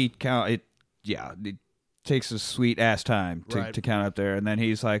when he count it. Yeah, it takes a sweet ass time Right. to count up there, and then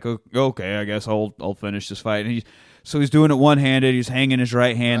he's like, okay, I guess I'll finish this fight. And he's doing it one handed. He's hanging his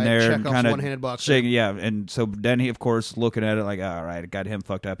right hand Right, there and Chekhov's kind of one-handed boxer. shaking. Yeah, and so then he, of course, looking at it like, all right, I got him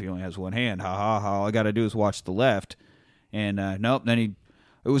fucked up. He only has one hand. Ha ha ha! All I got to do is watch the left. And nope. Then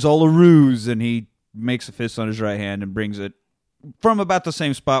it was all a ruse, and he makes a fist on his right hand and brings it from about the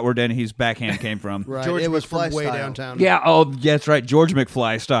same spot where Dennehy's backhand came from. Right. George it was from McFly way style. downtown. Yeah. Oh, yeah, that's right. George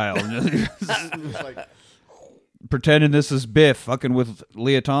McFly style. It's like, Pretending this is Biff fucking with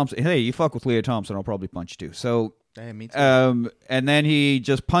Leah Thompson. Hey, you fuck with Leah Thompson, I'll probably punch you too. So, hey, me too. and then he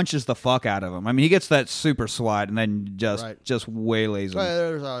just punches the fuck out of him. I mean, he gets that super swat and then Right. just waylays him.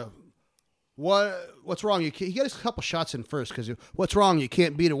 There's what's wrong? You get a couple shots in first because what's wrong? You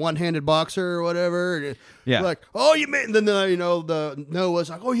can't beat a one-handed boxer or whatever. Yeah. Like, oh, you made. And then the Noah's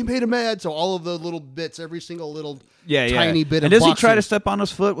like, oh, you made him mad. So all of the little bits, every single little tiny bit And of does he boxing. try to step on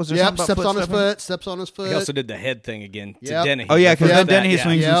his foot? Was there Yep, something about steps on his stepping? foot. Steps on his foot. He also did the head thing again to Yep. Denny. Oh yeah, because then Denny yeah.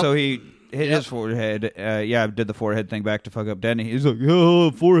 swings him, Yep. so he hit his forehead. Did the forehead thing back to fuck up Denny. He's like, oh,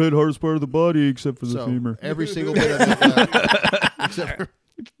 forehead, hardest part of the body except for the So femur. every single bit of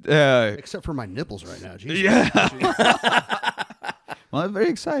it, except for my nipples right now. Jesus. Yeah. Well, I'm very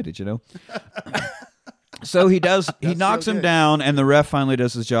excited, you know. So he knocks him down, and the ref finally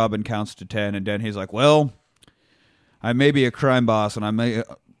does his job and counts to 10. And then he's like, well, I may be a crime boss, and I may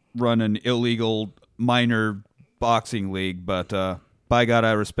run an illegal minor boxing league, but by God,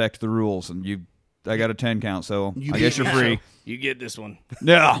 I respect the rules. And I got a 10 count, so I guess you're free. You get this one.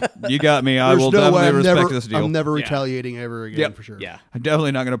 Yeah, you got me. I There's will no way definitely respect this deal. I'm never Yeah. retaliating ever again Yep. for sure. Yeah. I'm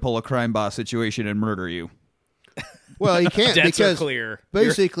definitely not going to pull a crime boss situation and murder you. Well, he can't Debts are because clear.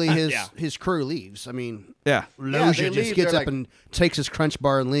 basically his yeah. his crew leaves. I mean, Yeah. Loja they just leave, gets they're up like- and takes his crunch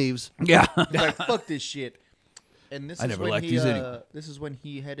bar and leaves. Yeah. He's like, fuck this shit. And this I is never when liked he these anyway. this is when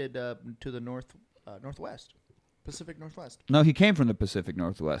he headed to the northwest, Pacific Northwest. No, he came from the Pacific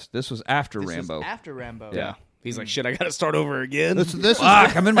Northwest. This was after This Rambo. is after Rambo. Yeah. He's like, shit, I got to start over again.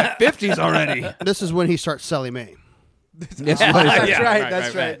 Fuck, I'm in my 50s already. This is when he starts Sally Mae. That's Yeah, right. right, That's right,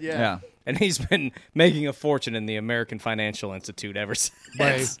 right. right. Yeah. Yeah. And he's been making a fortune in the American Financial Institute ever since.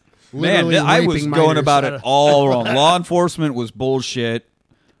 By Man, literally I was raping going minors about out it of- all wrong. Law enforcement was bullshit.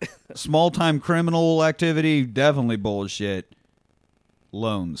 Small time criminal activity, definitely bullshit.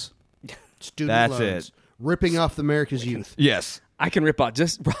 Loans. student That's loans, it. ripping off America's youth. Yes. I can rip off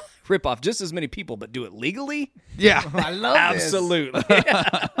just as many people, but do it legally? Yeah. I love Absolutely.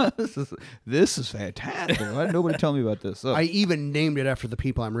 This is fantastic. Why did nobody tell me about this? Oh. I even named it after the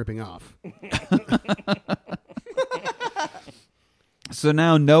people I'm ripping off. So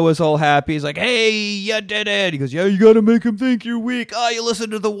now Noah's all happy. He's like, hey, you did it. He goes, yeah, you got to make him think you're weak. Oh, you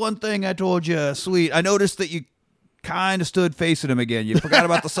listened to the one thing I told you. Sweet. I noticed that you kind of stood facing him again. You forgot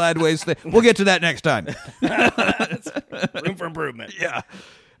about the sideways thing. We'll get to that next time. Room for improvement. Yeah.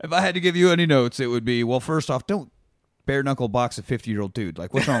 If I had to give you any notes, it would be, well, first off, don't bare knuckle box a 50-year-old dude.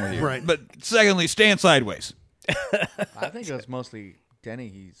 Like, what's wrong with you? Right. But secondly, stand sideways. I think it was mostly Denny.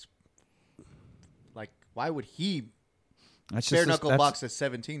 He's Why would he That's bare just knuckle box a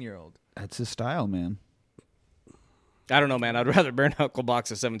 17-year-old? That's his style, man. I don't know, man. I'd rather bare knuckle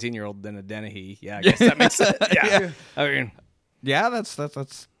box a 17-year-old than a Dennehy. Yeah, I guess that makes sense. Yeah. I mean, Yeah, that's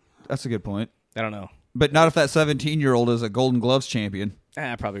a good point. I don't know. But not if that 17-year-old is a Golden Gloves champion.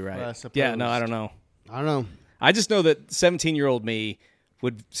 Probably right. I Yeah, no, suppose. I don't know. I don't know. I just know that 17-year-old me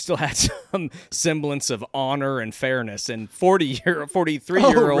would still have some semblance of honor and fairness, and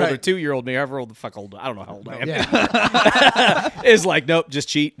 43-year-old right. or 2-year-old me, however old the fuck old, I don't know how old I am, Yeah. is like, nope, just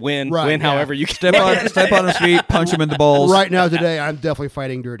cheat, win Right, yeah. however you can. Step on his feet, punch him in the balls. Right now, today, I'm definitely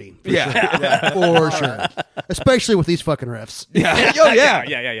fighting dirty. Yeah. For sure. Especially with these fucking refs. Yeah. Oh, yeah.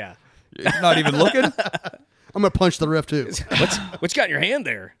 yeah. Not even looking. I'm going to punch the ref, too. What you got in your hand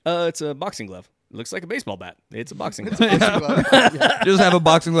there? It's a boxing glove. It looks like a baseball bat. It's a boxing glove. Just have a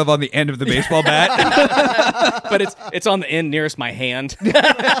boxing glove on the end of the baseball bat. But it's on the end nearest my hand.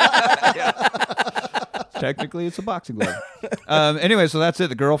 Technically, it's a boxing glove. Anyway, so that's it.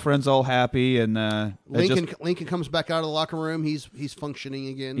 The girlfriend's all happy, and Lincoln comes back out of the locker room. He's functioning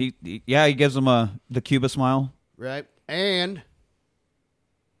again. he gives him the Cuba smile. Right? And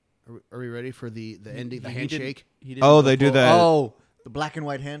are we ready for the ending, the handshake? He didn't Oh, go they do full- that. Oh, the black and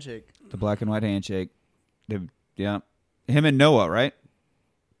white handshake. The black and white handshake. Yeah. Him and Noah, right?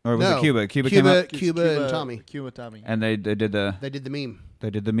 Or was No. it Cuba? Cuba came up, Cuba and Tommy. Cuba, Tommy. and they did the They did the meme. meme. They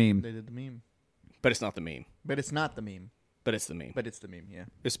did the meme. But it's not the meme. But it's not the meme. But it's the meme. But it's the meme, yeah.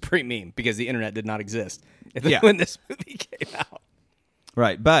 It's pre-meme because the internet did not exist Yeah. when this movie came out.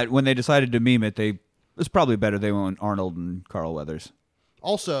 Right, but when they decided to meme it, it was probably better they went with Arnold and Carl Weathers.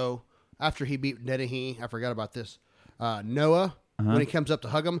 Also, after he beat Dennehy, I forgot about this. Noah, when he comes up to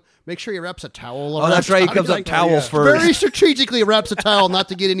hug him, make sure he wraps a towel around. Oh, that's right. He comes up towels first. Very strategically wraps a towel not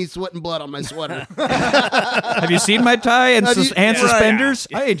to get any sweat and blood on my sweater. Have you seen my tie and, Have you- and Yeah. suspenders?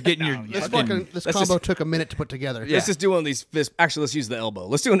 I ain't getting your This fucking. this Let's combo just- took a minute to put together. Yeah. Let's just do one of these. Actually, let's use the elbow.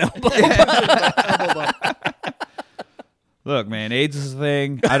 Let's do an elbow. Look, man, AIDS is a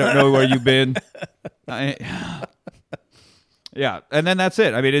thing. I don't know where you've been. Yeah, and then that's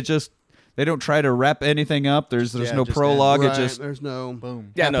it. I mean, it just they don't try to wrap anything up. There's Yeah, no just prologue. Right, It just there's no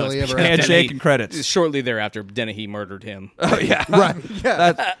Boom. Yeah, no, happily it's ever because after. handshake Dennehy- and credits. Shortly thereafter, Dennehy murdered him. Oh yeah, Right.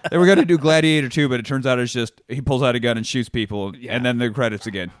 They were going to do Gladiator 2, but it turns out it's just he pulls out a gun and shoots people, Yeah. and then the credits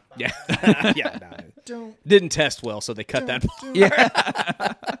again. Yeah, yeah. No. Don't. Didn't test well, so they cut that. Yeah.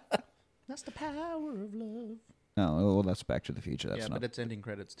 That's the power of love. No, well, that's Back to the Future. That's Yeah, not. but it's ending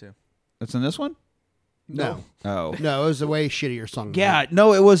credits too. That's in this one. No. Oh. No, it was a way shittier song. Yeah,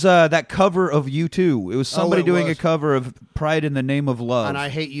 no, it was that cover of U2. It was somebody it doing was. a cover of Pride in the Name of Love. And I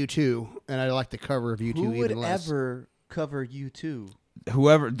hate you too, and I like the cover of you two Who would even less. ever cover U2?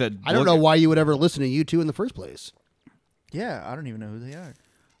 Whoever that I don't know why you would ever listen to you two in the first place. Yeah, I don't even know who they are.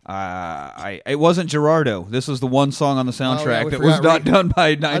 It wasn't Gerardo. This was the one song on the soundtrack we that was forgot not Rico. done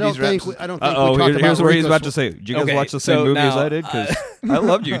by 90s I don't think raps. we talked Here's about what he's Rico's- about to say. Did you guys Okay, watch the same so movie as now, I did? Because I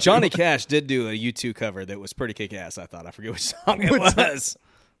loved you. Johnny Cash did do a U2 cover that was pretty kick-ass. I thought. I forget which song it was,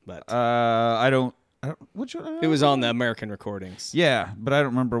 but I don't. Which one? it was on the American recordings. Yeah, but I don't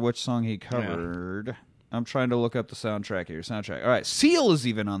remember which song he covered. I'm trying to look up the soundtrack here. Soundtrack. All right, Seal is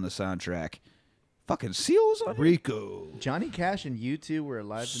even on the soundtrack. Fucking Seal was on. Rico. Johnny Cash and U2 were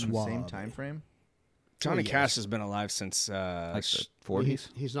alive in the same Suave. time frame. Johnny yes. Cash has been alive since Like the Well, 40s.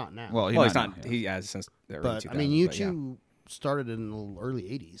 he's not now. Well, he's not. not. He has since the early but 2000s. I mean, you but yeah. two started in the early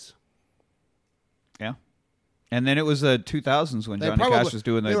 '80s. Yeah. And then it was the 2000s when Johnny Cash was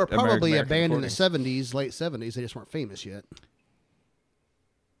doing the They were probably American a band in the recording. '70s, late '70s. They just weren't famous yet.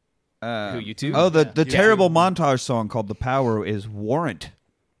 Who, U2? Oh, the Yeah. terrible montage song called "The Power" is Warrant.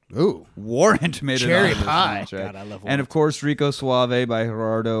 Ooh, Warrant made Cherry it on Pie. this soundtrack. God, I love And Warrant. of course, Rico Suave by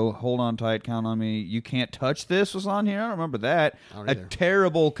Gerardo. Hold on tight, count on me. You can't touch this was on here. I don't remember that. I don't A either.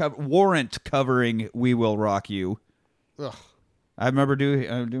 terrible Warrant covering "We Will Rock You." ugh. I do remember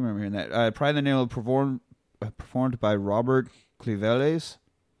hearing that. Pride in the Name of Love performed by Robert Cliveles.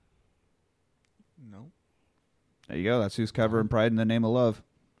 No. There you go. That's who's covering "Pride in the Name of Love."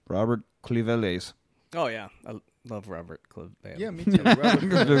 Robert Cliveles. Oh yeah, I love Robert Clive. Yeah, me too. Robert.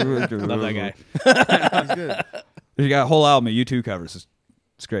 Love that guy. He's good. You got a whole album of U2 covers.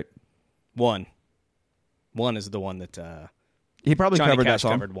 It's great. One is the one that He probably Johnny covered Cash that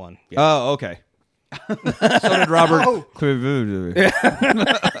song. covered. One. Yeah. Oh, okay. So did Robert Cliveles.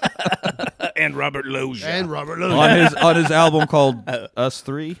 And Robert Loggia. And Robert Lewis. on his album called Us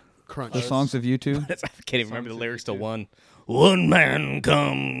Three, Crunch. the songs of U2. I can't even remember the lyrics to one. One man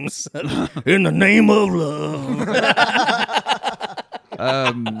comes in the name of love.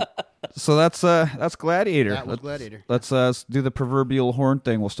 So that's Gladiator. That was Gladiator. Let's do the proverbial horn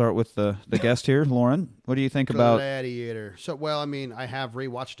thing. We'll start with the guest here, Lauren. What do you think about? Gladiator. So, well, I mean, I have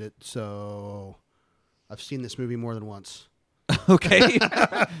rewatched it, so I've seen this movie more than once. Okay.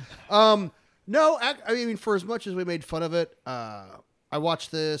 No, I mean, for as much as we made fun of it, I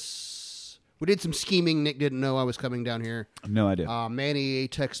watched this. We did some scheming. Nick didn't know I was coming down here. No idea. Manny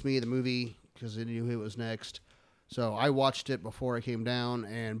texted me the movie because he knew it was next. So I watched it before I came down,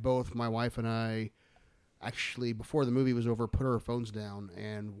 and both my wife and I, actually, before the movie was over, put our phones down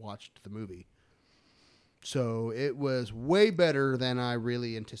and watched the movie. So it was way better than I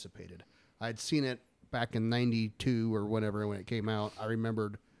really anticipated. I'd seen it back in 92 or whatever when it came out. I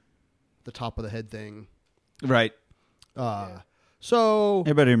remembered the top of the head thing. Right. So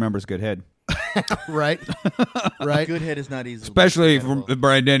Everybody remembers Good Head, right. Good head is not easy. especially if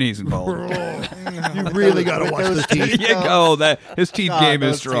Brian Denny's involved. You really got to watch those teeth. Yeah, go. That his teeth game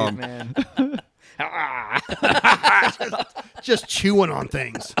is those teeth, strong. man. Just chewing on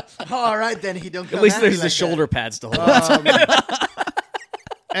things. All right, then he don't. At least there's the shoulder pads to hold on to.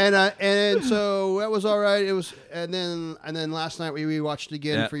 And so that was all right. It was, and then last night we rewatched it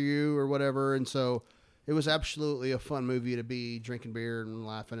again for you or whatever, and so it was absolutely a fun movie to be drinking beer and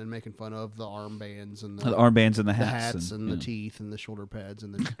laughing and making fun of the armbands and The armbands and the the hats, hats and the teeth and the shoulder pads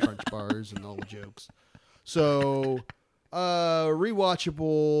and the crunch bars and all the jokes. So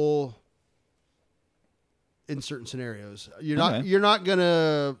rewatchable in certain scenarios. You're not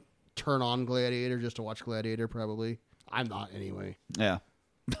gonna turn on Gladiator just to watch Gladiator. Probably I'm not anyway. Yeah,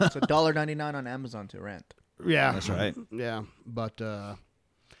 So $1.99 on Amazon to rent. Yeah, that's right. Yeah, but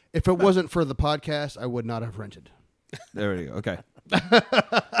if it wasn't for the podcast, I would not have rented. There we go. Okay,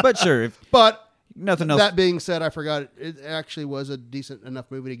 but sure. If But nothing else. that being said, I forgot it actually was a decent enough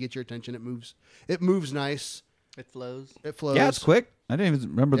movie to get your attention. It moves nice. It flows. It flows. Yeah, it's quick. I didn't even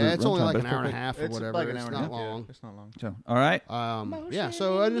remember the. Yeah, it's only runtime, like but an hour and a quick. half or It's whatever. like an It's hour not and a half. long. Yeah, it's not long. So, all right. Yeah,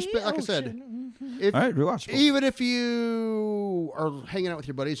 so I just like I said, if, All right, rewatchable. even if you are hanging out with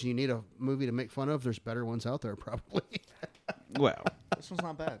your buddies and you need a movie to make fun of, there's better ones out there probably. Well, This one's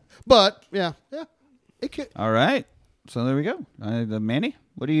not bad. But yeah, it could. all right. So there we go. Manny,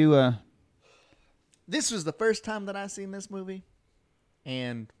 what do you? This was the first time that I seen this movie,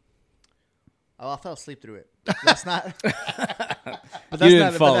 and I fell asleep through it. That's not. But You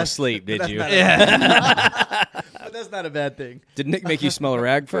didn't fall asleep, did you? Yeah. But that's not a bad thing. Did Nick make you smell a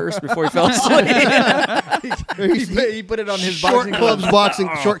rag first before he fell asleep? He put it on his Short boxing clubs glove. boxing,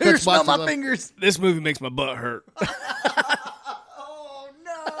 Here, shortcuts smell boxing. my glove. fingers. This movie makes my butt hurt. Oh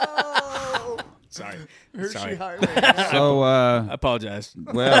no! Sorry. Hershey Sorry. Heart. So, I apologize.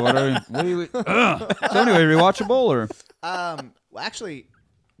 well, what are you? So anyway, rewatchable or? Well, actually,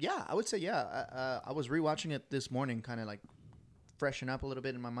 yeah, I would say yeah. I was rewatching it this morning, kind of like freshen up a little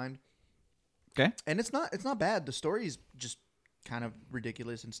bit in my mind, Okay. and it's not bad. The story's just kind of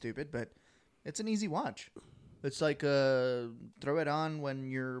ridiculous and stupid, but it's an easy watch. It's like throw it on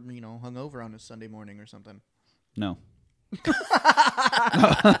when you're hungover on a Sunday morning or something. No.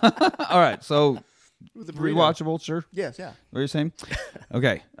 All right. So rewatchable, sure. Yes, yeah. What are you saying?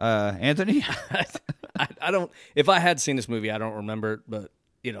 Okay. Anthony? I don't. If I had seen this movie, I don't remember it, but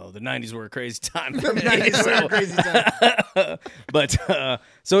the 90s were a crazy time. For me, It's so- a crazy time. But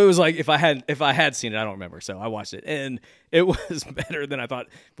so it was like if I had seen it, I don't remember. So I watched it, and it was better than I thought.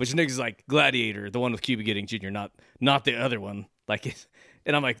 Which Nick is like Gladiator, the one with Cuba Gooding Jr., not the other one.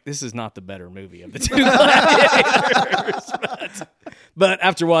 And I'm like, this is not the better movie of the two Gladiators. But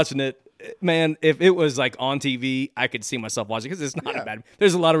after watching it, man, if it was like on TV, I could see myself watching because it's not a bad.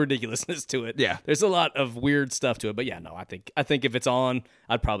 There's a lot of ridiculousness to it. Yeah. There's a lot of weird stuff to it. But yeah, no, I think if it's on,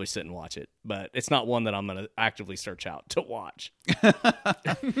 I'd probably sit and watch it. But it's not one that I'm gonna actively search out to watch.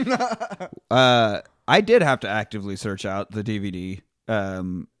 I did have to actively search out the DVD.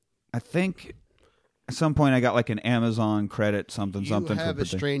 I think at some point I got like an Amazon credit something. You have for a the-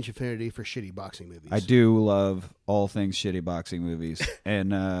 strange affinity for shitty boxing movies. I do love all things shitty boxing movies.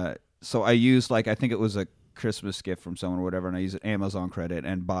 And so I used I think it was a Christmas gift from someone or whatever, and I used an Amazon credit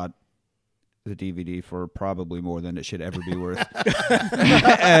and bought the DVD for probably more than it should ever be worth.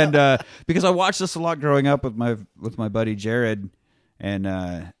 And because I watched this a lot growing up with my buddy Jared, and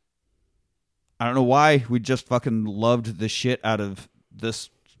I don't know why we just fucking loved the shit out of this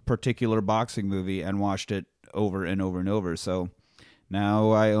particular boxing movie and watched it over and over and over. So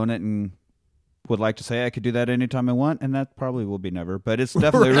now I own it and would like to say I could do that anytime I want, and that probably will be never, but it's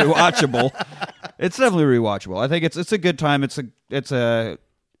definitely rewatchable. It's definitely rewatchable. I think it's a good time. It's an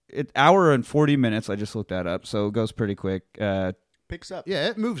hour and 40 minutes. I just looked that up, so it goes pretty quick. Picks up. Yeah,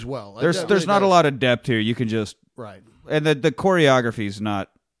 it moves well. There's not a lot of depth here. You can just Right. and the choreography is not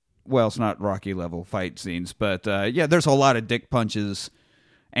well, it's not Rocky level fight scenes, but yeah, there's a lot of dick punches.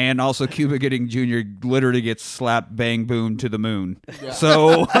 And also Cuba Gooding Jr. literally gets slapped, bang, boom to the moon. Yeah.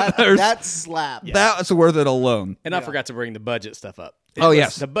 So That slap. that's worth it alone. And I forgot to bring the budget stuff up.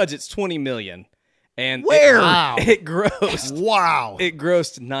 Yes. The budget's $20 million. And Where? It grossed. Wow. It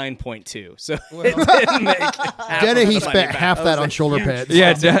grossed 9.2. So it didn't make half Denny, of the he money spent back. half that on shoulder pads.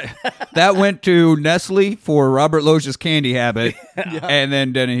 Yeah, that went to Nestle for Robert Loggia's Candy Habit, and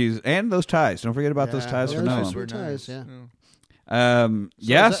then Denny's and those ties. Don't forget about those ties for those Noah. were ties, yeah.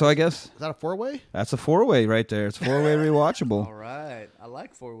 So I guess Is that a 4-way? that's a 4-way right there. It's 4-way rewatchable. All right. I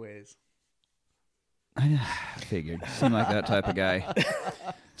like 4 ways. I figured. Seemed like that type of guy.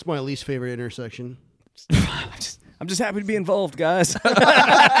 It's my least favorite intersection. I'm just happy to be involved, guys.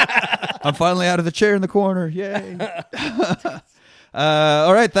 I'm finally out of the chair in the corner. Yay.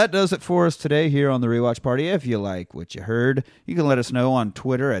 All right, that does it for us today here on the Rewatch Party. If you like what you heard, you can let us know on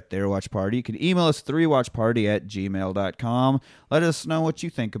Twitter at @TheRewatchParty. You can email us therewatchparty@gmail.com. Let us know what you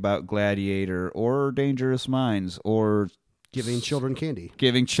think about Gladiator or Dangerous Minds or Giving children candy.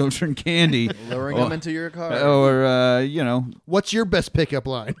 giving children candy. Luring them into your car. Or, What's your best pickup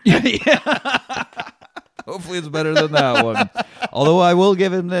line? hopefully it's better than that one. Although I will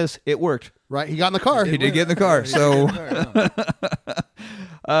give him this, it worked. Right? He got in the car. He did get in the car, so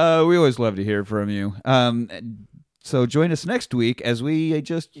we always love to hear from you. So join us next week as we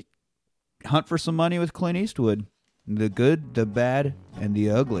just hunt for some money with Clint Eastwood. The good, the bad, and the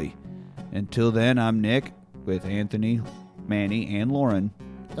ugly. Until then, I'm Nick with Anthony, Manny, and Lauren.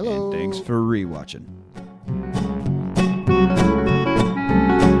 Hello. And thanks for rewatching.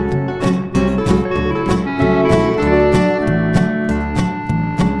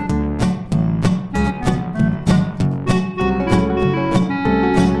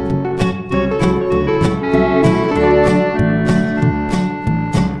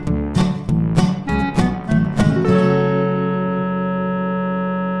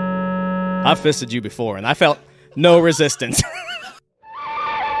 I fisted you before, and I felt no resistance.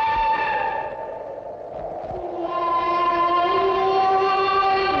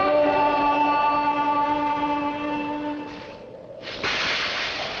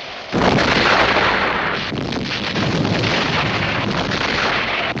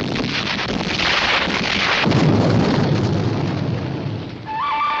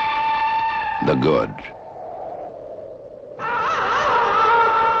 The good,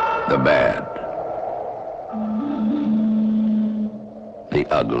 the bad, the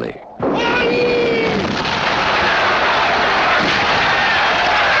ugly.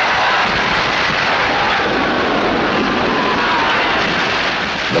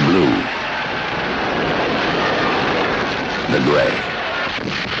 The blue, the gray.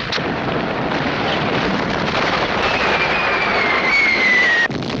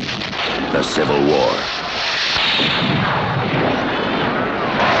 The Civil War.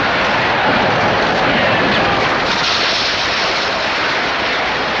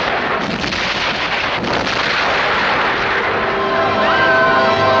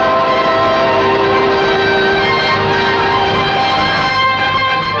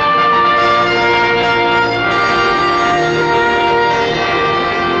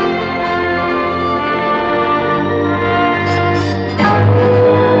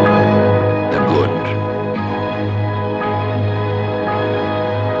 The good,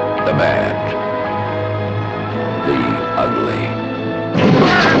 the bad, the ugly,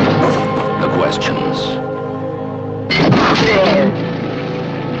 the questions,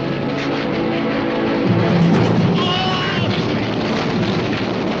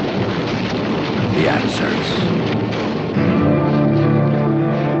 the answers.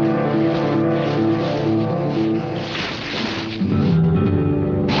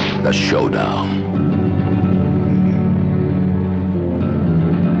 The showdown.